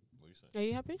 Are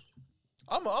you happy?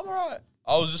 I'm alright.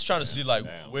 I was just trying to see like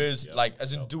Damn. where's Yeah. like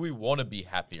as in do we want to be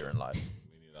happier in life? We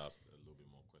need to ask a little bit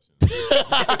more questions.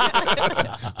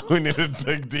 We need to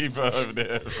dig deeper over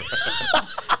there.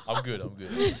 I'm good.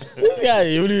 Yeah,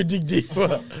 you really dig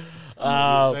deeper.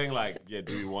 You're saying like,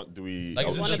 do we Like,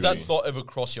 oh, does should that we? thought ever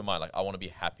cross your mind? Like, I want to be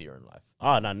happier in life.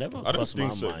 Oh, no, never I don't crossed my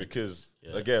think so mind. because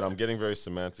again, I'm getting very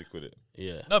semantic with it.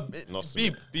 Yeah. No, Not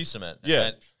be cement.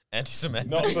 Yeah. Anti-cement.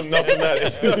 Not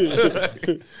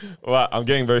semantic. Well, I'm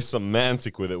getting very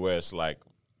semantic with it, where it's like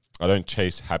I don't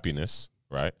chase happiness,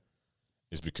 right?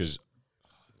 It's because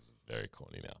this is very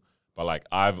corny now, but like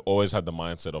I've always had the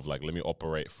mindset of like, let me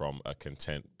operate from a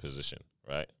content position,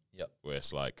 right? Yep. Where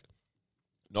it's like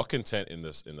not content in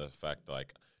the fact that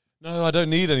like, no, I don't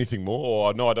need anything more,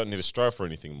 or no, I don't need to strive for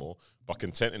anything more, but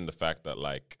content in the fact that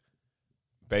like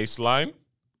baseline,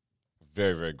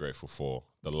 very, very grateful for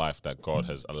the life that God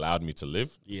has allowed me to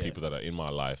live, Yeah. people that are in my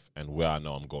life, and where I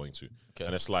know I'm going to. Okay.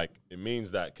 And it's like, it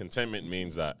means that contentment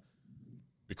means that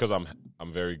because I'm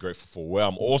very grateful for where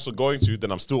I'm also going to,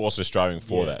 then I'm still also striving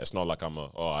for that. It's not like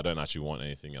I don't actually want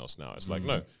anything else now. It's like,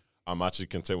 no, I'm actually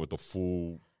content with the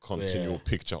full continual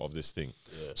picture of this thing.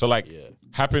 So like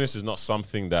happiness is not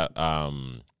something that I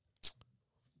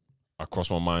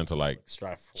cross my mind to like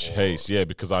Strive for. chase,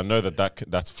 because I know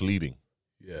that's fleeting.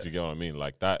 If you get what I mean,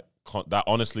 like that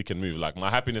honestly can move. Like my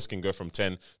happiness can go from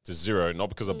 10 to 0, not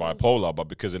because of bipolar, but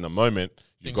because in a moment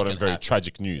you've Things gotten can very happen.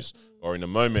 tragic news, or in a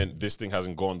moment this thing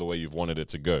hasn't gone the way you've wanted it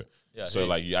to go. Yeah, So hey.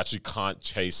 like you actually can't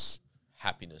chase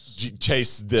Happiness.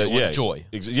 the want joy.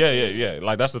 Yeah.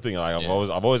 Like that's the thing. Like I've always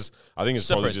I think it's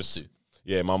probably Separate just the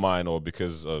two. in my mind, or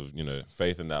because of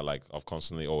faith in that. Like I've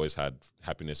constantly always had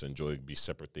happiness and joy be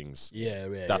separate things. Yeah.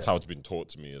 That's how it's been taught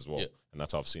to me as well, Yeah. and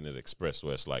that's how I've seen it expressed.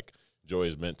 Where it's like joy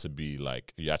is meant to be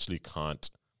like you actually can't.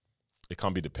 It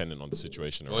can't be dependent on the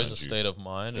situation Joy around is a you. state of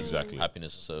mind. and Exactly.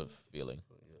 Happiness is a feeling.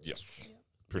 Yes,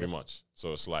 pretty much.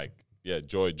 So it's like,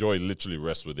 joy literally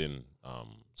rests within.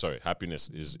 Happiness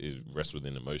is rests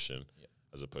within emotion,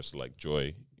 as opposed to like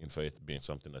joy in faith being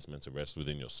something that's meant to rest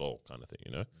within your soul, kind of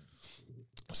thing,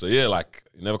 So like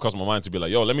it never crossed my mind to be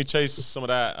like, yo, let me chase some of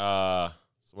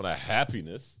that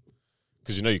happiness,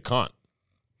 because you can't,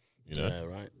 Yeah,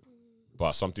 right.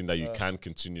 But something that you can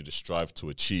continue to strive to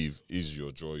achieve is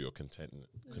your joy, your contentment.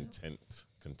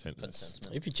 Contentness.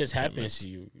 If you chase happiness,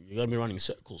 you're gonna be running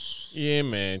circles. Yeah,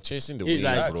 man. Chasing the It's weed,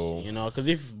 like, bro. you know, because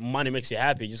if money makes you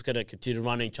happy, you just gotta continue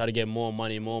running, try to get more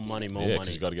money, more money, more Yeah, money.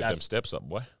 because you got to get them steps up,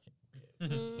 boy.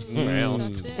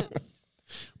 That's it.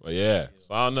 But yeah,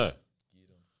 so I don't know.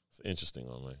 It's interesting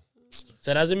one, man.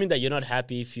 So does it mean that you're not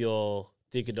happy if you're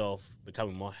thinking of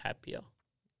becoming more happier?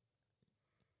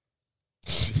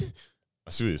 I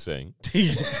see what you're saying.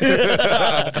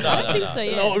 I think so,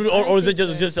 yeah. Or is it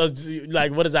just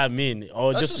like, what does that mean?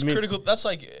 Or That's just just means critical. That's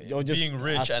like You're just being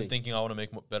rich asking. and thinking I want to make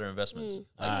better investments.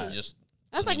 Like, you just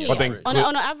That's like me. But then On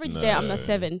an average day, I'm No. a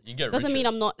 7. You get Doesn't richer. mean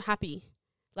I'm not happy.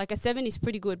 Like a 7 is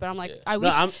pretty good, but I'm like, Yeah. I No,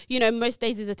 wish, I'm- most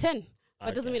days is a 10. But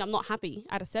it doesn't Okay. mean I'm not happy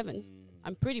at a 7.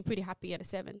 I'm pretty happy at a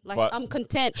 7. Like But- I'm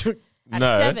content at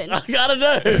No. a 7. I don't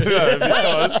know.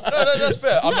 No, that's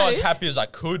fair. I'm not No. as happy as I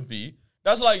could be.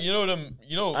 That's like, you know them.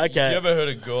 You know, Okay. you ever heard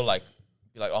a girl like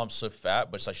be like, "Oh, I'm so fat,"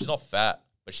 but it's like she's not fat,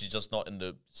 but she's just not in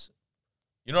the.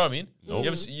 You know what I mean? No.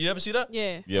 You ever see that?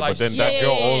 Yeah. Yeah, Like, but then yeah, that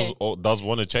girl yeah, yeah. always does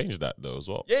want to change that though as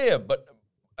well. Yeah, but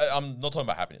I'm not talking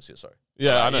about happiness here. Sorry.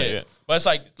 Yeah, Like, I know. Yeah. But it's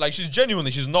like she's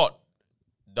genuinely, she's not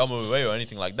dumb away or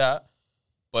anything like that.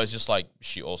 But it's just like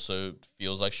she also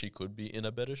feels like she could be in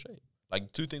a better shape.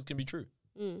 Like two things can be true.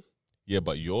 Yeah,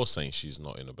 but you're saying she's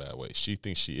not in a bad way. She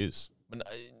thinks she is. But,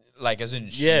 like as in,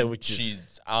 which is-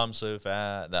 she's I'm so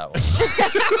fat. That one.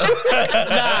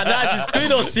 nah, she's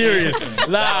clean or serious.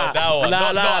 Nah, that one.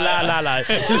 nah.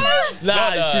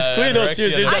 She's clean or anorexia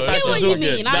serious. and That's how I she's get what you doing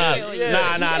it. mean. I get what you mean.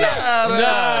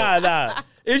 Nah.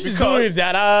 If she's doing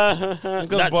that,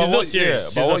 nah, she's not serious. Yeah,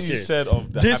 She's but not what you serious. said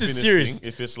of the This is happiness serious. thing,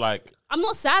 if it's like, I'm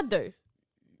not sad though.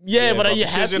 Yeah, but are you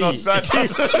because happy? you're not sad.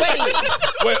 Wait,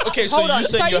 Wait, okay, so Hold on. you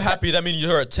saying So you're you- happy? That means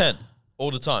you're at 10 all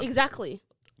the time. exactly.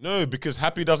 No, because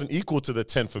happy doesn't equal to the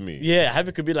 10 for me. Yeah,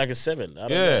 happy could be like a 7. I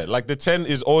don't Yeah, know. like the 10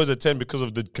 is always a 10 because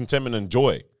of the contentment and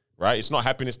joy, right? It's not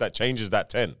happiness that changes that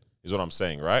 10, is what I'm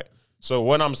saying, right? So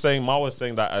when I'm saying, Ma was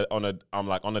saying that I'm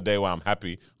like on a day where I'm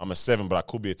happy, I'm a 7, but I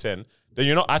could be a 10. Then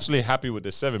you're not actually happy with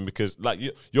the 7 because like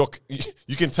you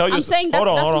can tell yourself. I'm saying that's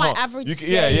my average You can,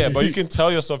 yeah, day. yeah, but you can tell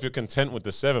yourself you're content with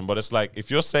the 7. But it's like if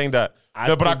you're saying that, I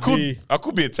no, but I could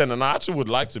could be a 10, and I actually would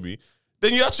like to be.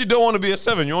 Then you actually don't want to be a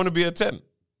 7. You want to be a 10.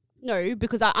 No,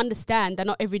 because I understand that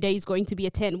not every day is going to be a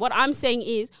 10. What I'm saying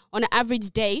is, on an average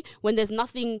day, when there's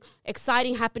nothing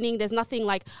exciting happening, there's nothing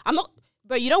like,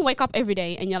 but you don't wake up every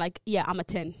day and you're like, yeah, I'm a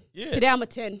 10. Yeah. Today I'm a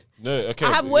 10. No, okay.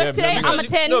 I have work yeah, today, no, I'm a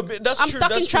because- 10. no, but that's I'm true, stuck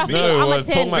that's in true. traffic, No, I'm we're a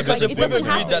talking 10. about- Because Like, if it we've doesn't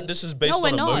agreed happen. that this is based No, we're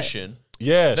on not. emotion,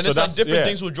 Yeah, then so it's like that's different yeah.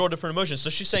 things will draw different emotions. So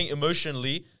she's saying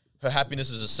emotionally, her happiness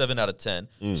is a 7 out of 10.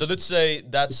 So let's say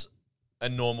that's a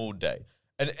normal day.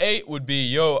 An 8 would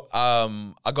be,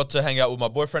 I got to hang out with my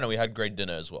boyfriend and we had great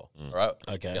dinner as well. All right?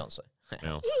 Okay. Beyonce.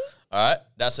 Yeah. All right?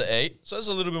 That's an 8. So that's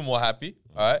a little bit more happy.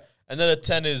 All right? And then a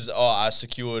 10 is, I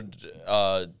secured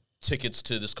tickets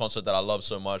to this concert that I love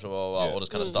so much, all this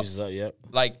kind of stuff. She's like, yeah.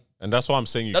 Like, And that's why I'm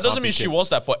saying you that can't doesn't be mean she kin- wants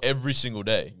that for every single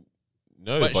day.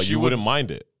 No, but but she you would- wouldn't mind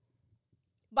it.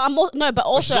 But but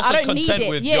also, she's I also don't need content it.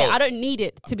 with, Yeah, yo. I don't need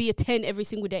it to be a 10 every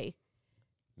single day.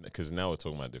 Because now we're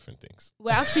talking about different things.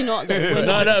 We're actually not. We're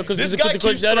No, not. no, because This guy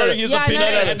keeps throwing his Yeah, I opinion,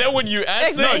 know. and then when you answer,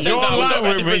 Exactly. you say You're that was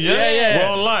online with me, yeah? Yeah.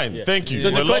 We're online. Yeah. Thank you.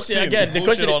 So the We're question locked in. again, the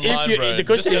question Bullshit if online, you, bro. the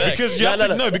question Disconnect. Because you have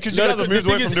to know, because you guys have moved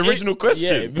away thing from the is, original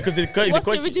question. Yeah, because the What's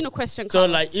question, the original question? So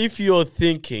Carlos? like, if you're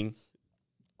thinking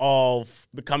of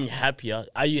becoming happier,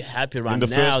 are you happy right In the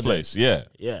now? first then? place, yeah.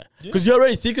 Yeah, because you're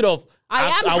already thinking of. I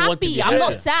am want to happy. be I'm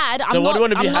not happier. sad. So I'm what not, do you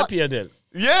want to be I'm not- happier then?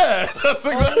 Yeah, that's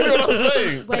exactly what I'm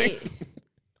saying. Wait,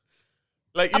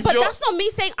 Like, if but you're... that's not me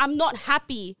saying I'm not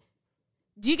happy.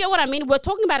 Do you get what I mean? We're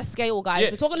talking about a scale, guys.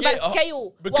 We're talking about a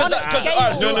scale. Because We're on a because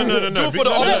scale. No. Do it for the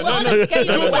No, opposite. we're on a scale. Do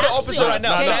it We're for the actually opposite on a right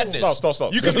now. scale. Sadness.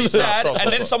 Stop. You could be Stop, sad, stop, and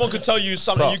then stop. someone could tell you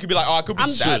something. Stop. You could be like, "Oh, I could be I'm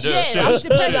sad." depressed. I'm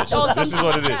depressed. Or This is something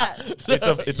what it like is.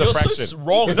 that. It's a You're fraction. so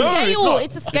wrong. It's a No, scale. not.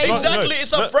 It's a scale. Exactly,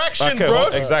 it's a fraction, Okay, bro.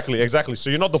 Exactly. So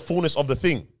you're not the fullness of the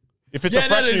thing. If it's Yeah, a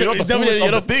no, fraction, no, you're not the definitely, fullness you're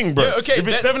of the not- thing, bro. Yeah, okay, if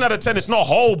it's that- 7 out of 10, it's not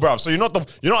whole, bro. So you're not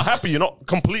happy. You're not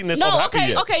completeness No, of happy okay,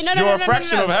 yet. okay, no, You're no, a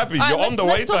fraction no. of happy. All right, You're on the way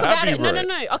let's to talk about happy, it. bro.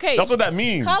 No. Okay. That's what that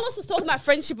means. Carlos was talking about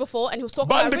friendship before, and he was talking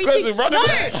Ban about the reaching. question, run it no,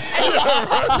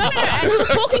 back. and he was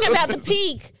talking about the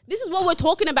peak. This is what we're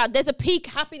talking about. There's a peak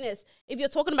happiness. If you're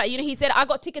talking about, he said, I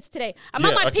got tickets today. I'm at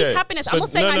Yeah, my okay. peak happiness. So I'm not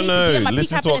saying no, I need no, to be at my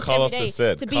listen peak to what happiness Carlos every day has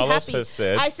said. to be Carlos happy. has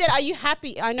said- I said, are you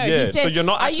happy? I know. Yeah, he said, so you're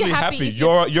not are actually you happy. If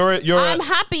You're I'm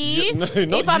happy No, not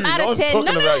if I'm you. at No a one's 10. No,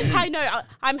 talking about you.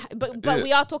 I know. But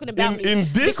we are talking about me. in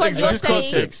this because you're exact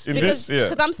saying, context, in because, this, yeah.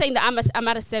 because I'm saying that I'm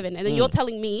at a 7, and then you're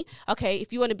telling me, okay,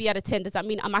 if you want to be at a 10, does that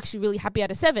mean I'm actually really happy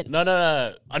at a 7?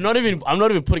 No. I'm not even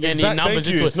putting any Exact- numbers thank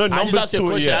you. into It's it. no I just numbers asked you a to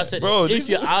it question. yet. I said, Bro, if these-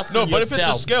 you're asking No, but if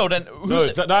yourself. it's a scale, then No,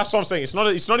 who's that's what I'm saying. It's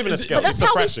not even a scale. But that's It's a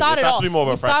how we fraction. started It's actually off. more of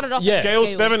a We fraction. started off Yeah. with Scale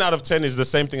scale. 7 out of 10 is the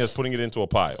same thing as putting it into a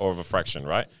pie or of a fraction,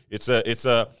 right? It's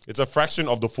a fraction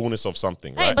of the fullness of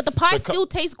something, Hey, right? but the pie So still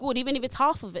tastes good even if it's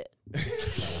half of it.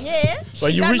 Yeah.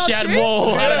 But you Is that wish not you had true?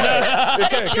 more. okay,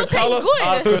 still because tastes Carlos, good.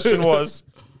 our question was,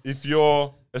 if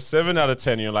you're a 7 out of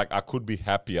 10, you're like, I could be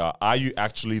happier. Are you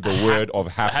actually the word of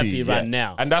happy, happy right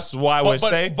now. And that's why we're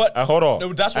saying. But hold on.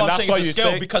 No, that's And why I'm saying it's a you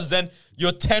scale say- because then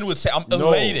your 10 would say I'm no,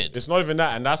 elated. it's not even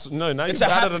that, and that's no. Now It's you've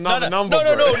a added another number.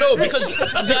 No,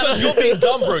 because you're being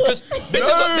dumb, bro. Because this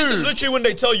No. is literally when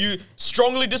they tell you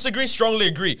strongly disagree, strongly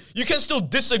agree. You can still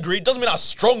disagree. It doesn't mean I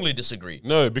strongly disagree.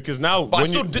 No, because now I when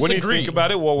still you disagree. think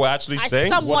about it, what we're actually I saying,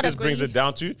 what somewhat this brings agree. it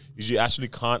down to, is you actually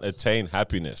can't attain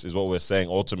happiness, is what we're saying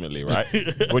ultimately, right?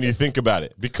 When you think about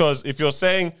it, because if you're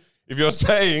saying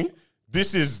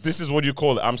this is what you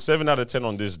call it, I'm 7 out of 10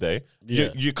 on this day, Yeah.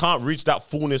 you can't reach that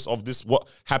fullness of this what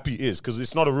happy is, because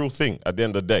it's not a real thing at the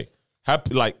end of the day.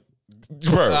 Happy, like,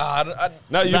 bro,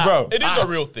 bro, It is a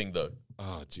real thing, though.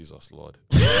 oh Jesus Lord,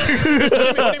 What do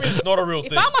you mean it's not a real If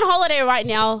thing? I'm on holiday right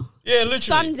now, Yeah, literally.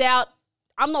 sun's out,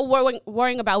 I'm not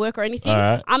worrying about work or anything.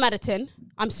 Alright. I'm at a 10.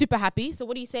 I'm super happy. So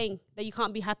what are you saying? That you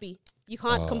can't be happy? You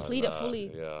can't complete it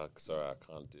fully. yeah, sorry, I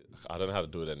can't do it. I don't know how to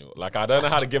do it anymore. Like, I don't know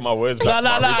how to get my words No, back. no,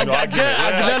 to no, my original I argument.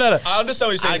 get- Yeah. no. I understand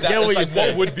what you're saying. I That get it's what like, you're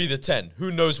saying. what would be the 10?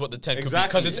 Who knows what the 10 could be? Exactly.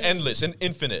 Because it's endless and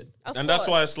infinite. Of And that's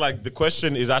course. why it's like the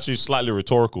question is actually slightly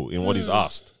rhetorical in what he's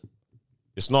asked.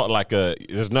 It's not like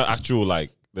there's no actual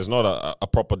there's not a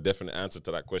proper definite answer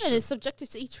to that And question. it's subjective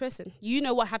to each person. You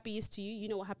know what happy is to you. You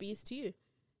know what happy is to you.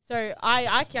 So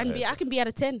I can be at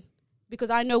a 10 because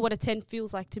I know what a 10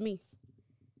 feels like to me.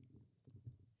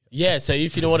 Yeah, so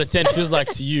if you know what a 10 feels like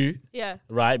to you, Yeah.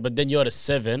 right, but then you're at a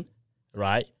 7,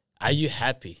 right, are you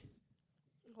happy?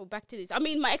 Well, back to this. I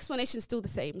mean, my explanation is still the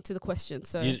same to the question.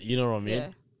 So You know what I mean? yeah.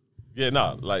 Yeah,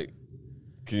 no,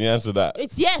 can you answer that?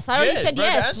 It's yes. I already Yeah, said bro,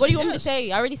 the yes. answer What do you is want me to yes.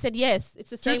 say? I already said yes. It's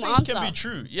the Two same things answer. can be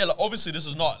true. Yeah, like, obviously this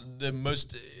is not the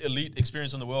most elite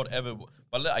experience in the world ever.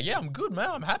 But like, yeah, I'm good, man.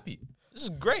 I'm happy. This is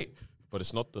great. But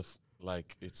it's not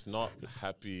it's not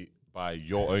happy by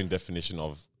your own definition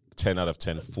of 10 out of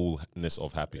 10 fullness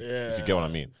of happy. If you get what I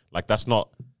mean. Like, that's not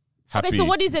happy. Okay, so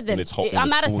what is it then? in its whole- in I'm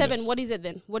its at a fullness. 7. What is it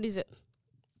then? What is it?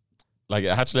 Like, it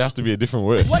actually has to be a different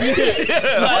word. What is it?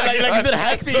 Like, is it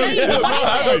happy? What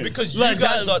is it? Because Like you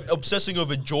guys that- are obsessing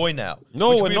over joy now. No,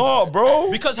 which we're we've- not, bro.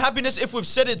 Because happiness, if we've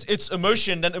said it's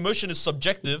emotion, then emotion is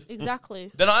subjective. Exactly.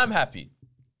 Then I'm happy.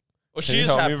 Or she Can you is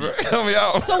help happy. me, bro? Help me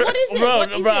out. So what is it?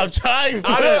 What is Bro, I'm it? trying.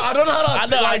 I don't know how to I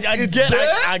know, like, I it's get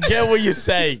there. I get what you're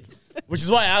saying. Which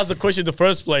is why I asked the question in the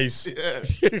first place.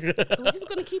 We're just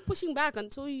gonna keep pushing back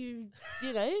until you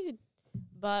know.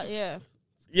 But yeah.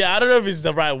 Yeah, I don't know if it's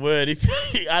the right word. If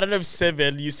I don't know if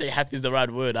 7, you say happy is the right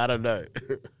word. I don't know.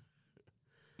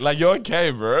 Like, you're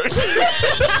okay, bro.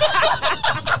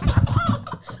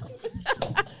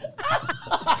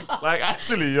 Like,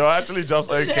 actually, you're actually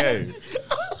just okay.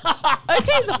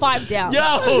 Okay is a 5 down. Yo,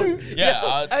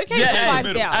 Yeah. Okay yeah, is a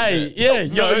 5 down. hey, yeah,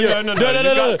 No, you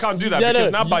guys can't do that Yeah,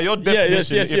 because no, now by your yeah,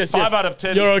 definition, if 5 out of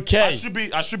 10, you're okay.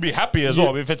 I should be happy as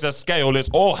well. If it's a scale, it's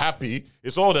all happy.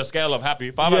 It's all the scale of happy.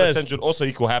 5 out of Yes. 10 should also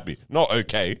equal happy, not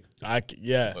okay.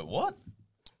 Yeah. Wait, what?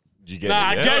 You get Nah, it?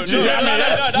 I yeah? get you. No,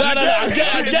 I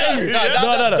get you.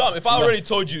 That's dumb. If I already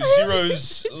told you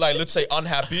 0's like, let's say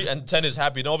unhappy and 10 is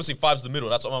happy, then obviously 5's the middle.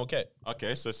 That's what I'm okay.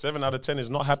 Okay, so 7 out of 10 is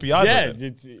not happy either. Yeah.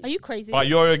 then. Are you crazy? But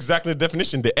you're exactly the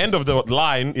definition. The end of the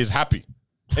line is happy.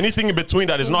 Anything in between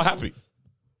that is not happy.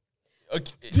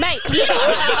 Okay. Mate,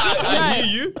 I no. hear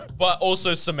you, but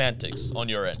also semantics on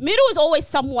your end. Middle is always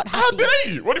somewhat How happy. dare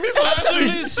you? What do you mean Absolutely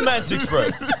semantics?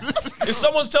 semantics, bro. If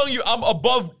someone's telling you I'm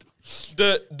above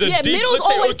the Yeah, middle's let's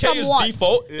say always okay somewhat. is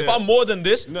default. If I'm more than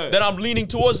this, No. then I'm leaning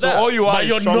towards So that. all you are But is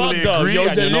you're strongly not, though. agree You're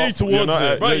and you're leaning not, towards you're not,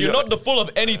 it. Bro, you're not the full of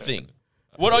anything.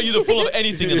 What are you the full of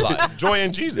anything in life? joy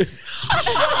in Jesus. Shut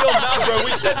your mouth, bro.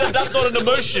 We said that that's not an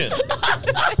emotion.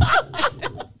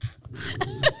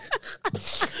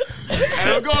 And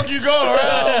I'm going to keep going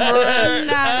around, bro.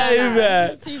 Nah, man.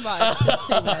 it's too much. It's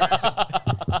too much.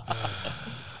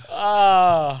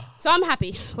 Ah. So I'm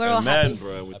happy. We're all Man, happy.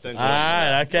 bro, with 10 All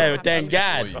right. Okay. Well, thank For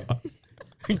God.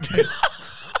 you.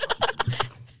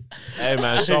 Hey,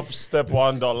 man, shop step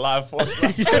 1.live for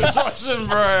instruction,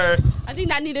 bro. I think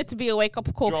that needed to be a wake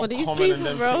up call for Drop these comment in people,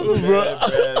 them bro. too,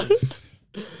 man.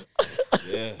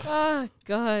 Yeah. Oh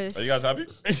gosh. Are you guys happy?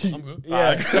 I'm good. Yeah.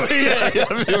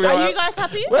 Are you guys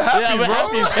happy? We're happy, Yeah, we're bro.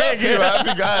 happy as heck. We're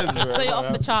happy guys, bro. So you're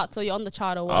off the charts or you're on the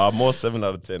chart or what? More 7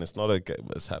 out of 10. It's not okay,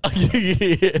 but it's happy.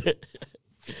 Yeah.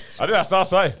 I think that's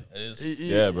outside. It is.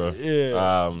 Yeah, bro.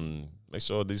 Yeah. make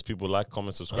sure these people like,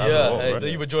 comment, subscribe. Yeah, Hey, thank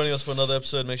you for joining us for another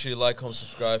episode. Make sure you like, comment,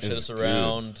 subscribe, share It's us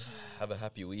around. Have a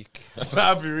happy week.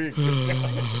 Happy week.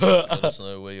 Let us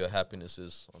know where your happiness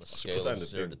is on a scale that of in the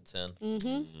 0 to thing.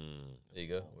 10. There you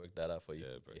go. Work that out for you.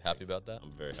 bro. You happy about that?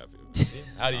 I'm very happy.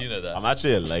 How do you know that? I'm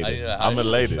actually How do you elated. know- how I'm do you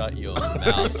elated. Shut your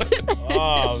mouth.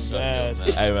 Oh Shut your man.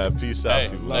 mouth. Hey man, peace out, Hey,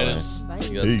 people. later. Man. Bye.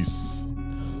 You guys-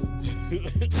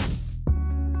 Peace.